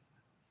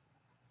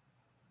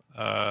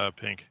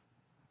 Pink.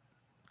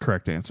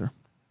 Correct answer.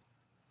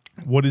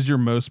 What is your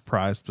most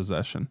prized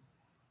possession?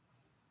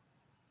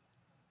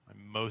 My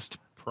most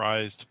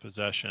prized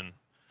possession.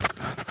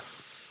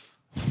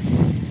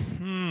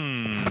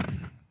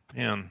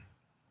 Man.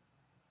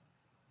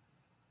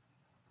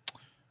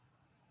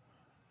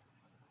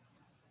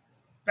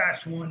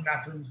 Batch 1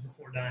 macaroons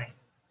before dying.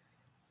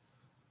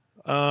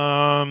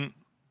 I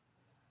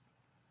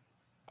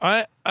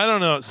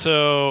don't know.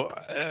 So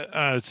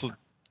it's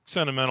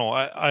sentimental.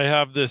 I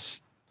have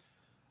this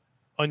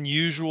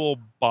unusual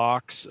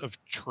box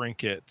of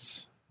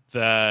trinkets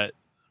that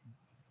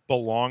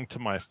belonged to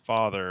my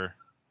father.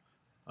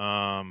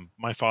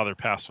 My father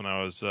passed when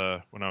I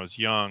was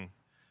young,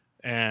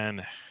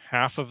 and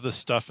half of the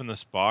stuff in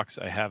this box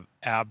I have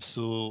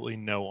absolutely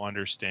no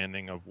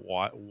understanding of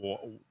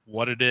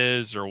what it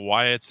is or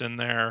why it's in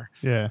there.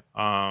 Yeah.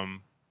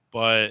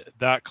 But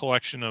that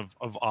collection of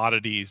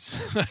oddities,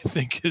 I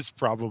think, is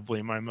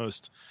probably my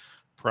most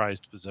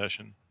prized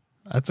possession.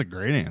 That's a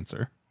great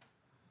answer.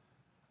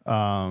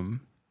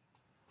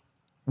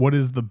 What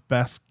is the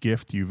best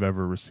gift you've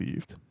ever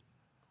received?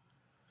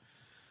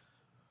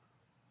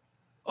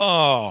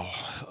 Oh,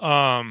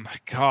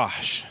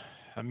 gosh.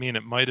 I mean,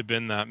 it might have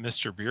been that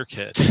Mr. Beer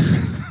kit.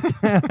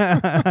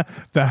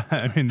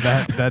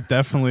 that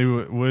definitely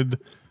would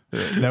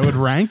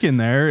rank in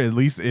there. At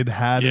least it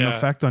had an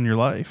effect on your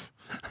life.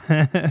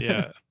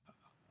 Yeah.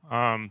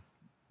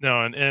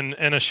 No, and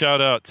a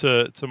shout out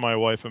to my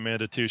wife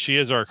Amanda too. She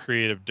is our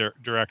creative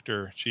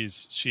director. She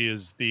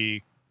is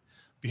the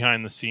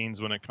behind the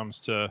scenes when it comes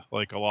to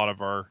like a lot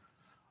of our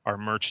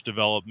merch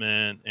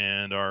development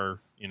and our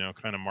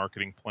kind of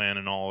marketing plan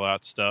and all of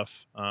that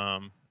stuff.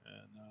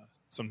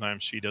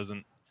 Sometimes she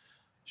doesn't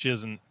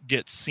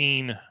get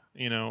seen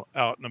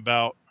out and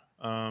about,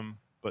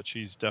 but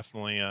she's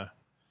definitely a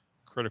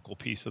critical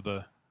piece of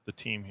the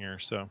team here.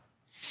 So.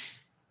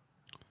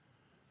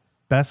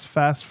 Best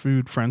fast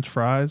food French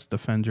fries.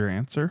 Defend your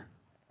answer.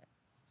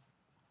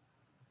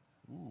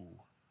 Ooh.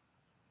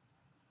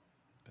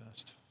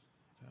 Best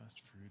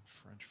fast food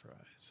French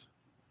fries.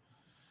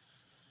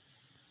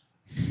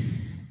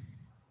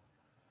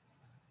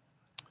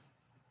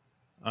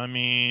 I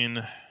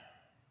mean,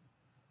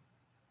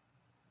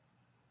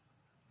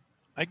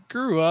 I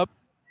grew up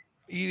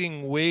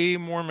eating way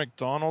more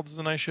McDonald's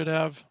than I should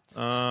have.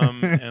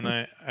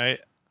 And I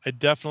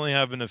definitely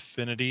have an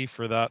affinity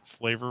for that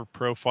flavor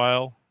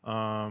profile.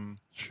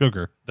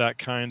 Sugar, that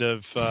kind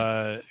of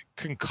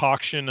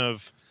concoction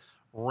of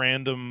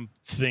random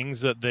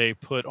things that they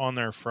put on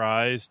their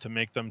fries to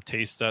make them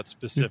taste that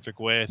specific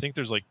way. I think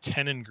there's like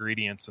 10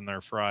 ingredients in their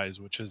fries,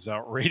 which is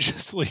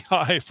outrageously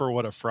high for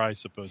what a fry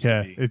is supposed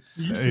to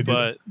be.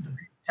 But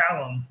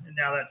tallow, and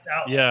now that's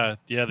out. Yeah,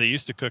 they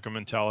used to cook them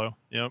in tallow.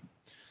 Yep.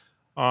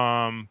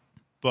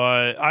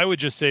 But I would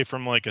just say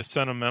from like a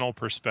sentimental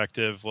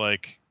perspective,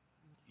 like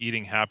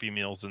eating Happy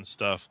Meals and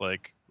stuff,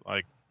 like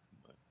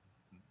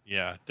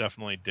yeah,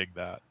 definitely dig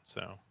that.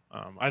 So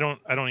I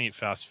don't eat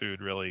fast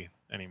food really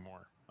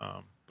anymore.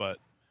 But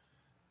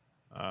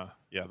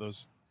yeah,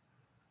 those.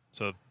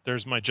 So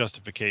there's my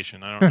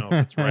justification. I don't know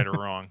if it's right or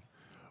wrong.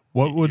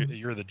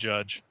 You're the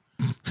judge?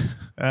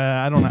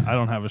 I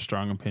don't have a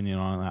strong opinion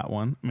on that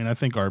one. I mean, I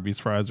think Arby's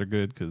fries are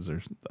good because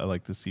I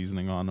like the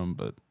seasoning on them,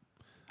 but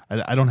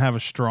I don't have a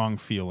strong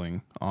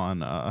feeling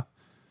on. I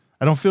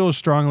don't feel as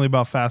strongly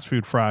about fast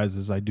food fries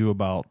as I do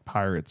about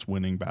Pirates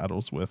winning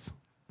battles with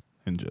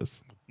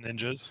ninjas.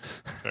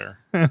 Fair.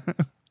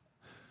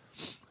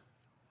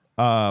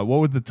 What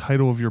would the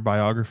title of your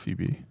biography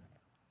be?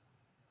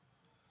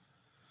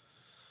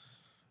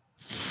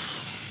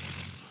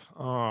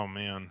 Oh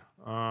man.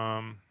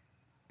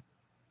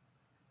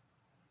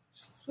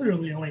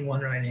 Literally only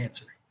one right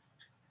answer.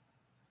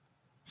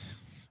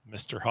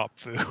 Mr. Hop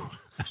Fu.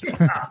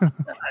 Yeah.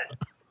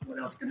 What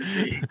else could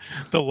it be?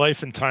 The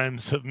life and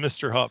times of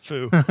Mr. Hop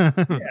Fu. Yeah,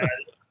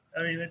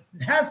 I mean, it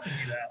has to be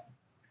that.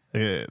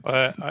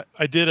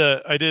 I did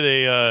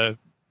a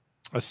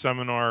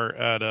seminar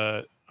at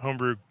a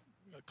homebrew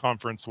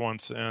conference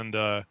once, and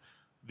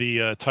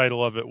the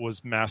title of it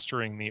was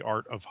 "Mastering the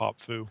Art of Hop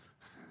Fu."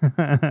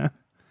 I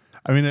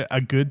mean,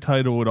 a good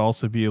title would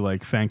also be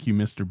like "Thank You,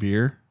 Mr.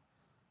 Beer."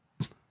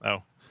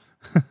 Oh,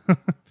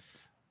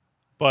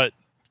 but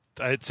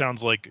it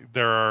sounds like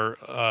there are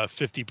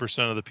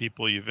 50% of the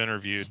people you've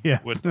interviewed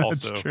would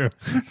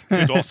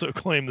also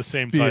claim the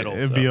same title.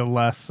 It'd be a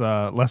less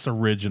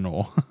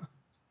original.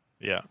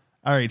 Yeah.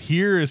 All right.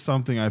 Here is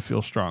something I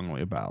feel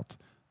strongly about.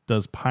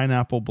 Does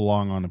pineapple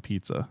belong on a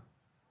pizza?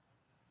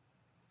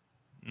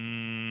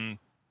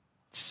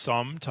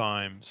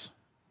 Sometimes.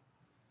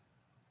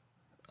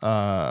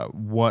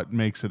 What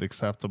makes it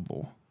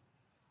acceptable?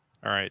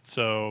 All right.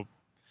 So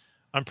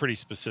I'm pretty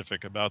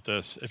specific about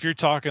this. If you're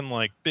talking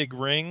like big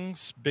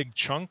rings, big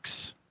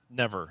chunks,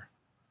 never.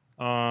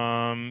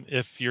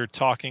 If you're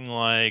talking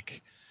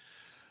like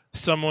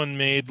someone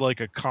made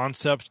like a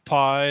concept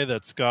pie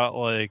that's got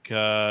like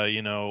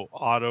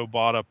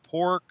Autobata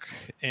pork,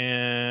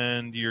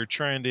 and you're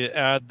trying to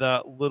add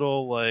that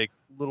little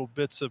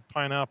bits of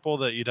pineapple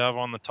that you'd have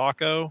on the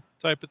taco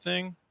type of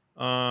thing,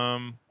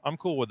 I'm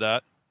cool with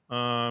that.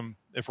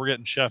 If we're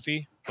getting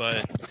chefy,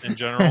 but in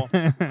general,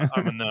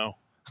 I'm a no.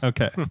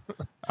 Okay.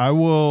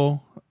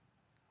 I'll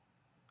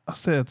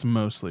say that's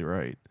mostly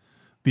right.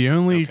 The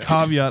only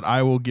caveat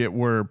I will get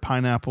where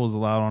pineapple is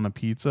allowed on a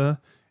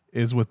pizza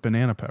is with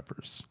banana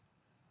peppers.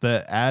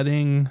 That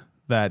adding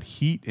that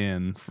heat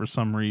in for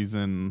some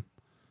reason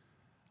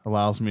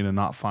allows me to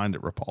not find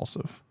it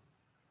repulsive.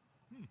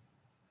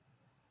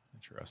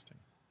 Interesting.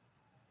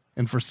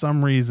 And for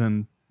some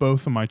reason,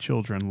 both of my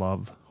children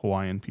love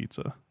Hawaiian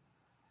pizza.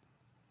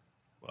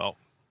 Well,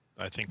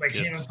 I think like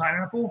ham and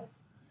pineapple?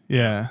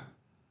 Yeah.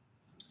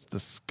 It's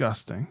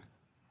disgusting.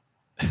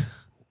 I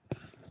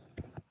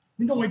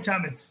mean, the only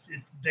time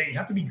they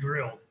have to be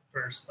grilled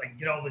first, like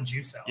get all the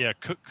juice out. Yeah,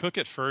 cook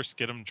it first,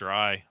 get them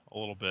dry a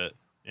little bit.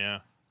 Yeah.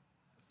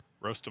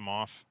 Roast them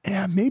off.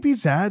 Yeah, maybe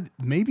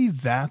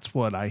that's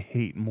what I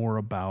hate more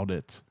about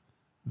it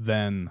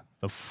than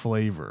the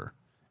flavor.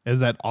 Is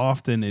that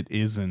often it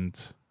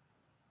isn't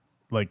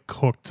like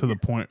cooked to the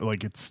point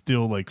like it's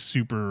still like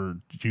super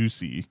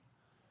juicy.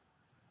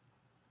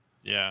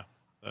 Yeah.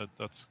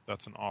 That's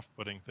an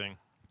off-putting thing.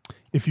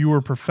 If you were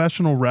a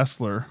professional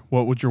wrestler,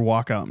 what would your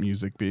walkout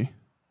music be?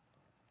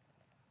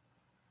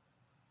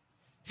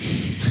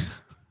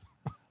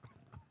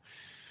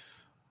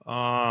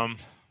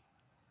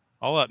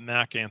 I'll let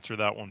Mac answer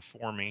that one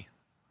for me.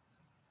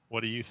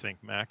 What do you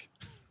think, Mac?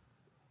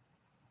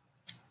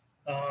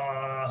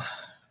 I'm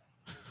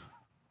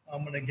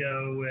gonna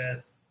go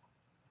with.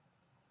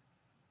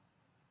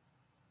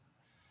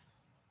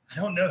 I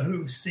don't know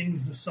who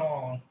sings the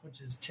song,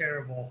 which is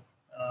terrible,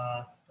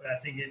 but I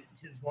think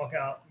his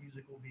walkout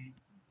music will be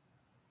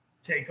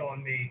 "Take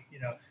on Me." You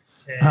know.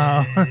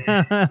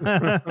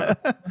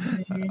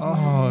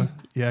 Oh,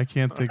 yeah, I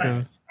can't think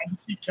of. I can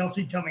see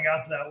Kelsey coming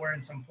out to that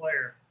wearing some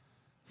flair.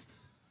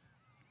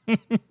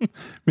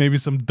 Maybe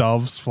some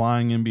doves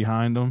flying in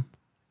behind him.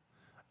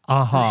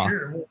 For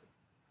sure.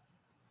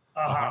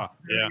 Yeah.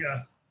 You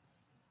go.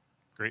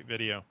 Great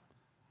video.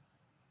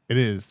 It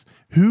is.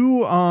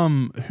 Who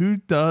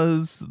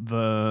does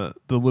the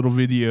little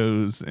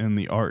videos and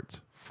the art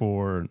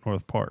for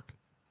North Park?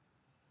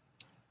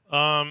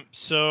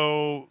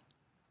 So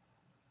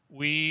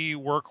we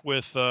work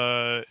with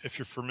if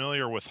you're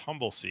familiar with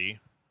Humblesea.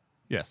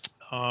 Yes.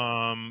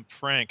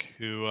 Frank,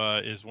 who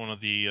is one of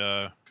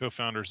the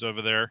co-founders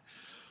over there.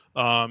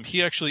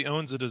 He actually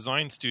owns a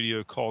design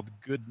studio called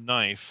Good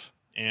Knife,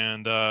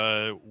 and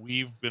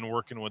we've been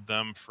working with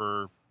them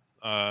for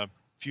a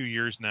few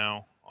years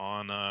now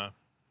on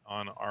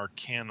our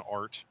can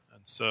art.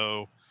 And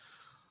so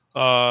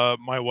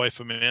my wife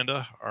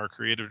Amanda, our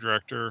creative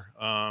director,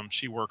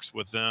 she works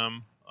with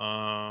them,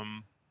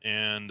 and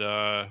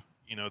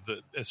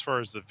as far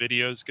as the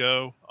videos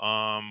go,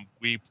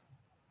 we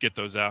get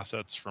those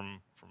assets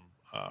from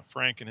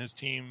Frank and his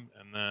team,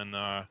 and then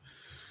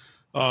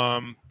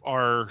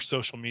our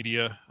social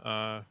media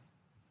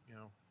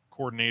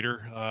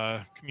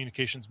coordinator,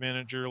 communications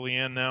manager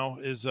Leanne now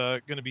is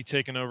going to be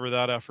taking over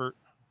that effort.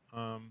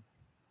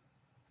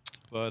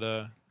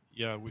 But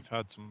we've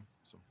had some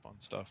fun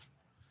stuff.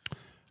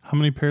 How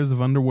many pairs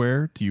of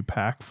underwear do you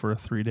pack for a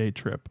 3-day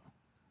trip?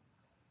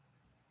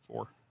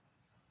 4.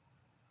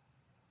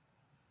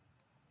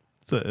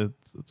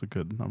 It's a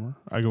good number.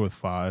 I go with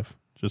 5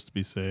 just to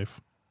be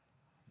safe.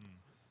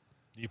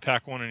 Do you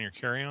pack one in your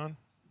carry-on?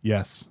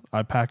 Yes,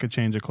 I pack a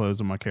change of clothes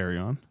in my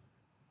carry-on.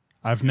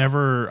 I've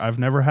never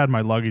had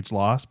my luggage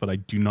lost, but I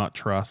do not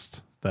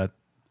trust that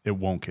it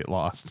won't get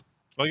lost.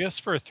 Well, I guess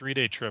for a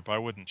 3-day trip, I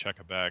wouldn't check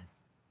a bag.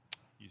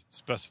 You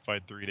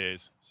specified 3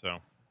 days, so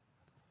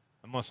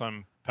unless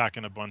I'm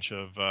packing a bunch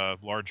of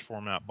large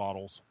format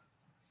bottles.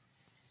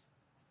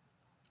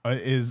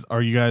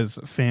 Are you guys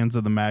fans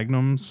of the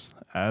Magnums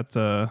at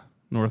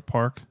North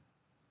Park?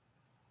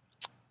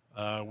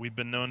 We've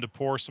been known to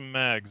pour some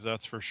mags,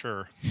 that's for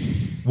sure.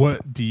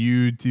 What do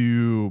you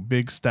do?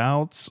 Big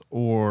stouts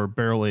or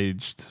barrel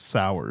aged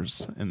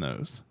sours in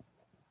those?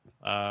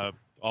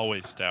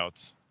 Always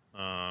stouts.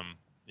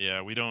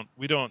 We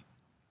don't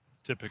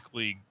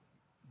typically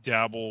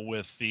dabble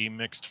with the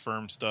mixed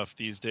firm stuff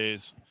these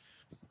days.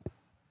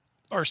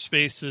 Our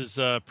space is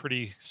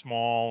pretty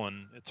small,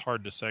 and it's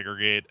hard to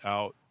segregate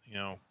out,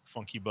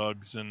 funky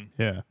bugs and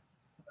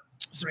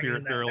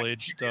spirit barrel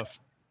aged stuff.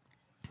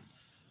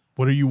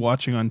 What are you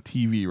watching on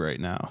TV right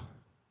now?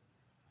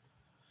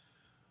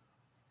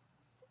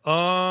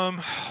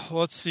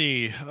 Let's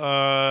see.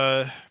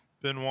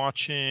 Been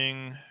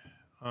watching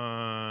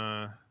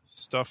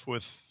stuff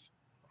with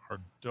our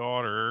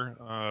daughter.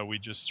 We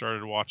just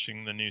started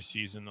watching the new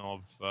season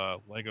of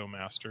Lego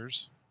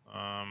Masters.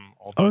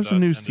 There's a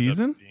new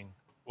season?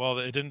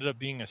 It ended up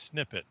being a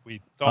snippet.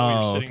 We thought we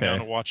were sitting down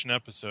to watch an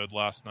episode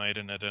last night,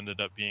 and it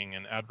ended up being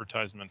an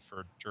advertisement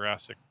for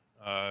Jurassic,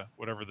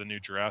 whatever the new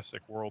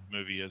Jurassic World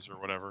movie is or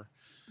whatever.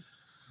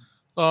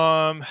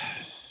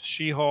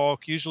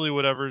 She-Hulk, usually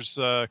whatever's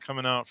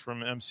coming out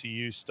from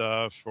MCU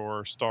stuff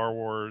or Star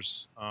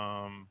Wars,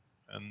 and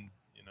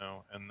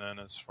then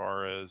as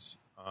far as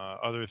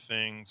other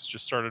things,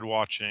 just started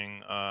watching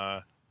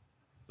The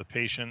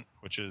Patient,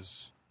 which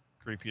is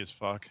creepy as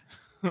fuck.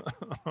 First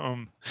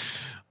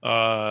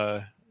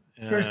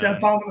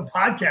F-bomb on the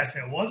podcast,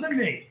 and it wasn't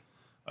me.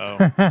 Oh,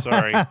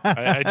 sorry.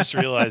 I just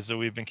realized that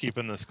we've been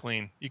keeping this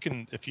clean. You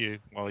can, you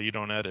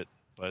don't edit.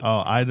 But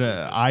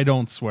I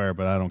don't swear,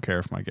 but I don't care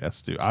if my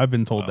guests do. I've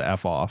been told to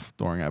F off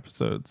during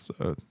episodes.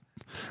 So.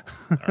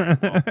 All right,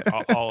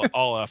 well,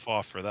 I'll F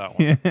off for that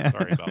one. Yeah.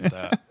 Sorry about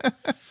that.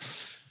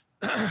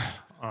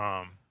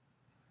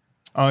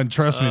 And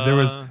trust me, there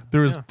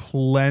was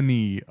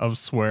plenty of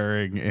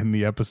swearing in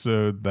the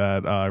episode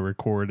that I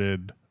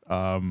recorded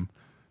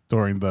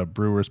during the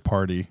Brewers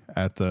party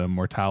at the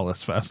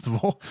Mortalis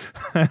Festival.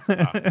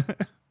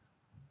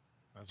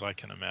 As I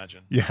can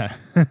imagine. Yeah.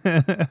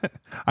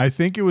 I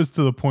think it was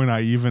to the point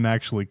I even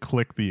actually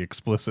clicked the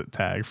explicit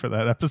tag for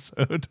that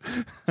episode.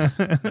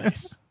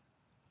 Nice.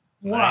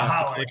 Wow. I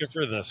have to click it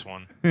for this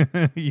one. In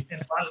a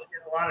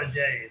lot of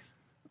Dave.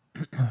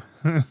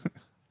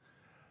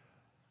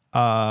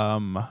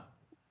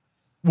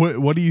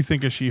 What do you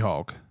think of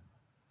She-Hulk?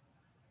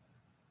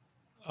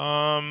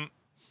 Well,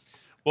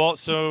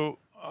 so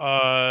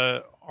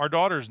our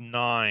daughter's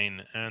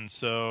 9, and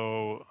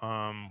so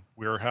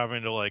we're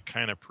having to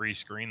kind of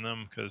pre-screen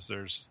them because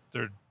there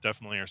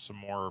definitely are some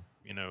more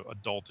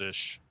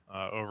adultish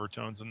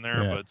overtones in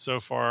there. Yeah. But so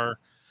far,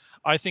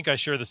 I think I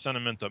share the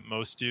sentiment that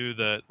most do,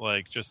 that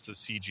like just the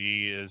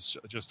CG is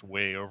just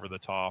way over the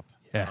top.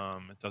 Yeah.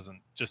 It doesn't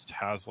just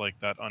has like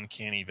that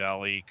uncanny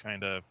valley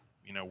kind of,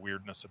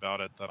 weirdness about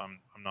it that I'm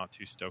not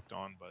too stoked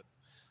on, but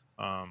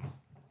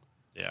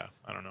yeah,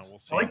 I don't know. We'll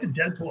see. I like the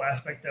Deadpool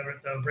aspect of it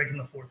though, breaking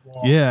the fourth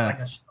wall. Yeah.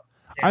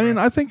 I mean,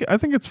 I think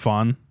it's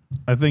fun.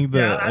 I think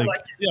that I like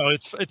it. Yeah,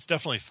 it's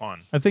definitely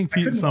fun. I think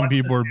some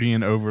people are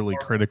being overly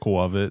before. critical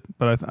of it,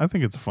 but I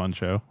think it's a fun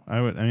show. I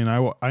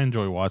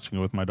enjoy watching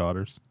it with my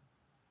daughters.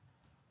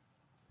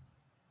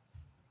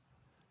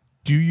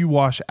 Do you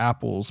wash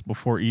apples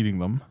before eating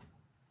them?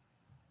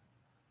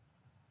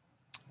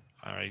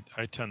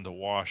 I tend to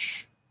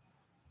wash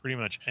pretty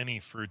much any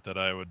fruit that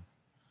I would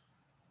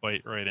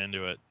bite right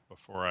into it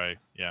before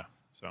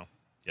so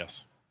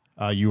yes.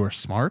 You are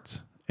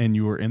smart and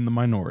you are in the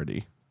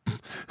minority.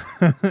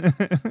 All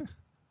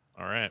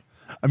right.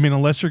 I mean,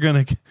 unless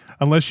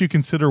you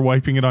consider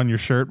wiping it on your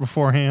shirt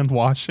beforehand,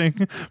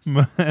 washing,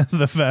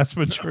 the vast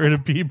majority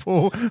of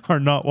people are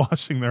not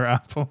washing their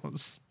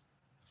apples.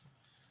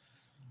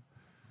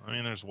 I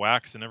mean, there's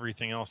wax and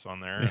everything else on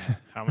there. And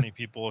how many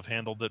people have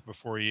handled it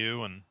before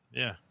you? And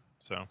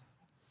so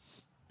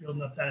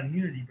building up that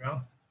immunity,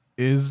 bro.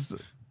 Is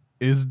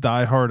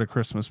Die Hard a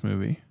Christmas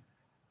movie?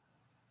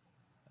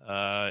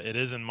 It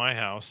is in my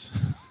house.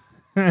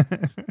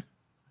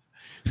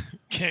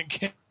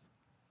 Can't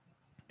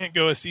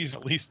go a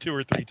season at least 2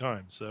 or 3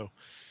 times. So,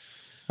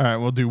 all right,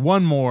 we'll do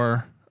one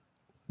more.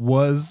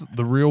 Was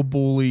the real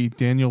bully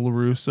Daniel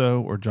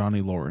LaRusso or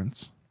Johnny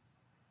Lawrence?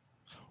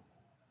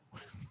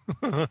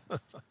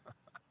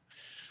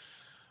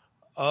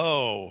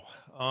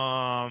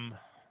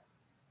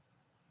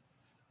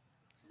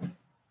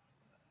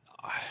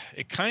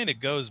 It kind of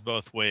goes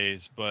both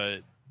ways,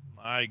 but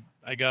I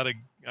gotta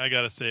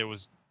say it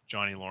was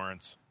Johnny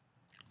Lawrence.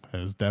 It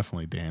was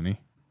definitely Danny.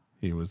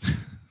 He was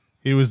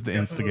the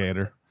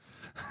instigator.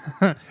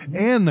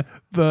 And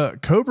the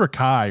Cobra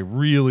Kai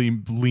really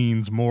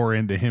leans more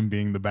into him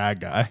being the bad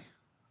guy.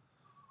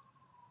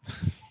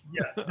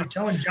 Yeah, they're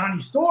telling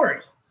Johnny's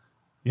story.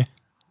 Yeah.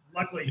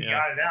 Luckily, he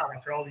got it out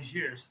after all these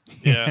years.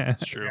 Yeah,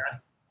 that's true. Yeah.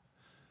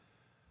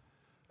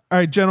 All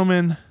right,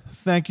 gentlemen,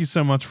 thank you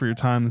so much for your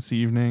time this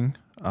evening.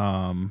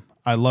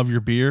 I love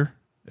your beer.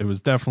 It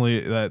was definitely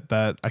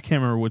that I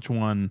can't remember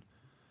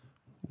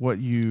what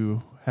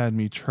you had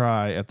me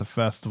try at the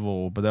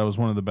festival, but that was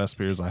one of the best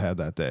beers I had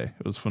that day.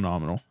 It was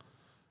phenomenal.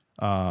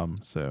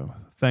 So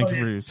thank you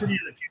for your City of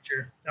the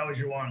Future. That was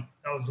your one.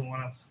 That was the one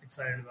I was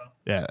excited about.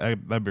 Yeah,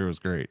 that beer was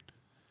great.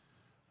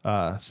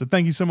 So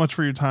thank you so much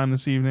for your time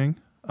this evening.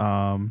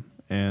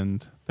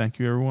 And thank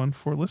you everyone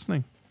for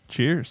listening.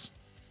 Cheers.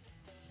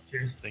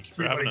 Cheers. Thank you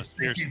for having us.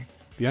 Cheers.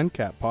 The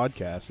Uncapped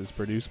Podcast is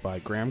produced by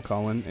Graham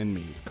Cullen and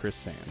me, Chris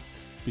Sands.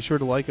 Be sure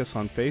to like us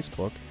on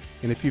Facebook,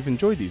 and if you've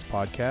enjoyed these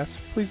podcasts,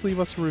 please leave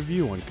us a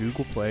review on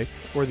Google Play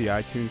or the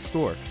iTunes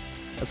Store.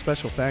 A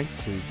special thanks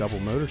to Double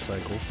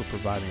Motorcycle for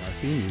providing our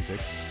theme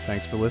music.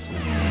 Thanks for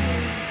listening.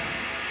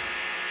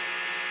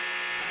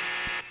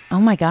 Oh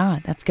my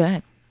God, that's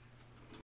good.